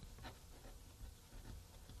equipment,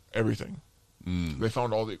 everything. They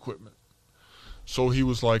found all the equipment. So he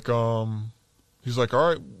was like, he's like, all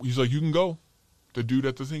right. He's like, you can go. The dude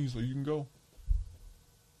at the thing, he's like, you can go.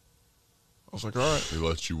 I was like, all right. He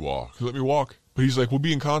lets you walk. He let me walk. But he's like, we'll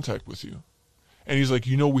be in contact with you. And he's like,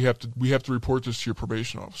 we have to report this to your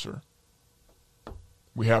probation officer.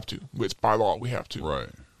 We have to. It's by law, we have to. Right.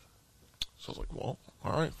 So I was like, well,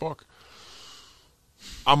 all right, fuck.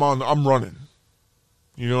 I'm running.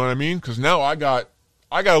 You know what I mean? Because now I got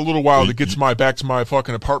a little while to get back to my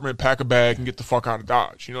fucking apartment, pack a bag, and get the fuck out of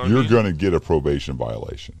Dodge. You know what I mean? You're going to get a probation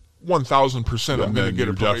violation. 1,000%. I'm going to get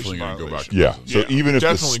a probation violation. Go back to yeah. So even if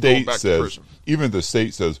the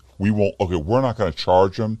state says we won't, okay, we're not going to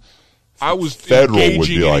charge them. I was Federal engaging would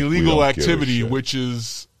be in like, illegal activity, which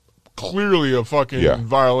is clearly a fucking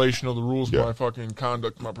violation of the rules of my fucking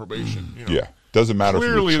conduct, my probation. You know? Yeah. Doesn't matter.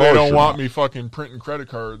 Clearly, if you're they don't want not. me fucking printing credit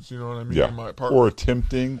cards. You know what I mean? Yeah. In my apartment. Or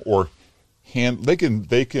attempting or. They're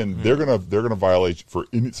gonna violate you for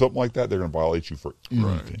something like that. They're gonna violate you for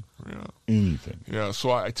anything. Right. Yeah. Anything. Yeah.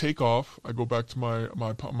 So I take off. I go back to my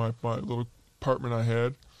little apartment I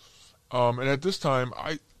had, and at this time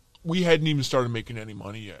we hadn't even started making any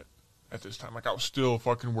money yet at this time. Like, I was still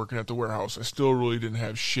fucking working at the warehouse. I still really didn't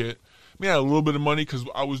have shit. I mean, I had a little bit of money because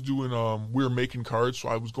I was doing, we were making cards, so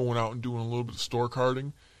I was going out and doing a little bit of store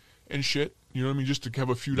carding and shit. You know what I mean? Just to have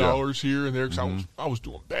a few dollars here and there, because I was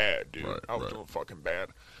doing bad, dude. I was doing fucking bad.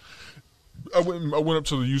 I went up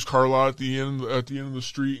to the used car lot at the end of the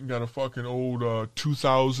street and got a fucking old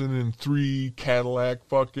 2003 Cadillac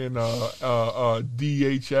fucking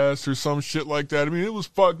DHS or some shit like that. I mean, it was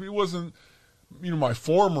fucked. It wasn't, my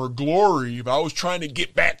former glory, but I was trying to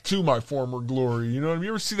get back to my former glory. You know what I mean?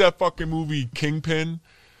 You ever see that fucking movie Kingpin?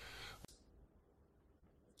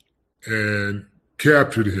 And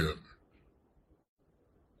captured him.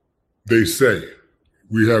 They say,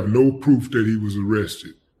 we have no proof that he was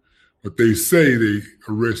arrested, but they say they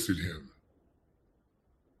arrested him.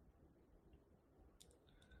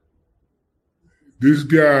 This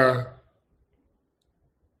guy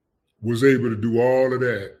was able to do all of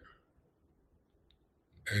that,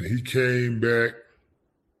 and he came back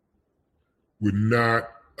with not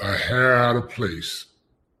a hair out of place.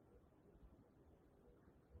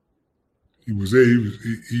 He was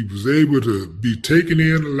able to be taken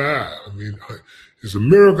in alive. I mean, it's a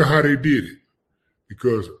miracle how they did it,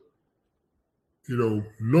 because,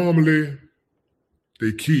 normally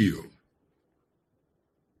they kill,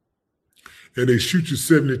 and they shoot you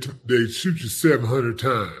 700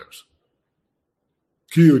 times.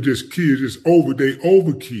 They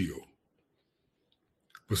overkill.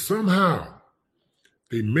 But somehow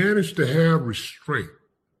they managed to have restraint.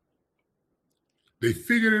 They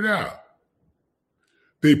figured it out.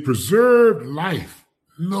 They preserved life.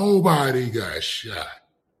 Nobody got shot.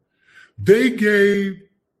 They gave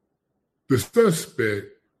the suspect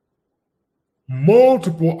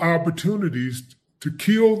multiple opportunities to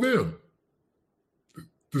kill them.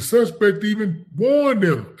 The suspect even warned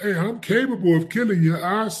them, hey, I'm capable of killing you.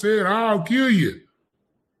 I said I'll kill you.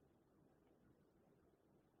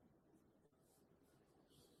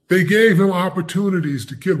 They gave him opportunities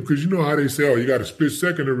to kill him, because you know how they say, oh, you got a split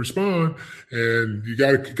second to respond, and you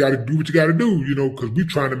got to do what you got to do, because we're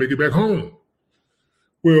trying to make it back home.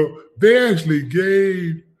 Well, they actually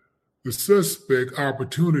gave the suspect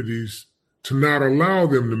opportunities to not allow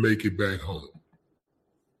them to make it back home.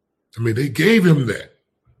 I mean, they gave him that.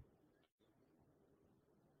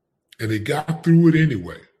 And they got through it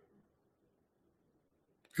anyway.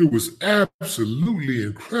 It was absolutely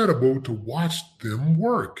incredible to watch them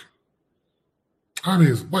work. I mean,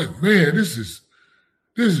 it's like, man, this is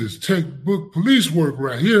textbook police work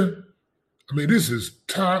right here. I mean, this is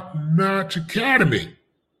top-notch academy.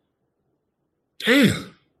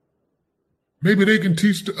 Damn. Maybe they can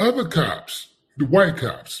teach the other cops, the white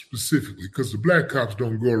cops specifically, because the black cops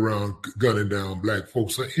don't go around gunning down black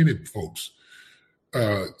folks or any folks.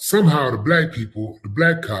 Somehow the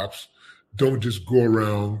black cops don't just go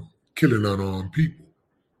around killing unarmed people.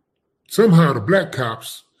 Somehow the black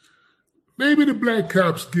cops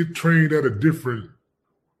get trained at a different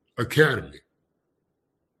academy.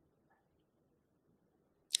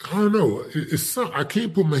 I don't know. I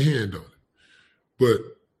can't put my hand on it. But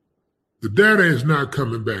the data is not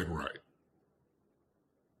coming back right.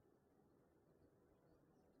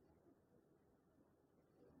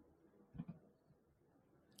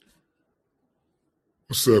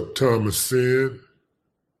 What's up, Thomas Sin?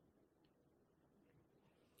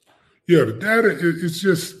 Yeah, the data,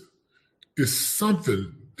 it's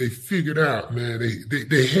something they figured out, man.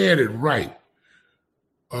 They had it right.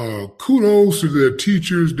 Kudos to their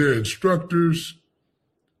teachers, their instructors,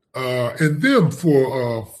 and them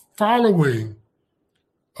for following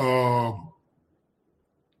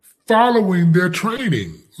their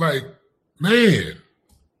training. Like, man,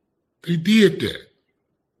 they did that.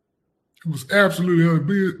 It was absolutely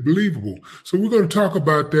unbelievable. So we're going to talk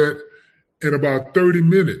about that in about 30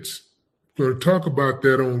 minutes. We're going to talk about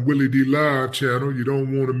that on Willie D Live channel. You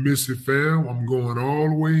don't want to miss it, fam. I'm going all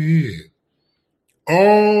the way in.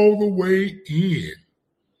 All the way in.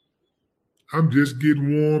 I'm just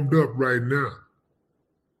getting warmed up right now.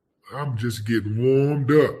 I'm just getting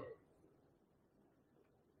warmed up.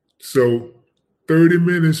 So 30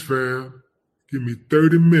 minutes, fam. Give me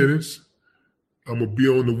 30 minutes. I'm going to be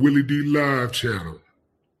on the Willie D Live channel.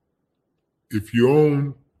 If you're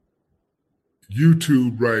on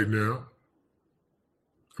YouTube right now,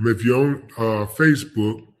 if you're on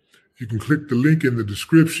Facebook, you can click the link in the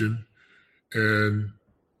description and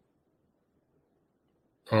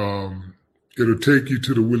it'll take you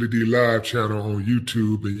to the Willie D Live channel on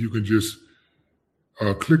YouTube, and you can just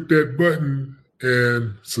click that button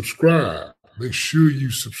and subscribe. Make sure you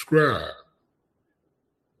subscribe.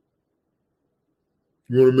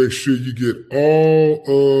 You want to make sure you get all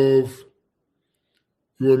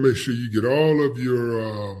of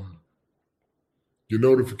your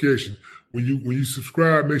notifications. When you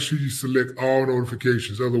subscribe, make sure you select all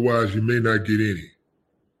notifications. Otherwise, you may not get any.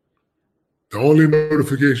 The only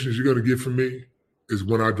notifications you're going to get from me is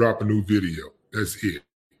when I drop a new video. That's it.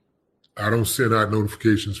 I don't send out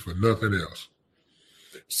notifications for nothing else.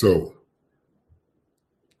 So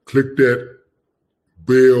click that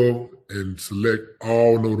bell and select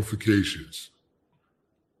all notifications.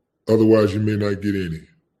 Otherwise, you may not get any.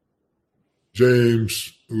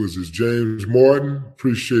 James, who is this? James Martin.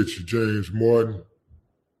 Appreciate you, James Martin.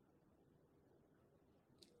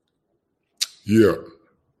 Yeah.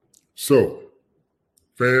 So,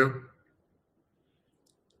 fam,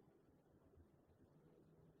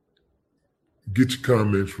 get your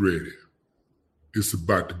comments ready. It's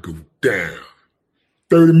about to go down.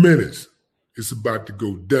 30 minutes. It's about to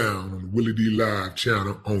go down on the Willie D Live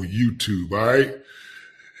channel on YouTube, all right?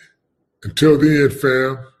 Until then,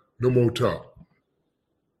 fam, no more talk.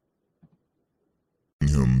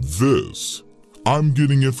 Him this. I'm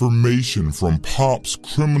getting information from Pop's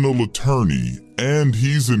criminal attorney, and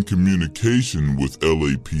he's in communication with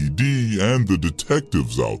LAPD and the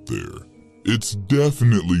detectives out there. It's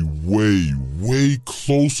definitely way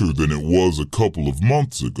closer than it was a couple of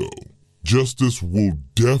months ago. Justice will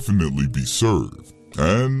definitely be served.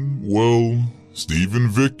 And, well, Stephen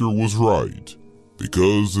Victor was right.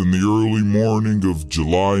 Because in the early morning of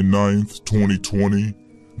July 9th, 2020,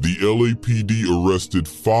 the LAPD arrested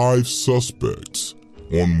 5 suspects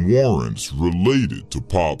on warrants related to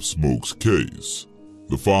Pop Smoke's case.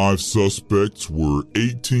 The 5 suspects were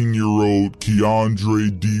 18-year-old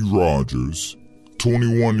Keandre D. Rogers,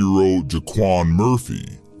 21-year-old Jaquan Murphy,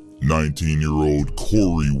 19-year-old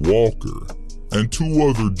Corey Walker, and 2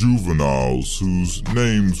 other juveniles whose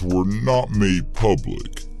names were not made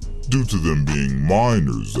public due to them being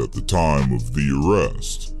minors at the time of the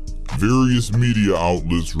arrest. Various media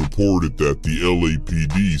outlets reported that the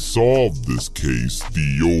LAPD solved this case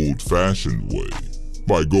the old-fashioned way,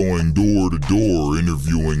 by going door to door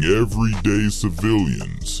interviewing everyday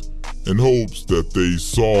civilians in hopes that they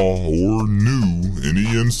saw or knew any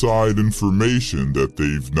inside information that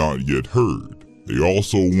they've not yet heard. They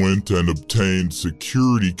also went and obtained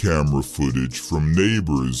security camera footage from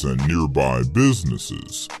neighbors and nearby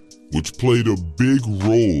businesses, which played a big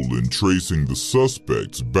role in tracing the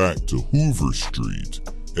suspects back to Hoover Street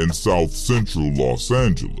in South Central Los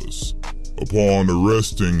Angeles. Upon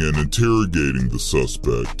arresting and interrogating the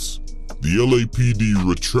suspects, the LAPD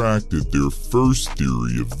retracted their first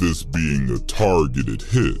theory of this being a targeted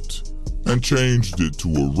hit and changed it to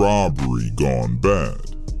a robbery gone bad.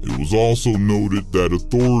 It was also noted that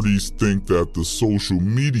authorities think that the social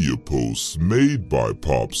media posts made by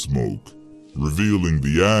Pop Smoke, revealing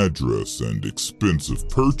the address and expensive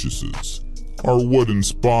purchases, are what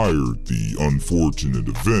inspired the unfortunate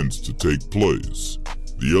events to take place.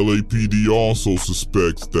 The LAPD also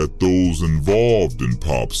suspects that those involved in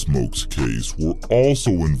Pop Smoke's case were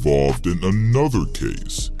also involved in another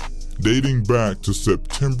case, dating back to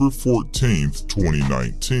September 14th,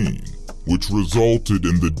 2019, which resulted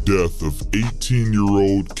in the death of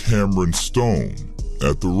 18-year-old Cameron Stone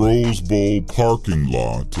at the Rose Bowl parking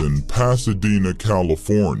lot in Pasadena,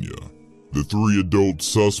 California. The 3 adult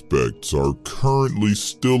suspects are currently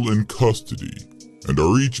still in custody and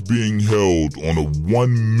are each being held on a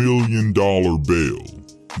 $1 million bail.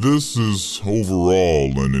 This is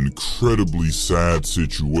overall an incredibly sad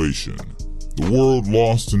situation. The world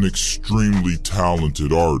lost an extremely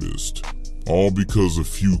talented artist, all because a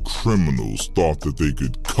few criminals thought that they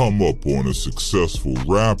could come up on a successful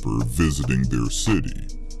rapper visiting their city.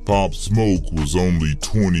 Pop Smoke was only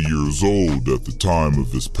 20 years old at the time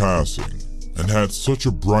of his passing, and had such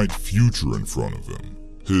a bright future in front of him.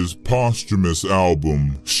 His posthumous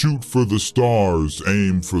album, Shoot for the Stars,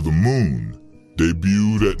 Aim for the Moon,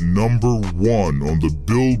 debuted at #1 on the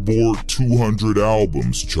Billboard 200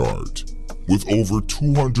 Albums chart, with over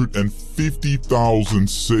 250,000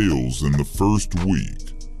 sales in the first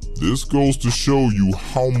week. This goes to show you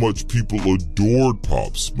how much people adored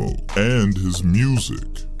Pop Smoke and his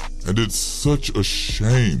music. And it's such a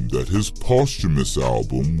shame that his posthumous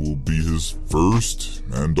album will be his first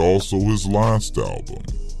and also his last album.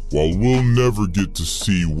 While we'll never get to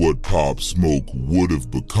see what Pop Smoke would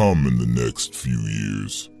have become in the next few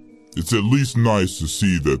years, it's at least nice to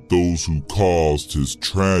see that those who caused his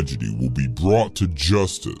tragedy will be brought to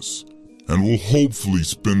justice and will hopefully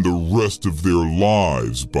spend the rest of their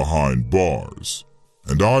lives behind bars.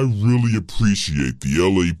 And I really appreciate the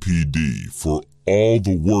LAPD for all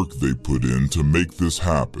the work they put in to make this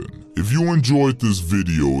happen. If you enjoyed this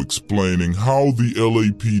video explaining how the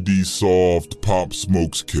LAPD solved Pop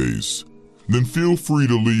Smoke's case, then feel free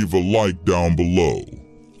to leave a like down below.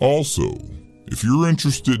 Also, if you're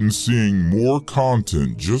interested in seeing more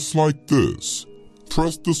content just like this,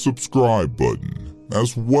 press the subscribe button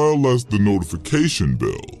as well as the notification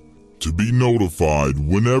bell to be notified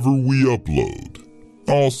whenever we upload.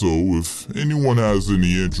 Also, if anyone has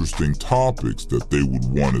any interesting topics that they would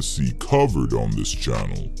want to see covered on this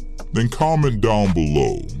channel, then comment down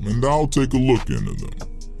below and I'll take a look into them.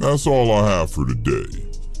 That's all I have for today.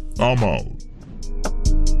 I'm out.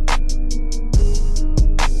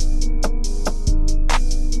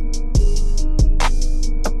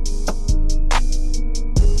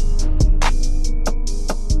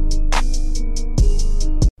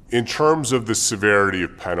 In terms of the severity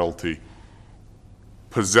of penalty,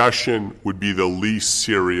 possession would be the least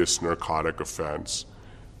serious narcotic offense.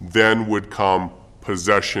 Then would come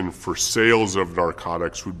possession for sales of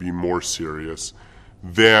narcotics would be more serious.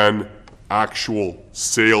 Then actual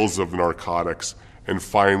sales of narcotics, and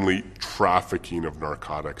finally trafficking of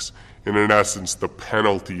narcotics. And in essence, the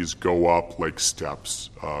penalties go up like steps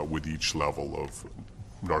with each level of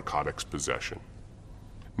narcotics possession.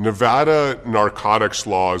 Nevada narcotics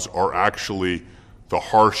laws are actually the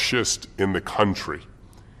harshest in the country.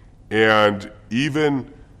 And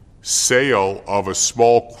even sale of a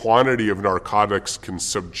small quantity of narcotics can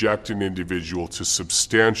subject an individual to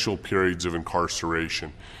substantial periods of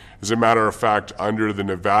incarceration. As a matter of fact, under the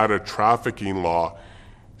Nevada trafficking law,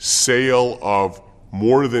 sale of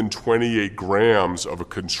more than 28 grams of a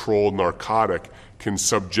controlled narcotic can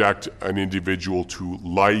subject an individual to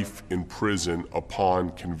life in prison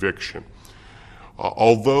upon conviction.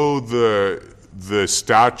 Although the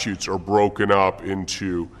statutes are broken up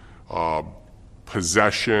into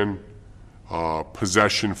possession,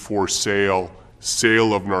 possession for sale,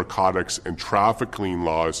 sale of narcotics, and trafficking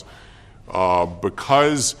laws,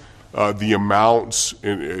 because the amounts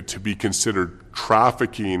to be considered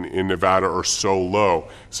trafficking in Nevada are so low.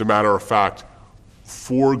 As a matter of fact,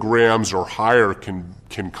 4 grams or higher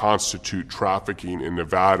can constitute trafficking in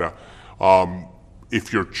Nevada.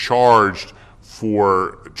 If you're charged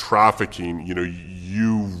for trafficking,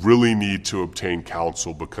 you really need to obtain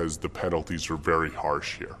counsel because the penalties are very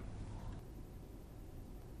harsh here.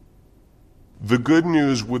 The good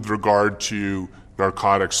news with regard to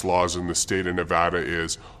narcotics laws in the state of Nevada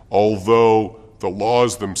is, although the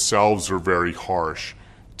laws themselves are very harsh,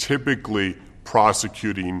 typically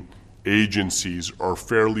prosecuting agencies are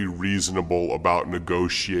fairly reasonable about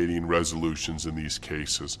negotiating resolutions in these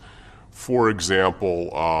cases. For example,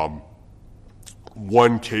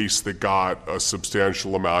 one case that got a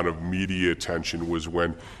substantial amount of media attention was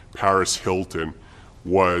when Paris Hilton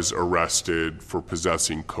was arrested for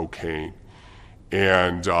possessing cocaine.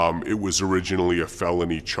 And it was originally a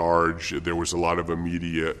felony charge. There was a lot of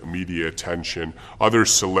media attention. Other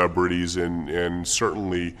celebrities and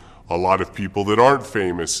certainly a lot of people that aren't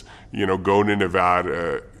famous, go to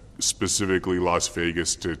Nevada, specifically Las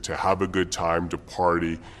Vegas, to have a good time, to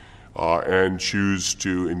party, and choose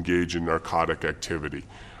to engage in narcotic activity.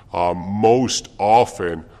 Most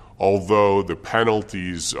often, although the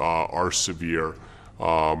penalties are severe,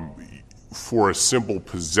 for a simple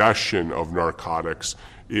possession of narcotics,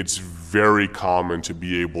 it's very common to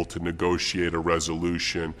be able to negotiate a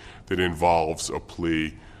resolution that involves a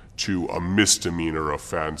plea to a misdemeanor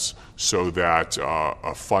offense so that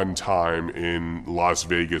a fun time in Las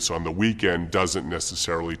Vegas on the weekend doesn't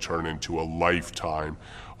necessarily turn into a lifetime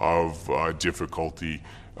of difficulty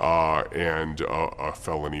and a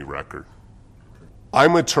felony record.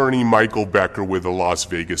 I'm attorney Michael Becker with the Las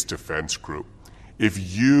Vegas Defense Group.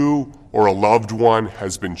 If you or a loved one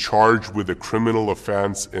has been charged with a criminal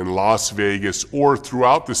offense in Las Vegas or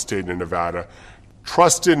throughout the state of Nevada,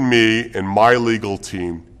 trust in me and my legal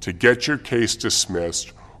team to get your case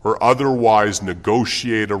dismissed or otherwise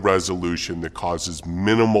negotiate a resolution that causes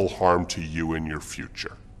minimal harm to you in your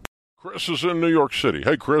future. Chris is in New York City.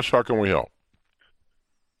 Hey, Chris, how can we help?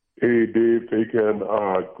 Hey, Dave. Hey, Ken.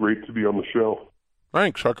 Great to be on the show.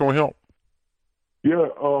 Thanks. How can we help? Yeah,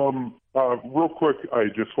 real quick, I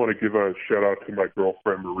just want to give a shout out to my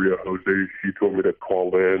girlfriend, Maria Jose. She told me to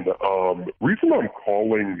call in. Reason I'm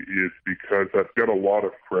calling is because I've got a lot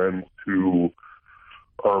of friends who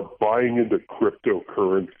are buying into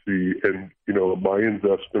cryptocurrency, and, my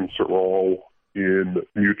investments are all in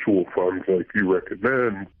mutual funds like you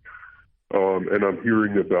recommend. And I'm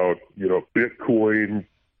hearing about, Bitcoin,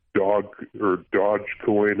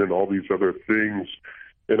 Dogecoin, and all these other things.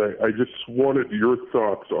 And I just wanted your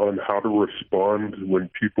thoughts on how to respond when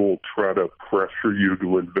people try to pressure you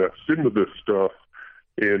to invest into this stuff,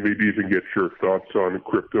 and maybe even get your thoughts on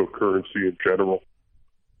cryptocurrency in general.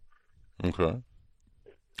 Okay.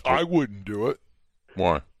 I wouldn't do it.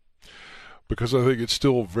 Why? Because I think it's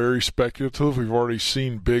still very speculative. We've already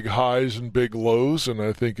seen big highs and big lows, and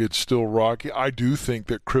I think it's still rocky. I do think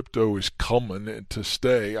that crypto is coming to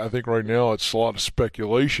stay. I think right now it's a lot of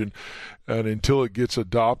speculation, and until it gets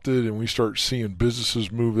adopted and we start seeing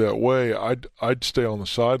businesses move that way, I'd stay on the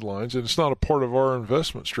sidelines. And it's not a part of our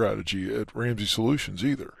investment strategy at Ramsey Solutions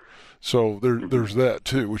either. So there's that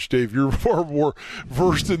too, which, Dave, you're far more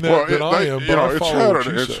versed in that than I am. But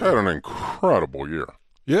it's had an incredible year.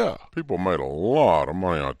 Yeah. People made a lot of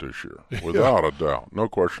money out this year, without a doubt. No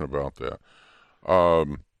question about that.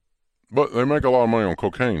 But they make a lot of money on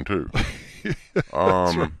cocaine, too.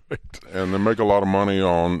 Right. And they make a lot of money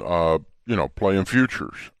on, playing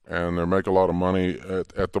futures. And they make a lot of money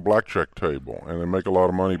at the blackjack table. And they make a lot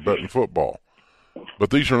of money betting football.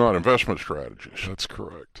 But these are not investment strategies. That's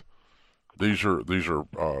correct. These are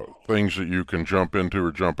things that you can jump into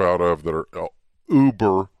or jump out of that are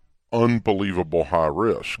uber unbelievable high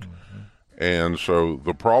risk. Mm-hmm. And so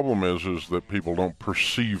the problem is that people don't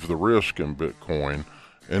perceive the risk in Bitcoin,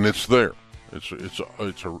 and it's there.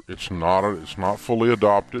 It's not fully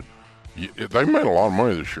adopted. They made a lot of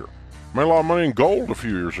money this year. Made a lot of money in gold a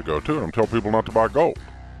few years ago too. And I'm telling people not to buy gold.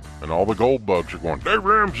 And all the gold bugs are going, Dave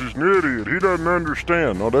Ramsey's an idiot. He doesn't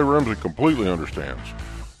understand. No, Dave Ramsey completely understands.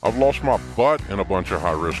 I've lost my butt in a bunch of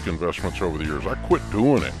high risk investments over the years. I quit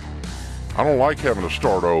doing it. I don't like having to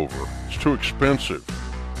start over. It's too expensive.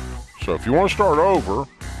 So if you want to start over,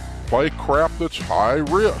 play crap that's high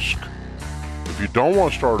risk. If you don't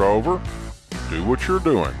want to start over, do what you're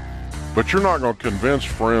doing. But you're not going to convince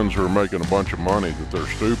friends who are making a bunch of money that they're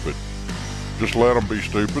stupid. Just let them be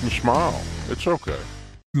stupid and smile. It's okay.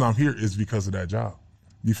 I'm here is because of that job.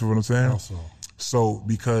 You feel what I'm saying? Also. So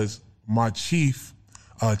because my chief,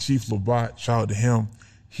 Chief Labat, shout out to him,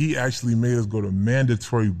 he actually made us go to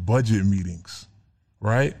mandatory budget meetings,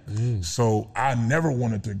 right? So I never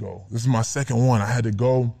wanted to go. This is my second one. I had to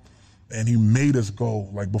go, and he made us go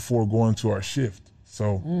like before going to our shift.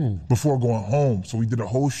 So before going home. So we did a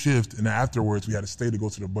whole shift, and then afterwards we had to stay to go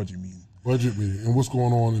to the budget meeting. Budget meeting. And what's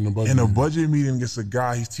going on in the budget meeting? In a budget meeting, it's a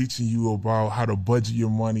guy, he's teaching you about how to budget your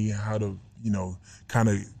money, how to, kind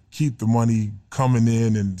of keep the money coming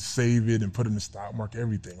in and save it and put it in the stock market,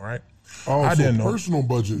 everything, right? Oh, I didn't know. Personal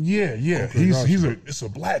budget. Yeah. Okay, it's a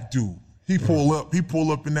black dude. He pull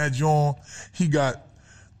up in that joint. He got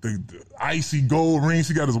the icy gold rings.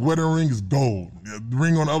 He got his wedding ring is gold. The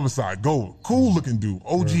ring on the other side, gold. Cool looking dude.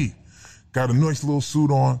 OG. Right. Got a nice little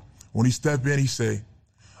suit on. When he step in, he say,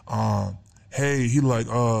 hey, he like,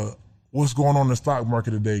 what's going on in the stock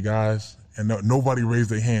market today, guys? And nobody raised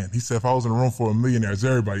their hand. He said, if I was in a room full of millionaires,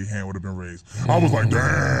 everybody's hand would have been raised. I was like,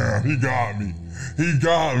 damn, he got me. He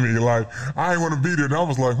got me. Like, I ain't want to be there. And I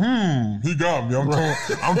was like, he got me.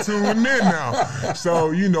 I'm tuning in now.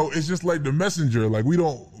 So, it's just like the messenger. Like,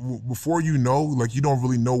 before you don't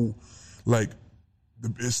really know, like,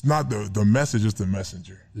 it's not the message, it's the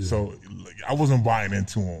messenger. Yeah. So I wasn't buying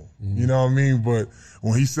into him. You know what I mean? But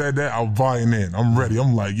when he said that, I was buying in. I'm ready.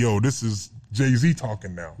 I'm like, yo, this is Jay-Z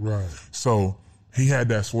talking now. Right. So he had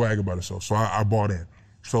that swag about himself. So I bought in.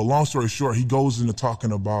 So long story short, he goes into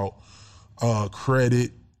talking about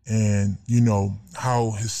credit and,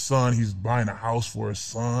 how his son, he's buying a house for his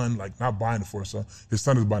son, like not buying it for his son. His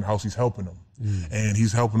son is buying a house, he's helping him. And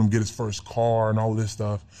he's helping him get his first car and all this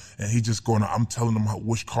stuff. And he just I'm telling him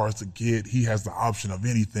which cars to get. He has the option of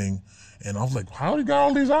anything. And I was like, how he got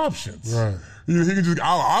all these options? Right. He can just,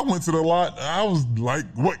 I went to the lot. I was like,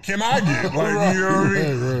 what can I get? Like, right, you know what I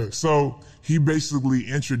mean? Right. So he basically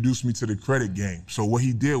introduced me to the credit game. So what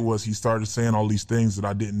he did was he started saying all these things that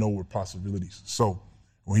I didn't know were possibilities. So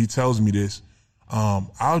when he tells me this,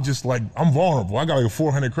 I'll just like, I'm vulnerable. I got like a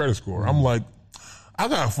 400 credit score. I'm like, I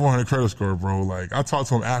got a 400 credit score, bro. Like, I talked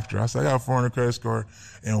to him after. I said, I got a 400 credit score.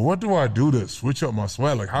 And what do I do to switch up my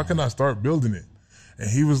swag? Like, how can I start building it? And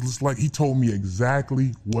he was just like, he told me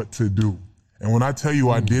exactly what to do. And when I tell you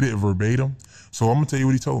I did it verbatim, so I'm going to tell you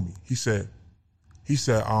what he told me. He said,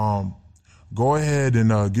 go ahead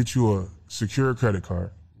and get you a secure credit card.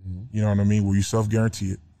 You know what I mean? Where you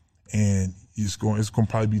self-guarantee it. And it's going to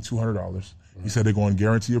probably be $200. He said they're going to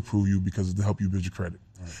guarantee approve you because it'll help you build your credit.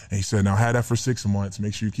 And he said, now have that for 6 months.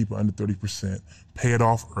 Make sure you keep it under 30%. Pay it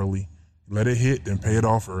off early. Let it hit, then pay it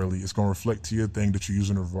off early. It's going to reflect to your thing that you're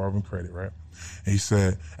using a revolving credit, right? And he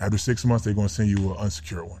said, after 6 months, they're going to send you an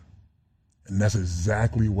unsecured one. And that's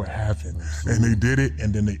exactly what happened. And they did it,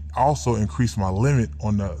 and then they also increased my limit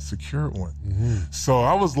on the secured one. So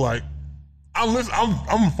I was like, I'm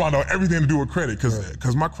gonna find out everything to do with credit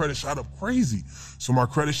because my credit shot up crazy. So my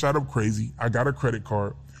credit shot up crazy. I got a credit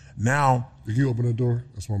card. Now, can you open the door?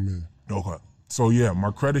 That's my man. Okay. So yeah,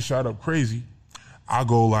 my credit shot up crazy. I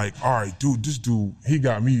go like, all right, dude, this dude, he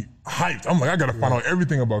got me hyped. I'm like, I gotta find out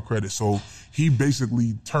everything about credit. So he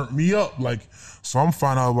basically turned me up. Like, so I'm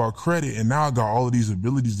finding out about credit, and now I got all of these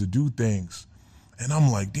abilities to do things. And I'm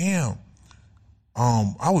like, damn,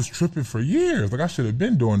 I was tripping for years. Like, I should have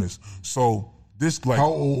been doing this. So this, like, how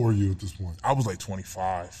old were you at this point? I was like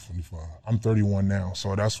 25. 25. I'm 31 now.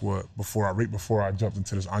 So that's what, right before I jumped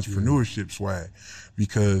into this entrepreneurship swag,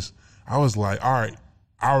 because I was like, all right,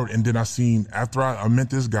 and then I seen, after I met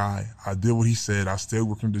this guy, I did what he said, I stayed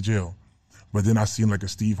with him to jail. But then I seen like a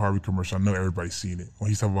Steve Harvey commercial. I know everybody's seen it. When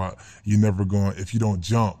he's talking about if you don't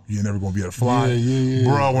jump, you're never going to be able to fly. Yeah.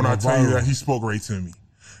 Bro, when I tell you that, he spoke right to me.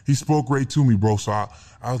 He spoke right to me, bro. So I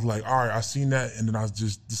was like, all right, I seen that, and then I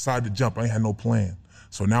just decided to jump. I ain't had no plan.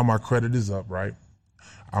 So now my credit is up, right?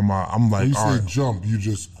 I'm like, when you all say right. jump, you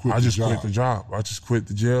just quit the job. Quit the job. I just quit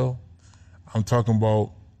the jail. I'm talking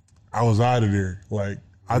about, I was out of there. Like,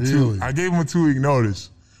 I gave him a 2-week notice.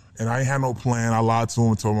 And I ain't had no plan. I lied to him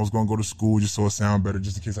and told him I was going to go to school just so it sounded better,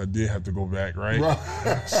 just in case I did have to go back, right?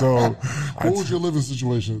 So, what was your living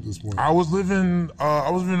situation at this point? I was living in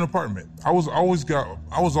an apartment. I was always good.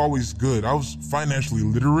 I was financially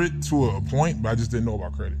literate to a point, but I just didn't know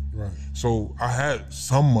about credit. Right. So I had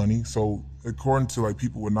some money. So according to like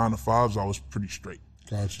people with 9-to-5s, I was pretty straight.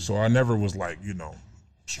 Gotcha. So I never was like,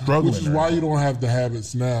 struggling. Which is why you don't have the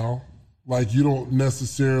habits now. Like, you don't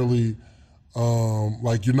necessarily.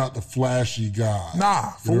 Like, you're not the flashy guy. Nah,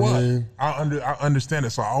 for what? I I understand it.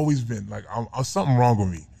 So I always been like, I'm something wrong with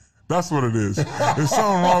me. That's what it is. There's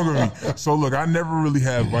something wrong with me. So look, I never really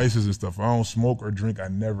had vices and stuff. I don't smoke or drink. I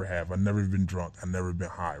never have. I've never been drunk. I've never been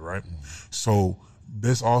high, right? So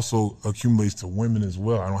this also accumulates to women as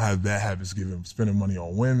well. I don't have bad habits spending money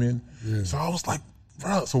on women. Yeah. So I was like,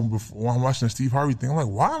 bro, when I'm watching the Steve Harvey thing, I'm like,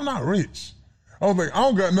 why am I not rich? I was like, I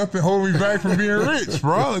don't got nothing holding me back from being rich,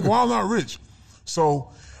 bro. Like, why am I not rich? So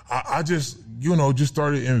I just, just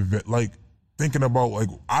started thinking about, like,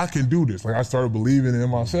 I can do this. Like, I started believing in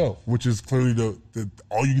myself, which is clearly the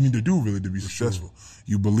all you need to do really to be successful.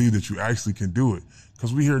 You believe that you actually can do it.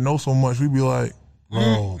 Because we hear no so much, we be like,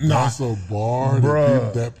 bro, that's a bar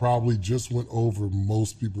that probably just went over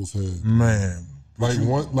most people's head. Man.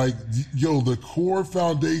 The core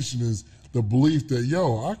foundation is the belief that,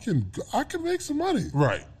 I can make some money.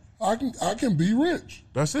 Right. I can be rich.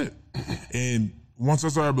 That's it. And once I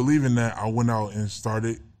started believing that, I went out and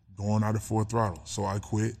started going out at full throttle. So I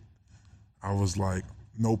quit. I was like,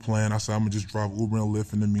 no plan. I said, I'm going to just drive Uber and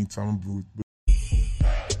Lyft in the meantime.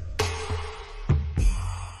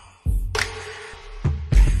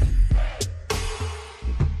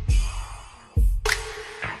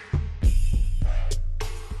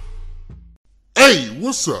 Hey,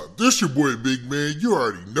 what's up? This your boy Big Man. You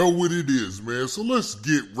already know what it is, man. So let's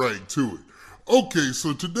get right to it. Okay,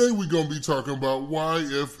 so today we're going to be talking about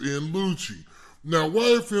YFN Lucci. Now,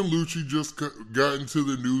 YFN Lucci just got into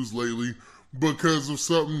the news lately because of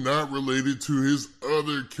something not related to his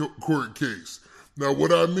other court case. Now,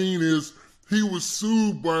 what I mean is he was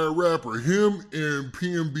sued by a rapper, him and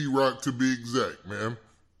PNB Rock to be exact, man.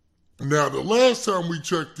 Now, the last time we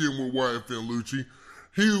checked in with YFN Lucci,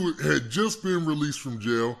 he had just been released from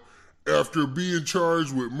jail after being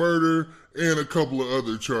charged with murder and a couple of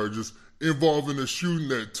other charges involving a shooting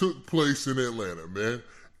that took place in Atlanta, man.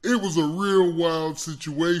 It was a real wild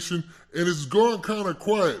situation, and it's gone kind of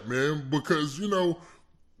quiet, man, because,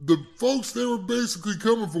 the folks, they were basically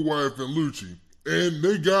coming for YFN Lucci, and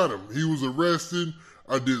they got him. He was arrested.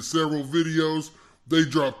 I did several videos. They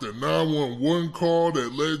dropped a 911 call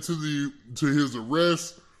that led to his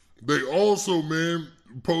arrest. They also, man,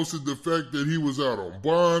 posted the fact that he was out on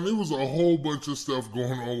bond. It was a whole bunch of stuff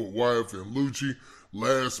going on with YFN Lucci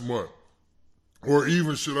last month. Or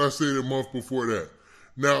even, should I say, the month before that.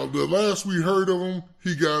 Now, the last we heard of him,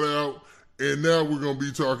 he got out, and now we're going to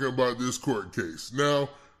be talking about this court case. Now,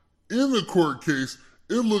 in the court case,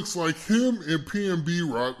 it looks like him and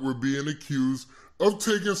PNB Rock were being accused of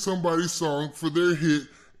taking somebody's song for their hit,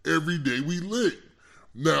 Every Day We Lit.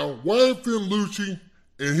 Now, YFN Lucci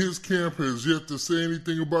and his camp has yet to say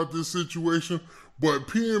anything about this situation, but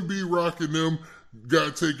PNB Rock and them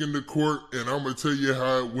got taken to court, and I'm going to tell you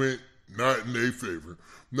how it went, not in their favor.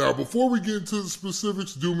 Now, before we get into the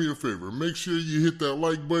specifics, do me a favor. Make sure you hit that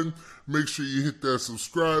like button, make sure you hit that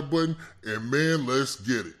subscribe button, and man, let's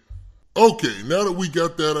get it. Okay, now that we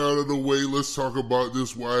got that out of the way, let's talk about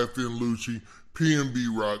this YFN Lucci PNB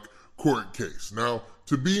Rock court case. Now,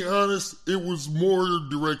 to be honest, it was more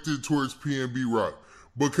directed towards PNB Rock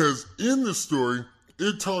because in the story,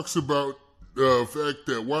 it talks about the fact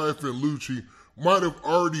that YFN Lucci might have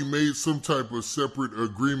already made some type of separate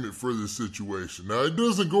agreement for this situation. Now, it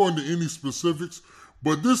doesn't go into any specifics,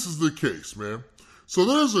 but this is the case, man. So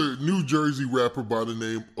there's a New Jersey rapper by the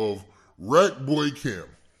name of Rat Boy Cam.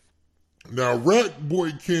 Now, Rat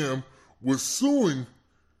Boy Cam was suing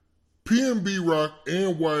PNB Rock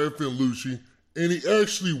and YFN Lucci, and he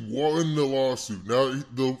actually won the lawsuit. Now,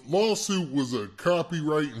 the lawsuit was a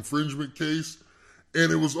copyright infringement case,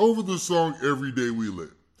 and it was over the song Every Day We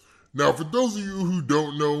Lit. Now, for those of you who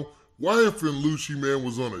don't know, YFN Lucci, man,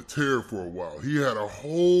 was on a tear for a while. He had a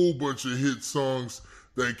whole bunch of hit songs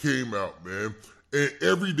that came out, man, and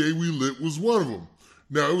Every Day We Lit was one of them.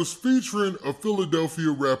 Now, it was featuring a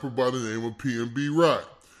Philadelphia rapper by the name of PNB Rock.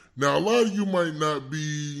 Now, a lot of you might not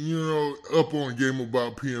be, up on game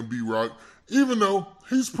about PNB Rock, even though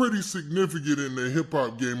he's pretty significant in the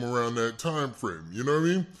hip-hop game around that time frame, you know what I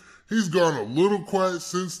mean? He's gone a little quiet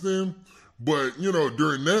since then, but,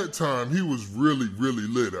 during that time, he was really, really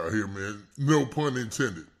lit out here, man. No pun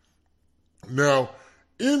intended. Now,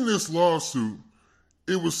 in this lawsuit,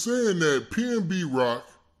 it was saying that PNB Rock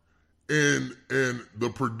and the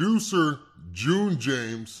producer, June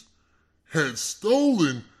James, had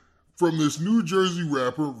stolen from this New Jersey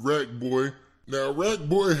rapper, Rack Boy. Now, Rack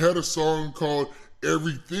Boy had a song called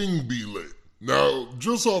Everything Be Lit. Now,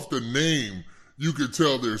 just off the name, you could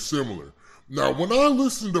tell they're similar. Now, when I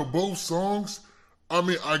listened to both songs, I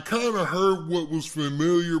kind of heard what was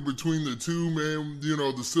familiar between the two, man,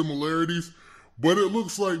 the similarities. But it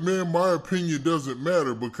looks like, man, my opinion doesn't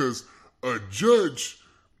matter because a judge,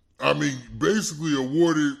 basically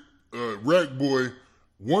awarded Rack Boy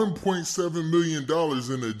 $1.7 million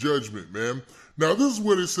in a judgment, man. Now, this is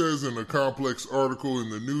what it says in a complex article in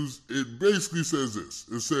the news. It basically says this.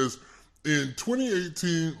 It says, in a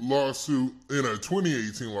 2018 lawsuit,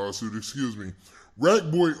 Rack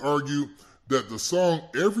Boy argued that the song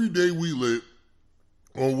Every Day We Lit,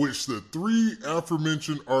 on which the three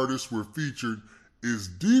aforementioned artists were featured, is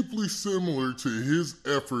deeply similar to his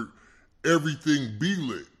effort, Everything Be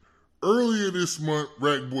Lit. Earlier this month,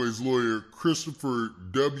 Rack Boy's lawyer, Christopher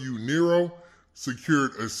W. Nero,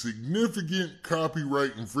 secured a significant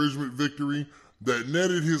copyright infringement victory that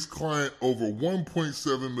netted his client over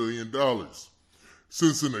 $1.7 million.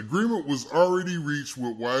 Since an agreement was already reached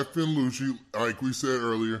with YFN Lucci, like we said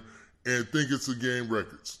earlier, and Think It's a Game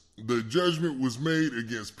Records, the judgment was made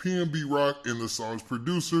against PNB Rock and the song's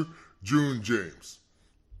producer, June James.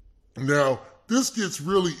 Now, this gets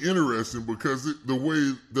really interesting because the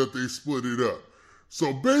way that they split it up.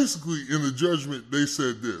 So basically, in the judgment, they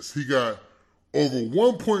said this. He got over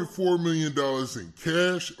 $1.4 million in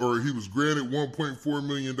cash, or he was granted $1.4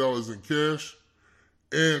 million in cash,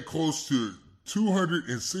 and close to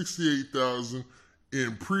 $268,000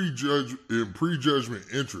 in prejudgment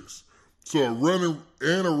interest. So a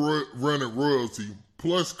running royalty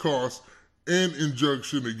plus costs and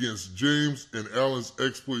injunction against James and Allen's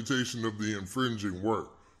exploitation of the infringing work.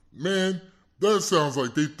 Man, that sounds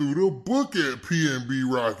like they threw the book at PNB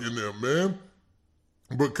Rock in them, man.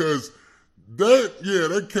 Because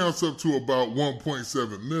that counts up to about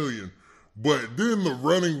 $1.7 million. But then the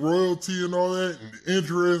running royalty and all that and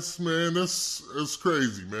interest, man, that's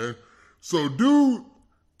crazy, man. So dude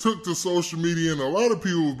took to social media, and a lot of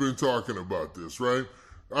people have been talking about this, right?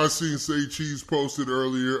 I seen Say Cheese posted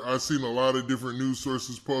earlier. I seen a lot of different news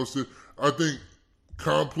sources posted. I think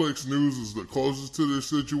Complex News is the closest to this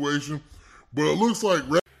situation. But it looks like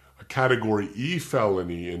a Category E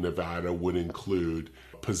felony in Nevada would include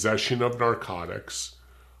possession of narcotics,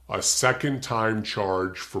 a second-time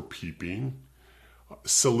charge for peeping,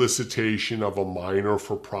 solicitation of a minor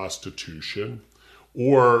for prostitution,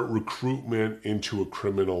 or recruitment into a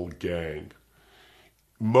criminal gang.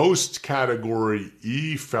 Most Category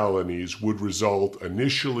E felonies would result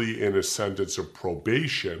initially in a sentence of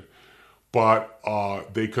probation, but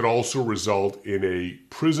they could also result in a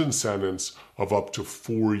prison sentence of up to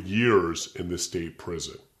 4 years in the state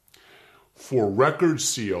prison. For record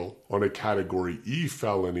seal on a Category E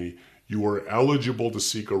felony, you are eligible to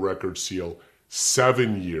seek a record seal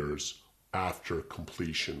 7 years after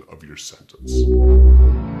completion of your sentence.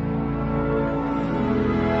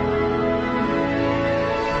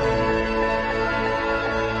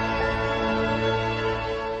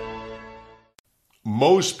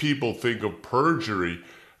 Most people think of perjury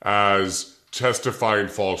as testifying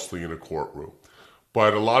falsely in a courtroom.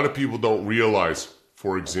 But a lot of people don't realize,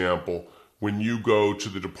 for example, when you go to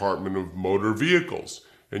the Department of Motor Vehicles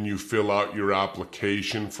and you fill out your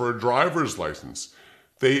application for a driver's license.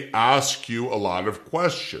 They ask you a lot of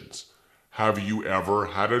questions. Have you ever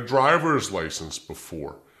had a driver's license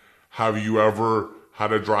before? Have you ever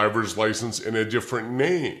had a driver's license in a different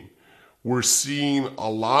name? We're seeing a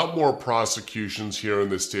lot more prosecutions here in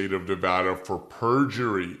the state of Nevada for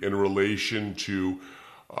perjury in relation to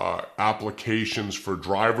applications for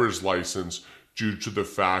driver's license due to the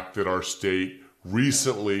fact that our state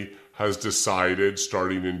recently has decided,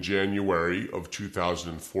 starting in January of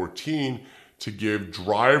 2014, to give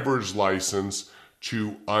driver's license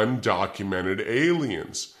to undocumented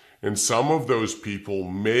aliens. And some of those people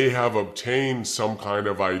may have obtained some kind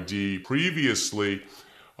of ID previously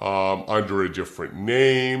under a different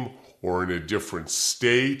name or in a different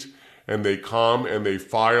state, and they come and they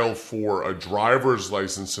file for a driver's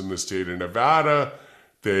license in the state of Nevada.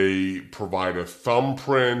 They provide a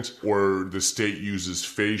thumbprint, or the state uses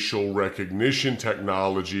facial recognition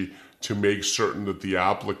technology to make certain that the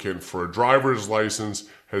applicant for a driver's license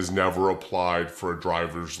has never applied for a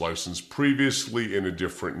driver's license previously in a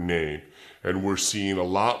different name. And we're seeing a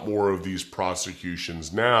lot more of these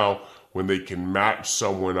prosecutions now when they can match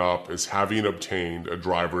someone up as having obtained a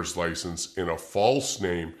driver's license in a false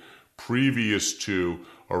name previous to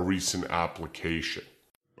a recent application.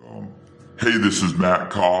 Hey, this is Matt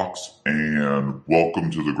Cox, and welcome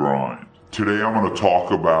to The Grind. Today I'm going to talk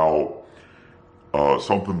about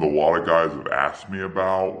something that a lot of guys have asked me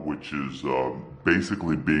about, which is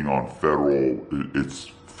basically being on federal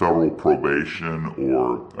probation,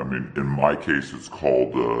 or, I mean, in my case, it's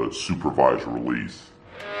called supervised release.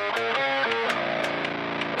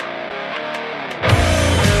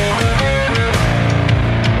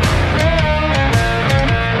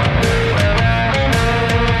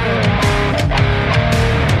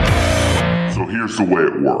 Here's the way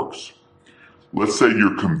it works. Let's say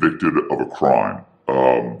you're convicted of a crime.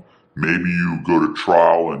 Maybe you go to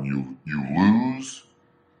trial and you lose,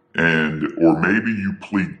 or maybe you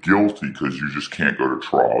plead guilty because you just can't go to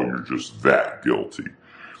trial. You're just that guilty.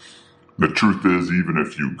 The truth is, even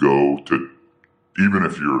if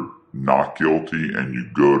you're not guilty and you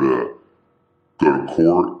go to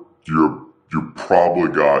court, you're probably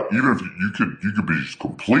got, even if you could be just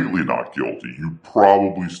completely not guilty, you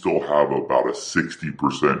probably still have about a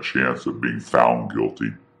 60% chance of being found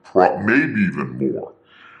guilty, maybe even more.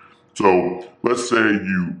 So let's say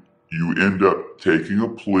you end up taking a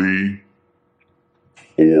plea,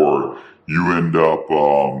 or you end up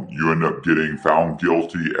getting found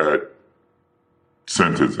guilty at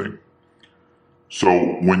sentencing.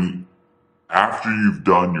 So after you've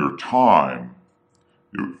done your time,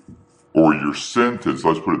 or you're sentenced,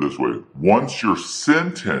 let's put it this way. Once you're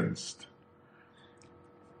sentenced,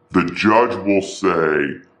 the judge will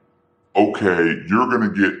say, okay, you're going to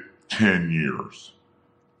get 10 years.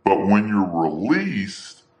 But when you're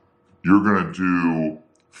released, you're going to do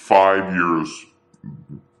 5 years.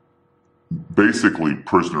 Basically,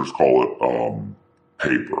 prisoners call it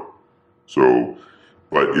paper. So,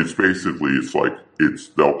 but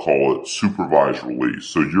they'll call it supervised release.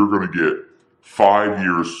 So you're going to get 5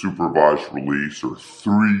 years supervised release, or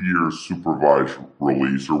 3 years supervised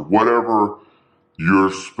release, or whatever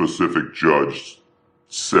your specific judge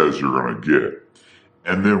says you're going to get.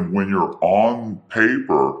 And then when you're on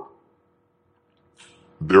paper,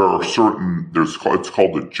 it's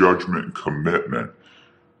called a judgment and commitment.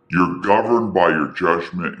 You're governed by your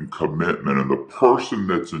judgment and commitment, and the person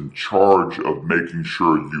that's in charge of making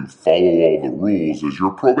sure you follow all the rules is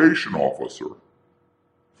your probation officer.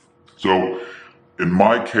 So, in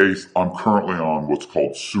my case, I'm currently on what's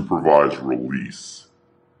called supervised release,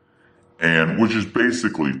 which is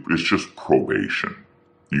basically, it's just probation.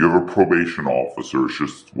 You have a probation officer, it's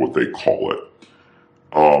just what they call it.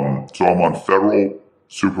 So I'm on federal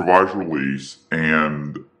supervised release,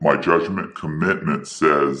 and my judgment commitment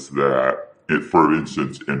says that, for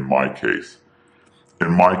instance, in my case,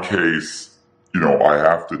 I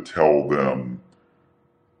have to tell them,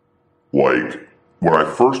 like, when I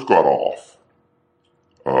first got off,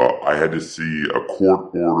 I had to see a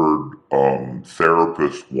court-ordered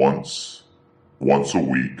therapist once a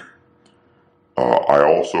week. I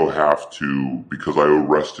also have to, because I owe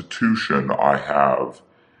restitution, I have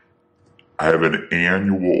an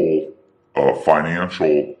annual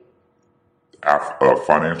financial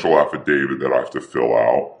affidavit that I have to fill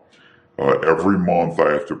out. Every month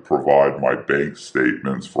I have to provide my bank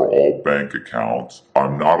statements for all bank accounts.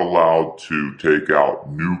 I'm not allowed to take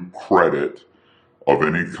out new credit of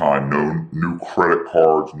any kind, no new credit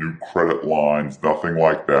cards, new credit lines, nothing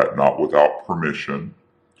like that, not without permission.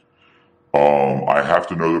 I have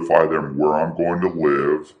to notify them where I'm going to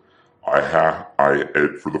live.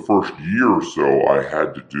 For the first year or so, I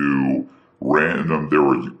had to do random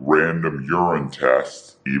urine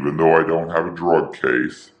tests, even though I don't have a drug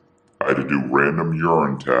case. I had to do random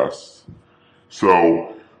urine tests.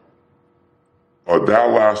 So that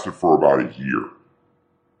lasted for about a year.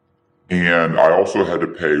 And I also had to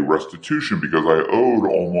pay restitution because I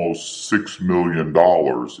owed almost $6 million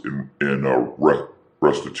in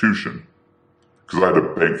restitution because I had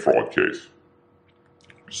a bank fraud case.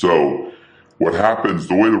 So what happens,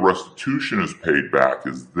 the way the restitution is paid back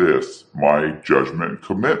is this. My judgment and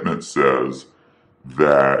commitment says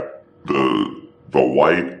that the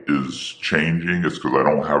light is changing. It's because I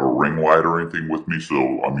don't have a ring light or anything with me,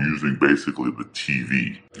 so I'm using basically the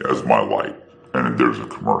TV as my light. And there's a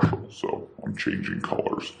commercial, so I'm changing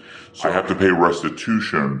colors. So I have to pay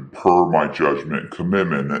restitution per my judgment and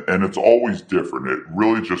commitment, and it's always different. It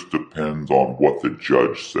really just depends on what the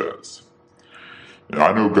judge says. And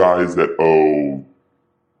I know guys that owe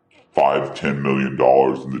 $5-10 million,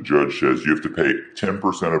 and the judge says you have to pay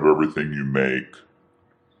 10% of everything you make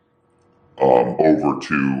over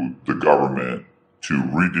to the government to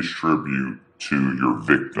redistribute to your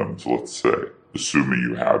victims, let's say, assuming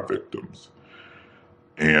you have victims.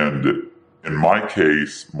 And in my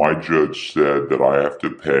case, my judge said that I have to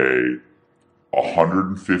pay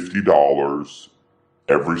 $150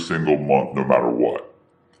 every single month, no matter what.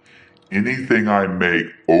 Anything I make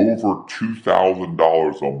over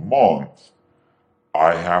 $2,000 a month,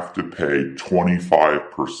 I have to pay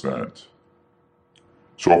 25%.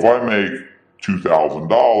 So if I make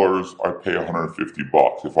 $2,000, I pay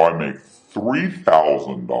 $150. If I make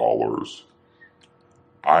 $3,000,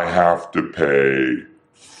 I have to pay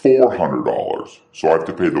 $400. So I have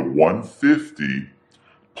to pay the $150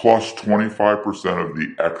 plus 25% of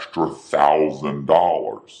the extra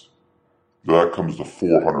 $1,000. That comes to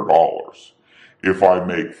 $400. If I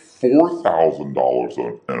make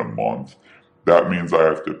 $4,000 in a month, that means I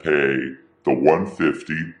have to pay the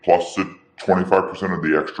 $150 plus the 25% of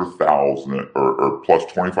the extra $1,000, or plus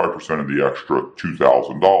 25% of the extra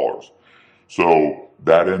 $2,000. So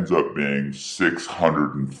that ends up being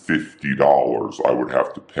 $650 I would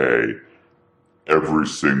have to pay every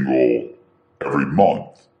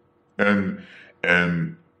month. And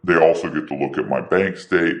they also get to look at my bank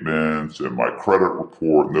statements and my credit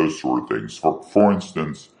report and those sort of things. For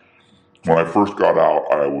instance, when I first got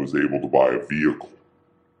out, I was able to buy a vehicle,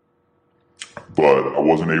 but I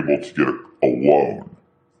wasn't able to get a loan.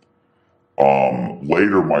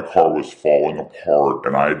 Later, my car was falling apart,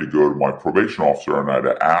 and I had to go to my probation officer and I had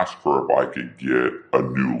to ask her if I could get a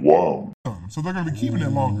new loan. So they're going to be keeping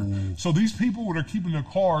it longer. So these people that are keeping their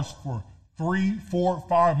cars for 3, 4,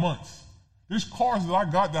 5 months. There's cars that I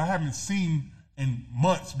got that I haven't seen in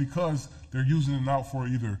months because they're using it out for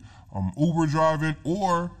either Uber driving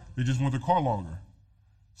or they just want their car longer.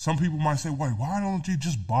 Some people might say, wait, why don't you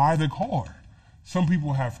just buy the car? Some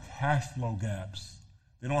people have cash flow gaps.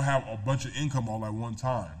 They don't have a bunch of income all at one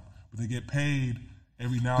time, but they get paid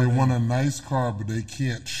every now and then. They want a nice car, but they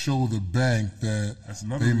can't show the bank that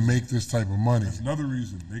they make this type of money. That's another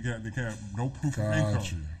reason. They can't no proof of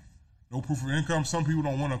income. No proof of income. Some people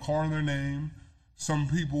don't want a car in their name. Some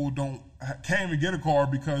people can't even get a car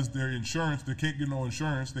because their insurance, they can't get no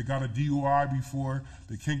insurance. They got a DUI before.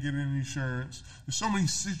 They can't get any insurance. There's so many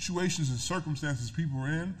situations and circumstances people are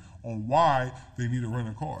in on why they need to rent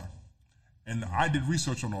a car. And I did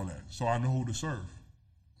research on all that, so I know who to serve.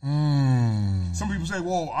 Some people say,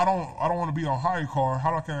 well, I don't want to be on hire car.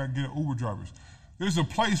 How can I get Uber drivers? There's a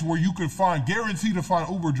place where you can guaranteed to find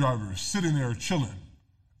Uber drivers sitting there chilling.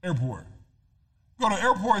 Airport. Go to the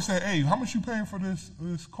airport and say, hey, how much you paying for this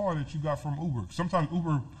car that you got from Uber? Sometimes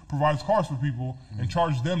Uber provides cars for people and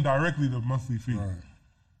charges them directly the monthly fee. Right.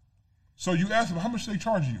 So you ask them, how much they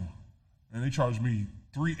charge you? And they charge me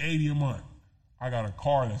 $380 a month. I got a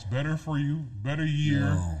car that's better for you, better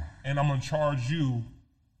year, and I'm going to charge you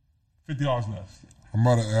 $50 less. I'm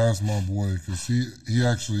about to ask my boy, because he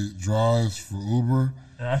actually drives for Uber.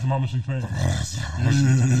 And ask him how much he's paying. I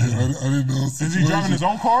didn't know. Is he driving his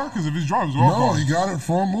own car? Because if he's driving his own car. No, he got it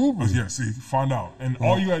from Uber. Yeah, see, find out. And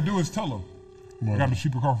all you got to do is tell him, I got a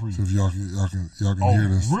cheaper car for you. So if y'all can hear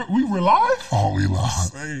this. We're live? Oh, we live.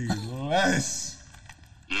 Say less.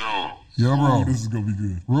 Yeah, bro. This is going to be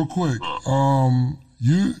good. Real quick,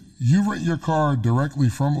 you rent your car directly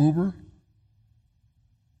from Uber?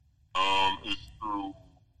 It's through.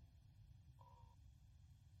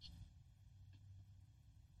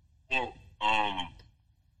 Well,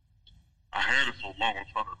 I had it so long. I'm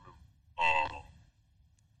trying to remember.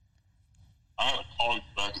 I had a call you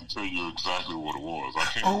back and tell you exactly what it was. I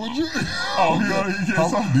can't. Oh, would you? Oh,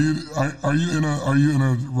 Are you in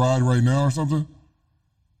a ride right now or something?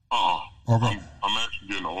 Okay. I'm actually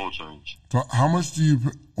getting an oil change. So how much do you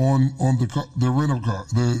pay on the rental car,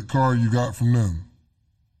 the car you got from them?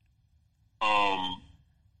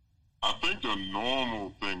 I think the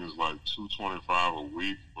normal thing is like $225 a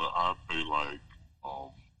week, but I pay like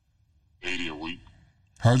 $80 a week.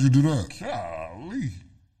 How'd you do that? Golly.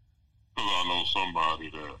 Because I know somebody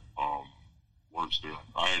that works there.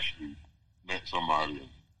 I actually met somebody and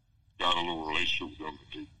got a little relationship with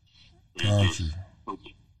them. They Gotcha.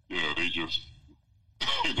 they just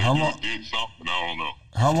How long? just did something. I don't know.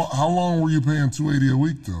 How long were you paying $280 a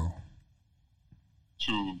week though?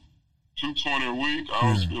 $220 a week.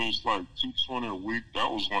 It was like $220 a week.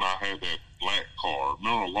 That was when I had that black car.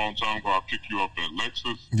 Remember a long time ago I picked you up at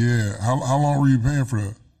Lexus? Yeah. How long were you paying for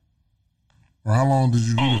that? Or how long did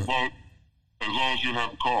you do that? Well, as long as you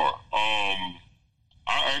have a car.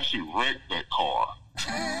 I actually wrecked that car.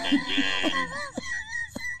 And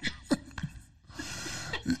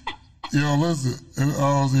then Listen, and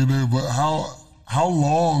I was in there, but how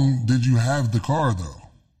long did you have the car though?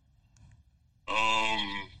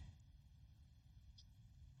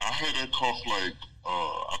 I had that car for like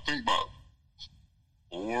I think about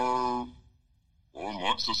 4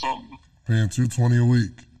 months or something. Paying $220 a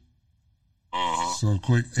week. So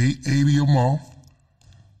quick, $880 a month.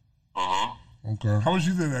 Okay. How much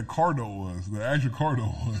you think that car note was? The actual car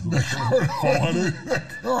note was? That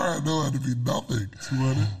car note had to be nothing.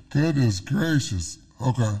 200. Goodness gracious.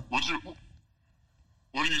 Okay. What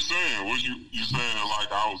are you saying? You saying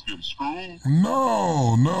like I was getting screwed?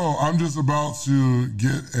 No. I'm just about to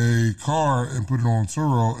get a car and put it on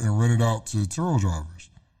Turo and rent it out to Turo drivers.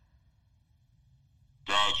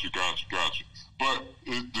 Gotcha. But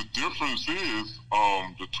the difference is,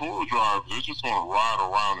 the Turo drivers, they're just going to ride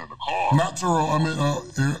around in the car. Not Turo, I mean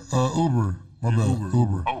Uber. My bad,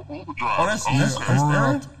 Uber. Oh, Uber drivers. I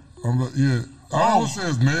don't say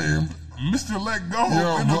his name. Mr. Let Go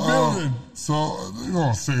in the building. So, you're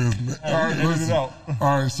going to say his name. All right, edit listen. it out.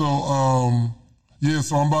 All right, so,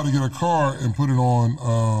 so I'm about to get a car and put it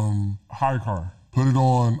on... hire car. Put it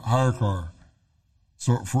on hire car.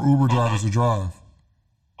 So, for Uber drivers to drive.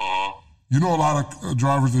 You know a lot of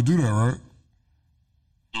drivers that do that, right?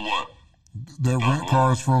 Do what? That rent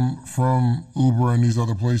cars from Uber and these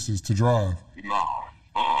other places to drive. No.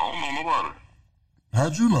 I don't know nobody.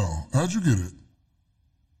 How'd you know? How'd you get it?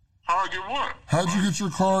 How I get what? How'd you get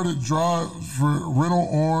your car to drive for rental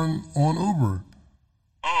on Uber?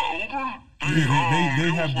 Uber? They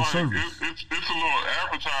have the service. It's a little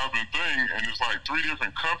advertising thing, and it's like 3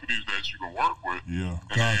 different companies that you can work with. Yeah.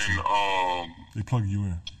 And they plug you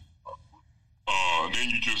in. Then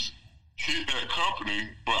you just hit that company,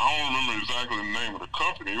 but I don't remember exactly the name of the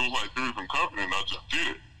company. It was like 3 different companies, and I just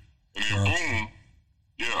did it. And then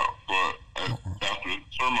boom, but after a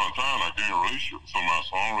certain amount of time, I gained a relationship with somebody,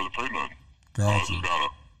 so I don't really pay nothing. Gotcha.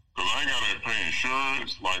 Because I ain't got to pay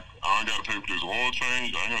insurance, like, I ain't got to pay for this oil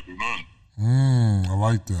change, I ain't got to do nothing. I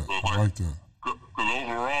like that. So, I like that. Because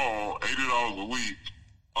overall, $80 a week.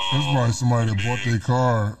 That's probably somebody that bought their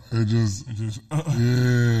car and just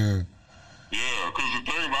yeah. Yeah, because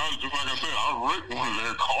the thing about it, just like I said, I wrecked one of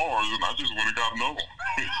their cars, and I just went and got another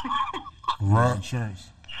one. Right. Insurance.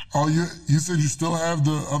 Oh, you said you still have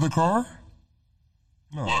the other car?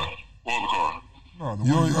 No. What other car?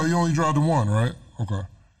 No, you only drive the one, right? Okay.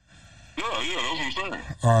 Yeah, that's what I'm saying.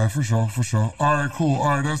 All right, for sure. All right, cool.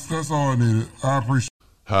 All right, that's all I needed. I appreciate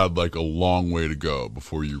it. Had like a long way to go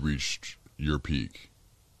before you reached your peak.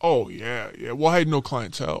 Oh, yeah. Well, I had no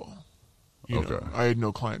clientele. You know, Okay. I had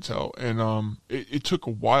no clientele. And it took a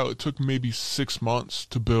while. It took maybe 6 months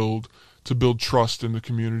to build trust in the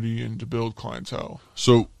community and to build clientele.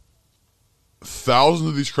 So thousands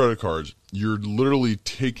of these credit cards, you're literally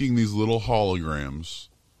taking these little holograms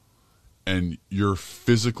and you're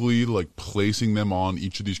physically like placing them on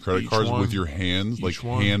each of these credit cards with your hands,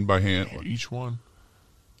 hand by hand. Each one.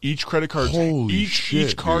 Each credit card. Holy shit,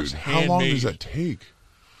 each card's dude. How long does that take?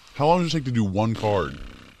 How long does it take to do one card?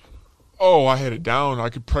 Oh, I had it down. I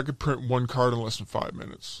could print one card in less than 5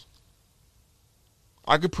 minutes.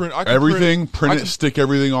 I could print everything, print it, stick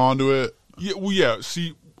everything onto it. Yeah, well, yeah.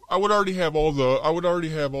 See, I would already have all the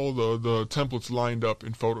templates lined up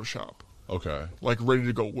in Photoshop. Okay. Like ready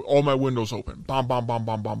to go. All my windows open. Bam, bam, bam,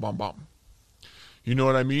 bam, bam, bam, bam. You know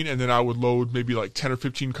what I mean? And then I would load maybe like 10 or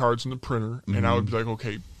 15 cards in the printer, and I would be like,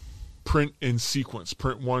 okay, print in sequence.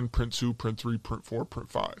 Print 1, print 2, print 3, print 4,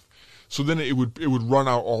 print 5. So then it would run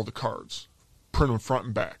out all the cards, print them front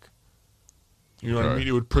and back. You know what I mean?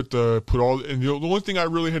 It would put all, and the only thing I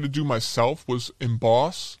really had to do myself was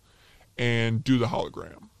emboss and do the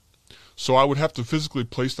hologram. So I would have to physically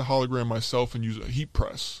place the hologram myself and use a heat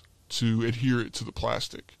press to adhere it to the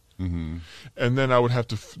plastic. Mm-hmm. And then I would have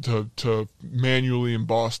to manually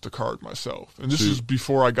emboss the card myself. And this is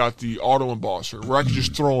before I got the auto embosser, where I could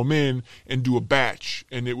just throw them in and do a batch,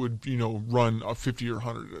 and it would, run a 50 or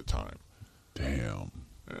 100 at a time. Damn.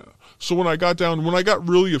 Yeah. So when I got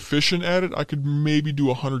really efficient at it, I could maybe do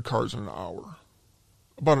 100 cards in an hour.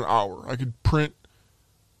 About an hour. I could print,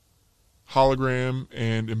 hologram,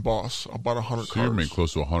 and emboss about 100 cards. So you're making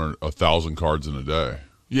close to 1,000 cards in a day.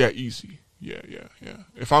 Yeah, easy. Yeah.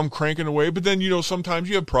 If I'm cranking away, but then, sometimes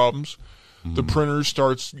you have problems. Mm-hmm. The printer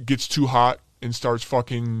gets too hot and starts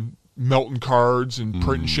fucking melting cards and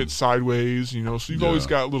printing shit sideways, so you've always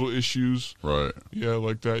got little issues. Right. Yeah,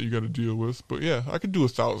 like that you got to deal with. But yeah, I could do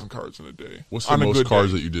 1,000 cards in a day. What's the most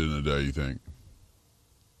cards that you did in a day, you think?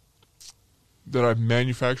 That I've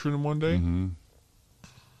manufactured in one day? Mm-hmm.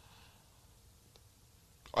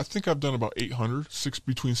 I think I've done about 800,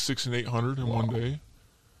 between 600 and 800 in one day.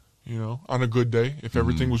 On a good day, if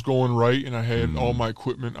everything was going right and I had all my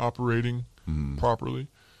equipment operating properly.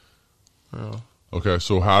 Yeah. Okay,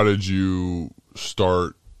 so how did you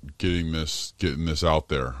start getting this out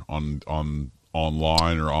there on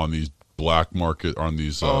online or on these black market, on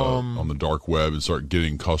these on the dark web, and start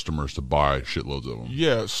getting customers to buy shitloads of them?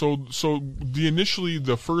 Yeah, so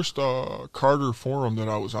the first Carter forum that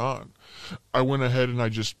I was on, I went ahead and I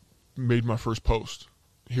just made my first post.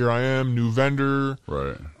 Here I am, new vendor.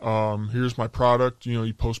 Right. Here's my product.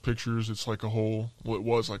 You post pictures. It's like it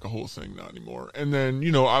was like a whole thing, not anymore. And then,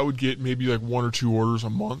 I would get maybe like 1 or 2 orders a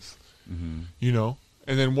month, and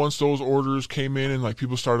then once those orders came in and like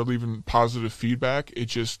people started leaving positive feedback, it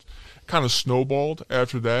just kind of snowballed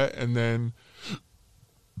after that. And then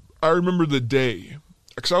I remember the day,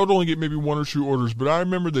 because I would only get maybe 1 or 2 orders, but I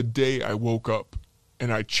remember the day I woke up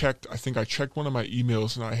and I checked one of my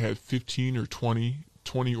emails and I had 15 or 20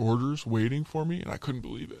 orders waiting for me, and I couldn't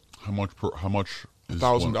believe it. How much is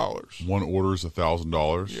 $1,000. One order is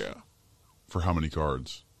 $1,000? Yeah. For how many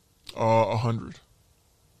cards? 100.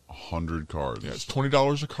 100 cards. Yeah, it's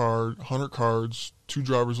 $20 a card, 100 cards, 2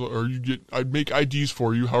 drivers, or I'd make IDs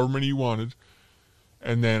for you, however many you wanted,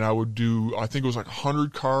 and then I would do, I think it was like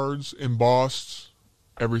 100 cards, embossed,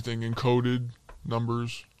 everything encoded,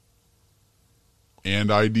 numbers.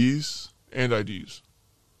 And IDs? And IDs.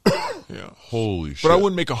 Yeah. Holy shit. But I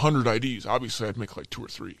wouldn't make 100 IDs. Obviously, I'd make like 2 or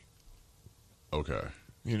 3. Okay.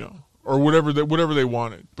 Or whatever they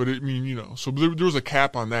wanted. But so there was a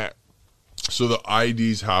cap on that. So the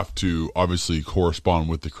IDs have to obviously correspond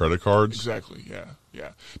with the credit cards? Exactly, yeah.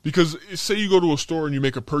 Because say you go to a store and you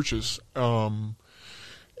make a purchase, and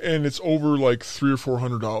it's over like $300 or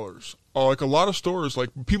 $400. Like a lot of stores, like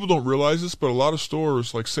people don't realize this, but a lot of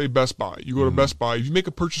stores, like say Best Buy, you go to Best Buy, if you make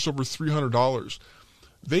a purchase over $300,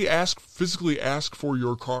 they physically ask for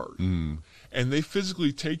your card, and they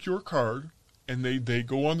physically take your card and they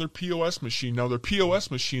go on their POS machine. Now their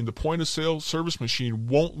POS machine, the point of sale service machine,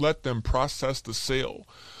 won't let them process the sale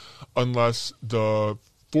unless the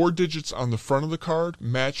 4 digits on the front of the card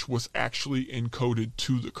match what's actually encoded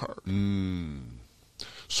to the card.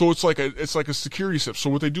 So it's like a security step.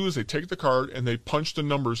 So what they do is they take the card and they punch the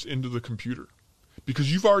numbers into the computer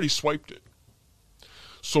because you've already swiped it.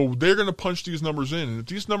 So they're going to punch these numbers in, and if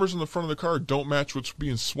these numbers on the front of the card don't match what's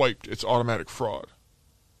being swiped, it's automatic fraud.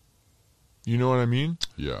 You know what I mean?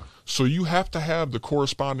 Yeah. So you have to have the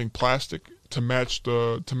corresponding plastic to match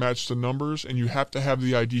the numbers, and you have to have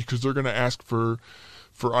the ID because they're going to ask for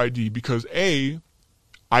ID because I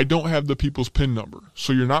don't have the people's PIN number,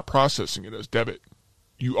 so you're not processing it as debit.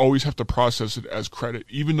 You always have to process it as credit,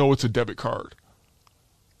 even though it's a debit card.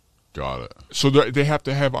 Got it. So they have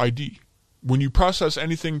to have ID. When you process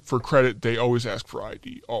anything for credit, they always ask for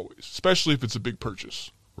ID, always, especially if it's a big purchase.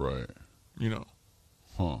 Right.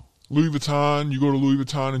 Huh. Louis Vuitton, you go to Louis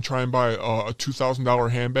Vuitton and try and buy a $2,000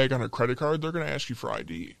 handbag on a credit card, they're going to ask you for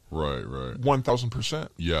ID. Right. 1,000%.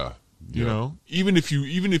 Yeah. Even if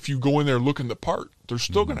you go in there looking the part, they're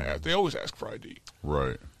still going to ask. They always ask for ID.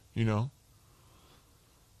 Right.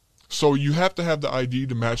 So you have to have the ID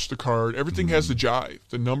to match the card. Everything has to jive.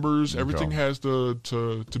 The numbers, everything has to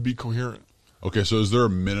be coherent. Okay, so is there a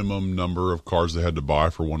minimum number of cards they had to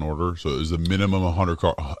buy for one order? So is the minimum 100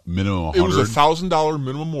 minimum 100? It was $1,000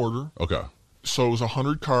 minimum order. Okay. So it was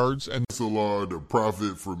 100 cards, and it's a law to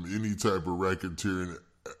profit from any type of racketeering,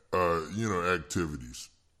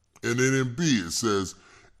 activities. And then in B it says,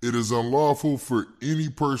 it is unlawful for any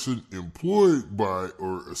person employed by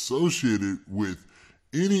or associated with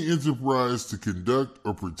any enterprise to conduct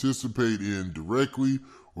or participate in directly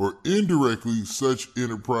or indirectly such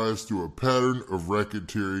enterprise through a pattern of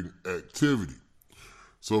racketeering activity.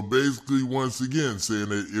 So basically, once again, saying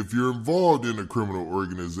that if you're involved in a criminal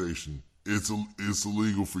organization, it's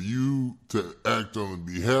illegal for you to act on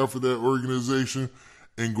behalf of that organization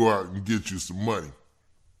and go out and get you some money.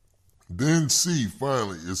 Then C,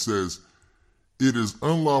 finally, it says, it is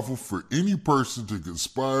unlawful for any person to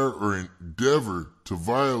conspire or endeavor to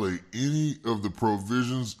violate any of the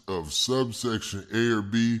provisions of subsection A or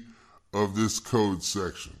B of this code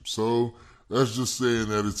section. So that's just saying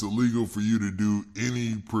that it's illegal for you to do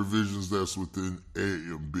any provisions that's within A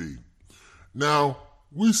and B. Now,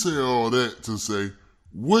 we say all that to say,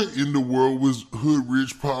 what in the world was Hood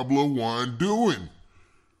Rich Pablo Juan doing?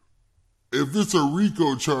 If it's a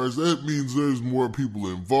RICO charge, that means there's more people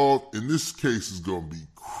involved, and this case is going to be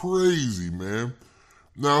crazy, man.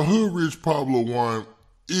 Now, Hood Rich Pablo Juan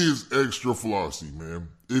is extra flossy, man.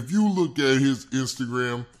 If you look at his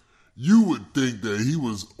Instagram, you would think that he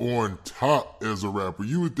was on top as a rapper.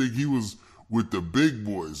 You would think he was with the big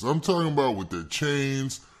boys. I'm talking about with the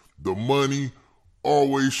chains, the money,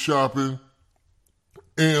 always shopping.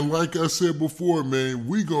 And like I said before, man,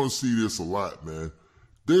 we going to see this a lot, man.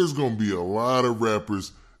 There's going to be a lot of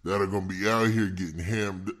rappers that are going to be out here getting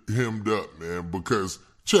hemmed up, man, because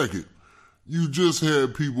check it. You just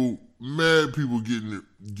had mad people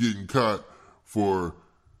getting caught for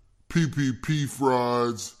PPP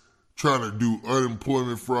frauds, trying to do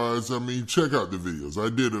unemployment frauds. I mean, check out the videos.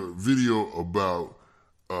 I did a video about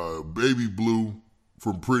Baby Blue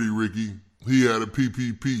from Pretty Ricky. He had a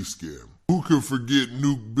PPP scam. Who could forget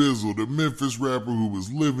Nuke Bizzle, the Memphis rapper who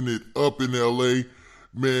was living it up in L.A.?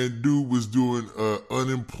 Man, dude was doing an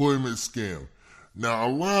unemployment scam. Now, a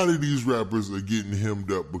lot of these rappers are getting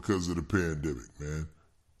hemmed up because of the pandemic, man.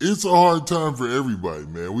 It's a hard time for everybody,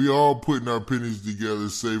 man. We all putting our pennies together,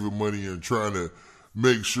 saving money, and trying to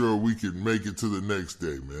make sure we can make it to the next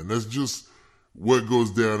day, man. That's just what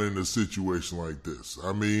goes down in a situation like this.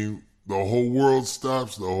 I mean, the whole world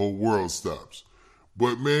stops, the whole world stops.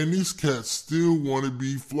 But, man, these cats still want to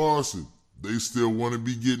be flossing. They still want to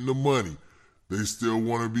be getting the money. They still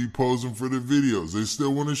want to be posing for the videos. They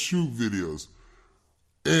still want to shoot videos.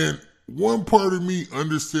 And one part of me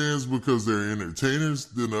understands because they're entertainers.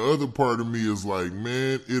 Then the other part of me is like,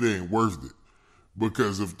 man, it ain't worth it.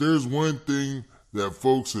 Because if there's one thing that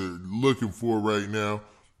folks are looking for right now,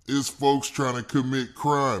 it's folks trying to commit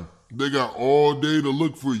crime. They got all day to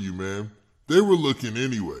look for you, man. They were looking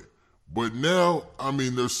anyway. But now, I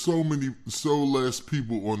mean, there's so less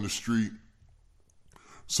people on the street.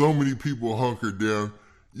 So many people hunkered down.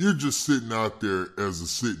 You're just sitting out there as a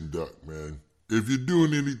sitting duck, man. If you're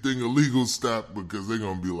doing anything illegal, stop, because they're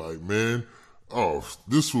going to be like, man, oh,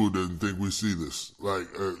 this fool doesn't think we see this. Like,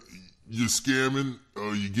 you're scamming,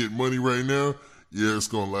 you get money right now? Yeah, it's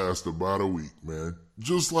going to last about a week, man.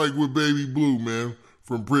 Just like with Baby Blue, man,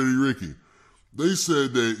 from Pretty Ricky. They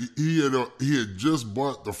said that he had just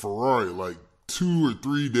bought the Ferrari like 2 or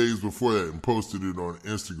 3 days before that and posted it on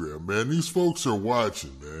Instagram. Man, these folks are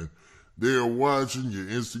watching, man. They are watching your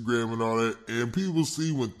Instagram and all that, and people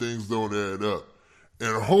see when things don't add up.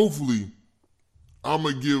 And hopefully, I'm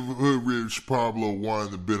going to give Hood Rich Pablo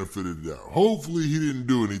Juan the benefit of the doubt. Hopefully, he didn't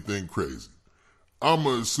do anything crazy. I'm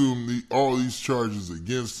going to assume all these charges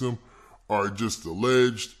against him are just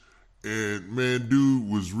alleged. And, man, dude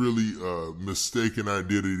was really mistaken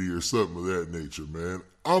identity or something of that nature, man.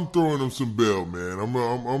 I'm throwing him some bail, man. I'm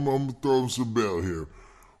going to throw him some bail here.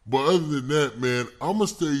 But other than that, man, I'm going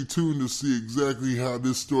to stay tuned to see exactly how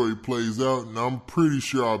this story plays out, and I'm pretty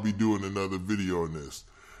sure I'll be doing another video on this.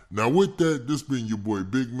 Now, with that, this being your boy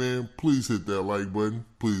Big Man, please hit that like button,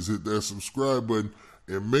 please hit that subscribe button,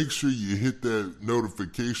 and make sure you hit that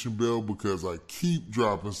notification bell because I keep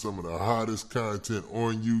dropping some of the hottest content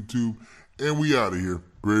on YouTube. And we out of here.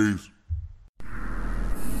 Peace.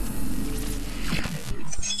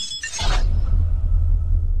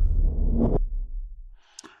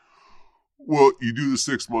 Well, you do the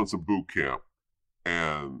 6 months of boot camp,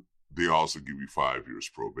 and they also give you 5 years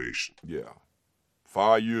probation. Yeah.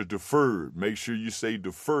 5 years deferred. Make sure you say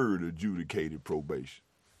deferred adjudicated probation.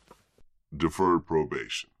 Deferred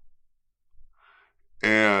probation.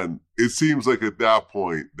 And it seems like at that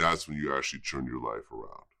point, that's when you actually turn your life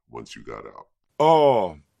around once you got out.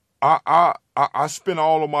 I spent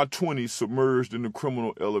all of my 20s submerged in the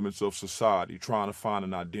criminal elements of society, trying to find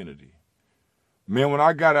an identity. Man, when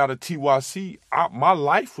I got out of TYC, my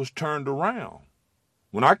life was turned around.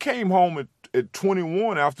 When I came home at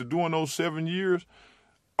 21 after doing those 7 years,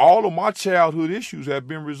 all of my childhood issues have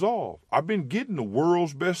been resolved. I've been getting the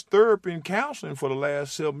world's best therapy and counseling for the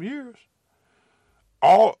last 7 years.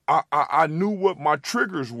 I knew what my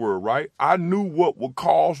triggers were, right? I knew what would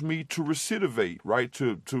cause me to recidivate, right?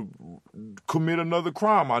 To commit another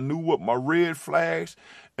crime. I knew what my red flags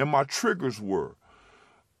and my triggers were.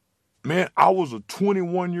 Man, I was a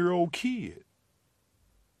 21-year-old kid.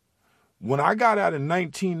 When I got out in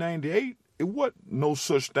 1998, it wasn't no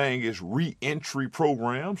such thing as reentry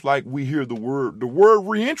programs. Like we hear the word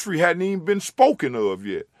reentry hadn't even been spoken of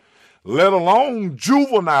yet, let alone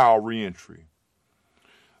juvenile reentry.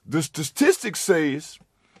 The statistics says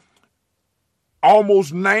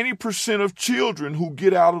almost 90% of children who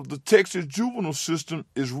get out of the Texas juvenile system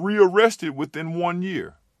is rearrested within 1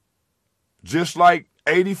 year. Just like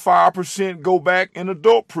 85% go back in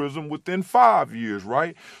adult prison within 5 years,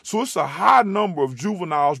 right? So it's a high number of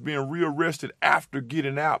juveniles being rearrested after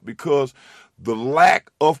getting out because the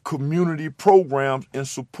lack of community programs and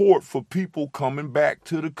support for people coming back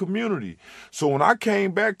to the community. So when I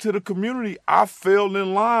came back to the community, I fell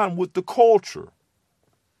in line with the culture.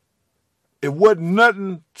 It wasn't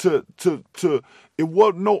nothing it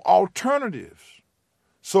wasn't no alternatives.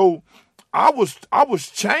 So I was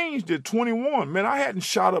changed at 21. Man, I hadn't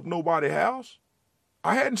shot up nobody's house.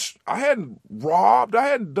 I hadn't robbed. I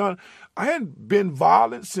hadn't been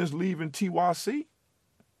violent since leaving TYC.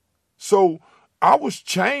 So I was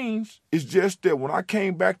changed. It's just that when I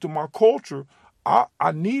came back to my culture,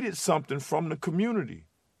 I needed something from the community.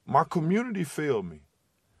 My community failed me.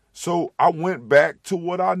 So I went back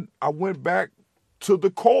to I went back to the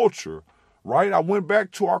culture, right? I went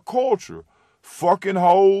back to our culture. Fucking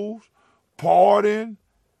hoes, partying,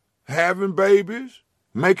 having babies,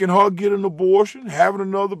 making her get an abortion, having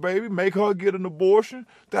another baby, make her get an abortion.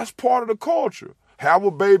 That's part of the culture. Have a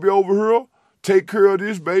baby over here, take care of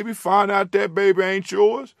this baby, find out that baby ain't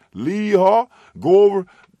yours, leave her, go over.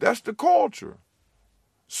 That's the culture.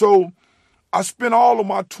 So I spent all of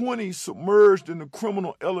my 20s submerged in the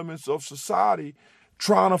criminal elements of society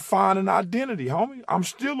trying to find an identity, homie. I'm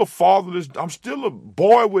still a fatherless, I'm still a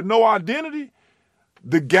boy with no identity.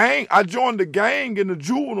 I joined the gang in the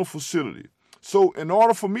juvenile facility. So in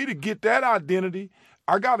order for me to get that identity,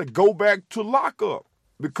 I got to go back to lockup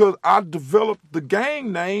because I developed the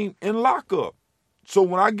gang name in lockup. So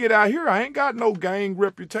when I get out here, I ain't got no gang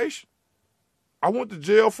reputation. I went to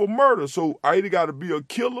jail for murder, so I either got to be a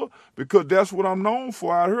killer because that's what I'm known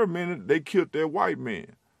for out here, man. They killed that white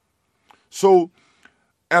man. So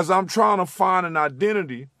as I'm trying to find an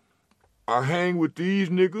identity, I hang with these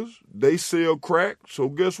niggas. They sell crack, so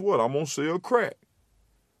guess what? I'm going to sell crack.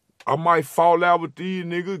 I might fall out with these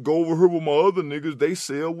niggas, go over here with my other niggas. They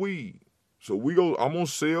sell weed. So I'm going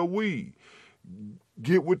to sell weed.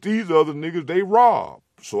 Get with these other niggas, they rob.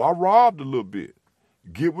 So I robbed a little bit.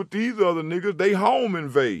 Get with these other niggas, they home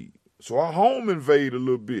invade. So I home invade a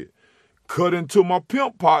little bit. Cut into my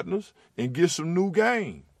pimp partners and get some new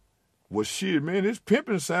game. Well, shit, man, this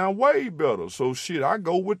pimping sound way better. So shit, I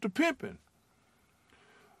go with the pimping.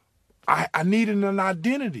 I needed an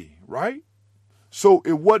identity, right? So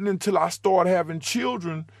it wasn't until I started having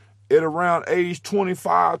children at around age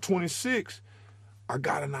 25, 26, I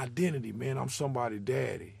got an identity, man. I'm somebody's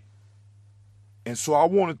daddy. And so I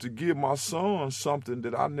wanted to give my son something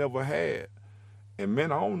that I never had. And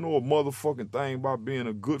man, I don't know a motherfucking thing about being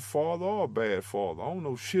a good father or a bad father. I don't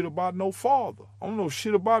know shit about no father. I don't know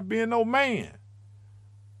shit about being no man.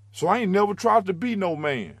 So I ain't never tried to be no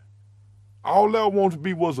man. All I wanted to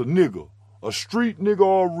be was a nigga. A street nigga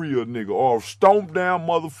or a real nigga or a stomped down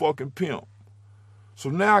motherfucking pimp. So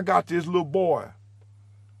now I got this little boy.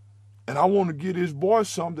 And I want to give this boy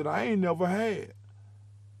something that I ain't never had.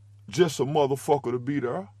 Just a motherfucker to be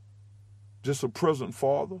there. Just a present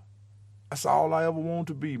father. That's all I ever wanted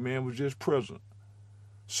to be, man, was just present.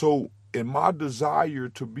 So in my desire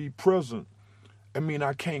to be present,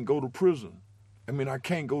 I can't go to prison. I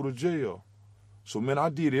can't go to jail. So, man, I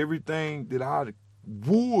did everything that I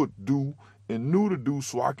would do and knew to do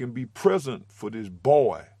so I can be present for this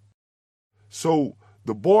boy. So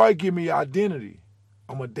the boy give me identity.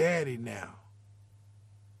 I'm a daddy now.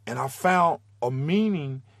 And I found a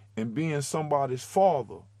meaning in being somebody's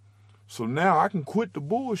father. So now I can quit the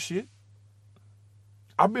bullshit.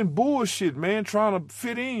 I've been bullshit, man, trying to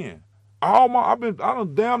fit in. I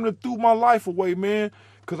done damn near threw my life away, man,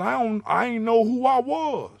 because I ain't know who I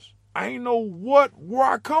was. I ain't know where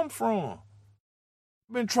I come from.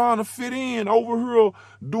 I've been trying to fit in over here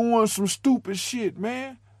doing some stupid shit,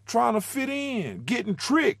 man. Trying to fit in, getting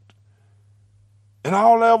tricked. And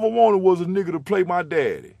all I ever wanted was a nigga to play my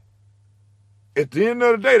daddy. At the end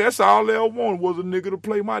of the day, that's all I ever wanted was a nigga to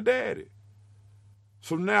play my daddy.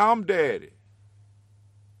 So now I'm daddy.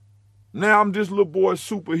 Now I'm this little boy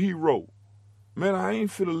superhero. Man, I ain't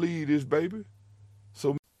finna leave this baby.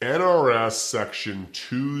 So NRS section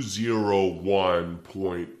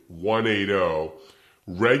 201.180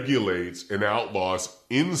 regulates and outlaws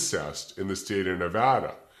incest in the state of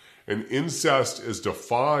Nevada. And incest is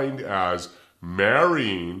defined as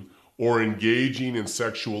marrying or engaging in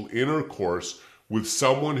sexual intercourse with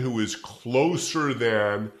someone who is closer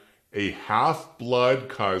than a half-blood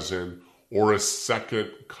cousin or a second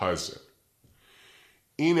cousin.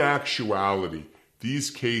 In actuality, these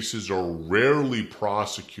cases are rarely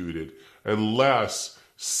prosecuted unless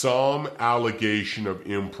some allegation of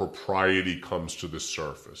impropriety comes to the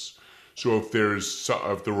surface. So if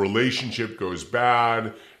the relationship goes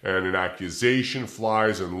bad and an accusation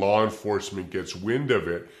flies and law enforcement gets wind of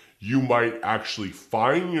it, you might actually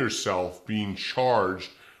find yourself being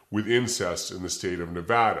charged with incest in the state of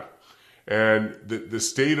Nevada. And the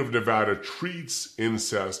state of Nevada treats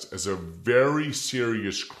incest as a very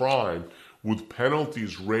serious crime with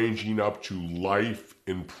penalties ranging up to life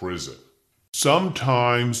in prison.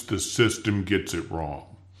 Sometimes the system gets it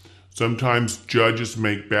wrong. Sometimes judges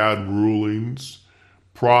make bad rulings.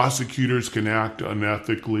 Prosecutors can act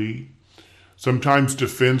unethically. Sometimes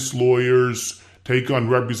defense lawyers take on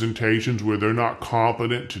representations where they're not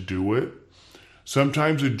competent to do it.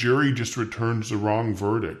 Sometimes a jury just returns the wrong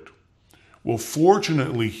verdict. Well,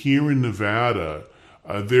 fortunately, here in Nevada,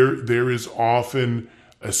 there is often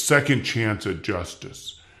a second chance at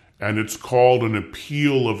justice, and it's called an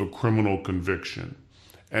appeal of a criminal conviction.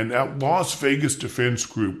 And at Las Vegas Defense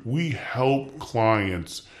Group, we help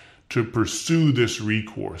clients to pursue this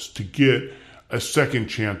recourse, to get a second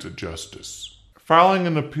chance at justice. Filing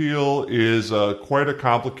an appeal is quite a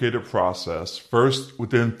complicated process. First,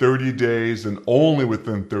 within 30 days and only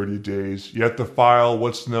within 30 days, you have to file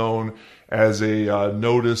what's known as a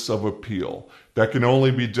notice of appeal. That can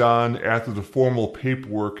only be done after the formal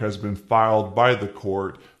paperwork has been filed by the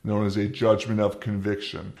court, known as a judgment of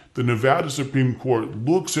conviction. The Nevada Supreme Court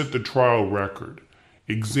looks at the trial record,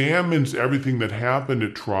 examines everything that happened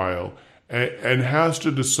at trial, and has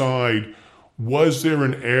to decide, was there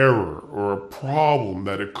an error or a problem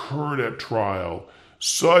that occurred at trial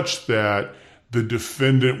such that the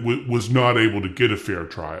defendant was not able to get a fair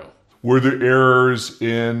trial? Were there errors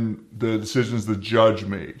in the decisions the judge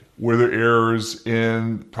made? Were there errors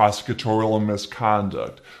in prosecutorial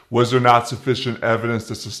misconduct? Was there not sufficient evidence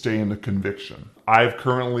to sustain the conviction? I've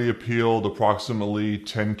currently appealed approximately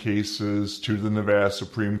 10 cases to the Nevada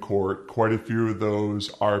Supreme Court. Quite a few of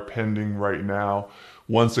those are pending right now.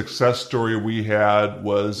 One success story we had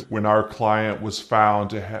was when our client was found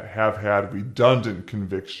to have had redundant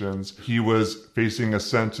convictions. He was facing a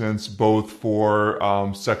sentence both for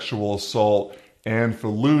sexual assault and for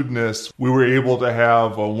lewdness. We were able to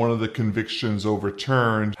have one of the convictions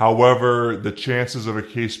overturned. However, the chances of a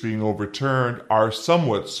case being overturned are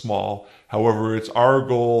somewhat small. However, it's our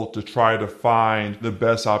goal to try to find the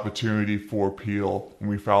best opportunity for appeal, and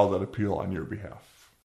we file that appeal on your behalf.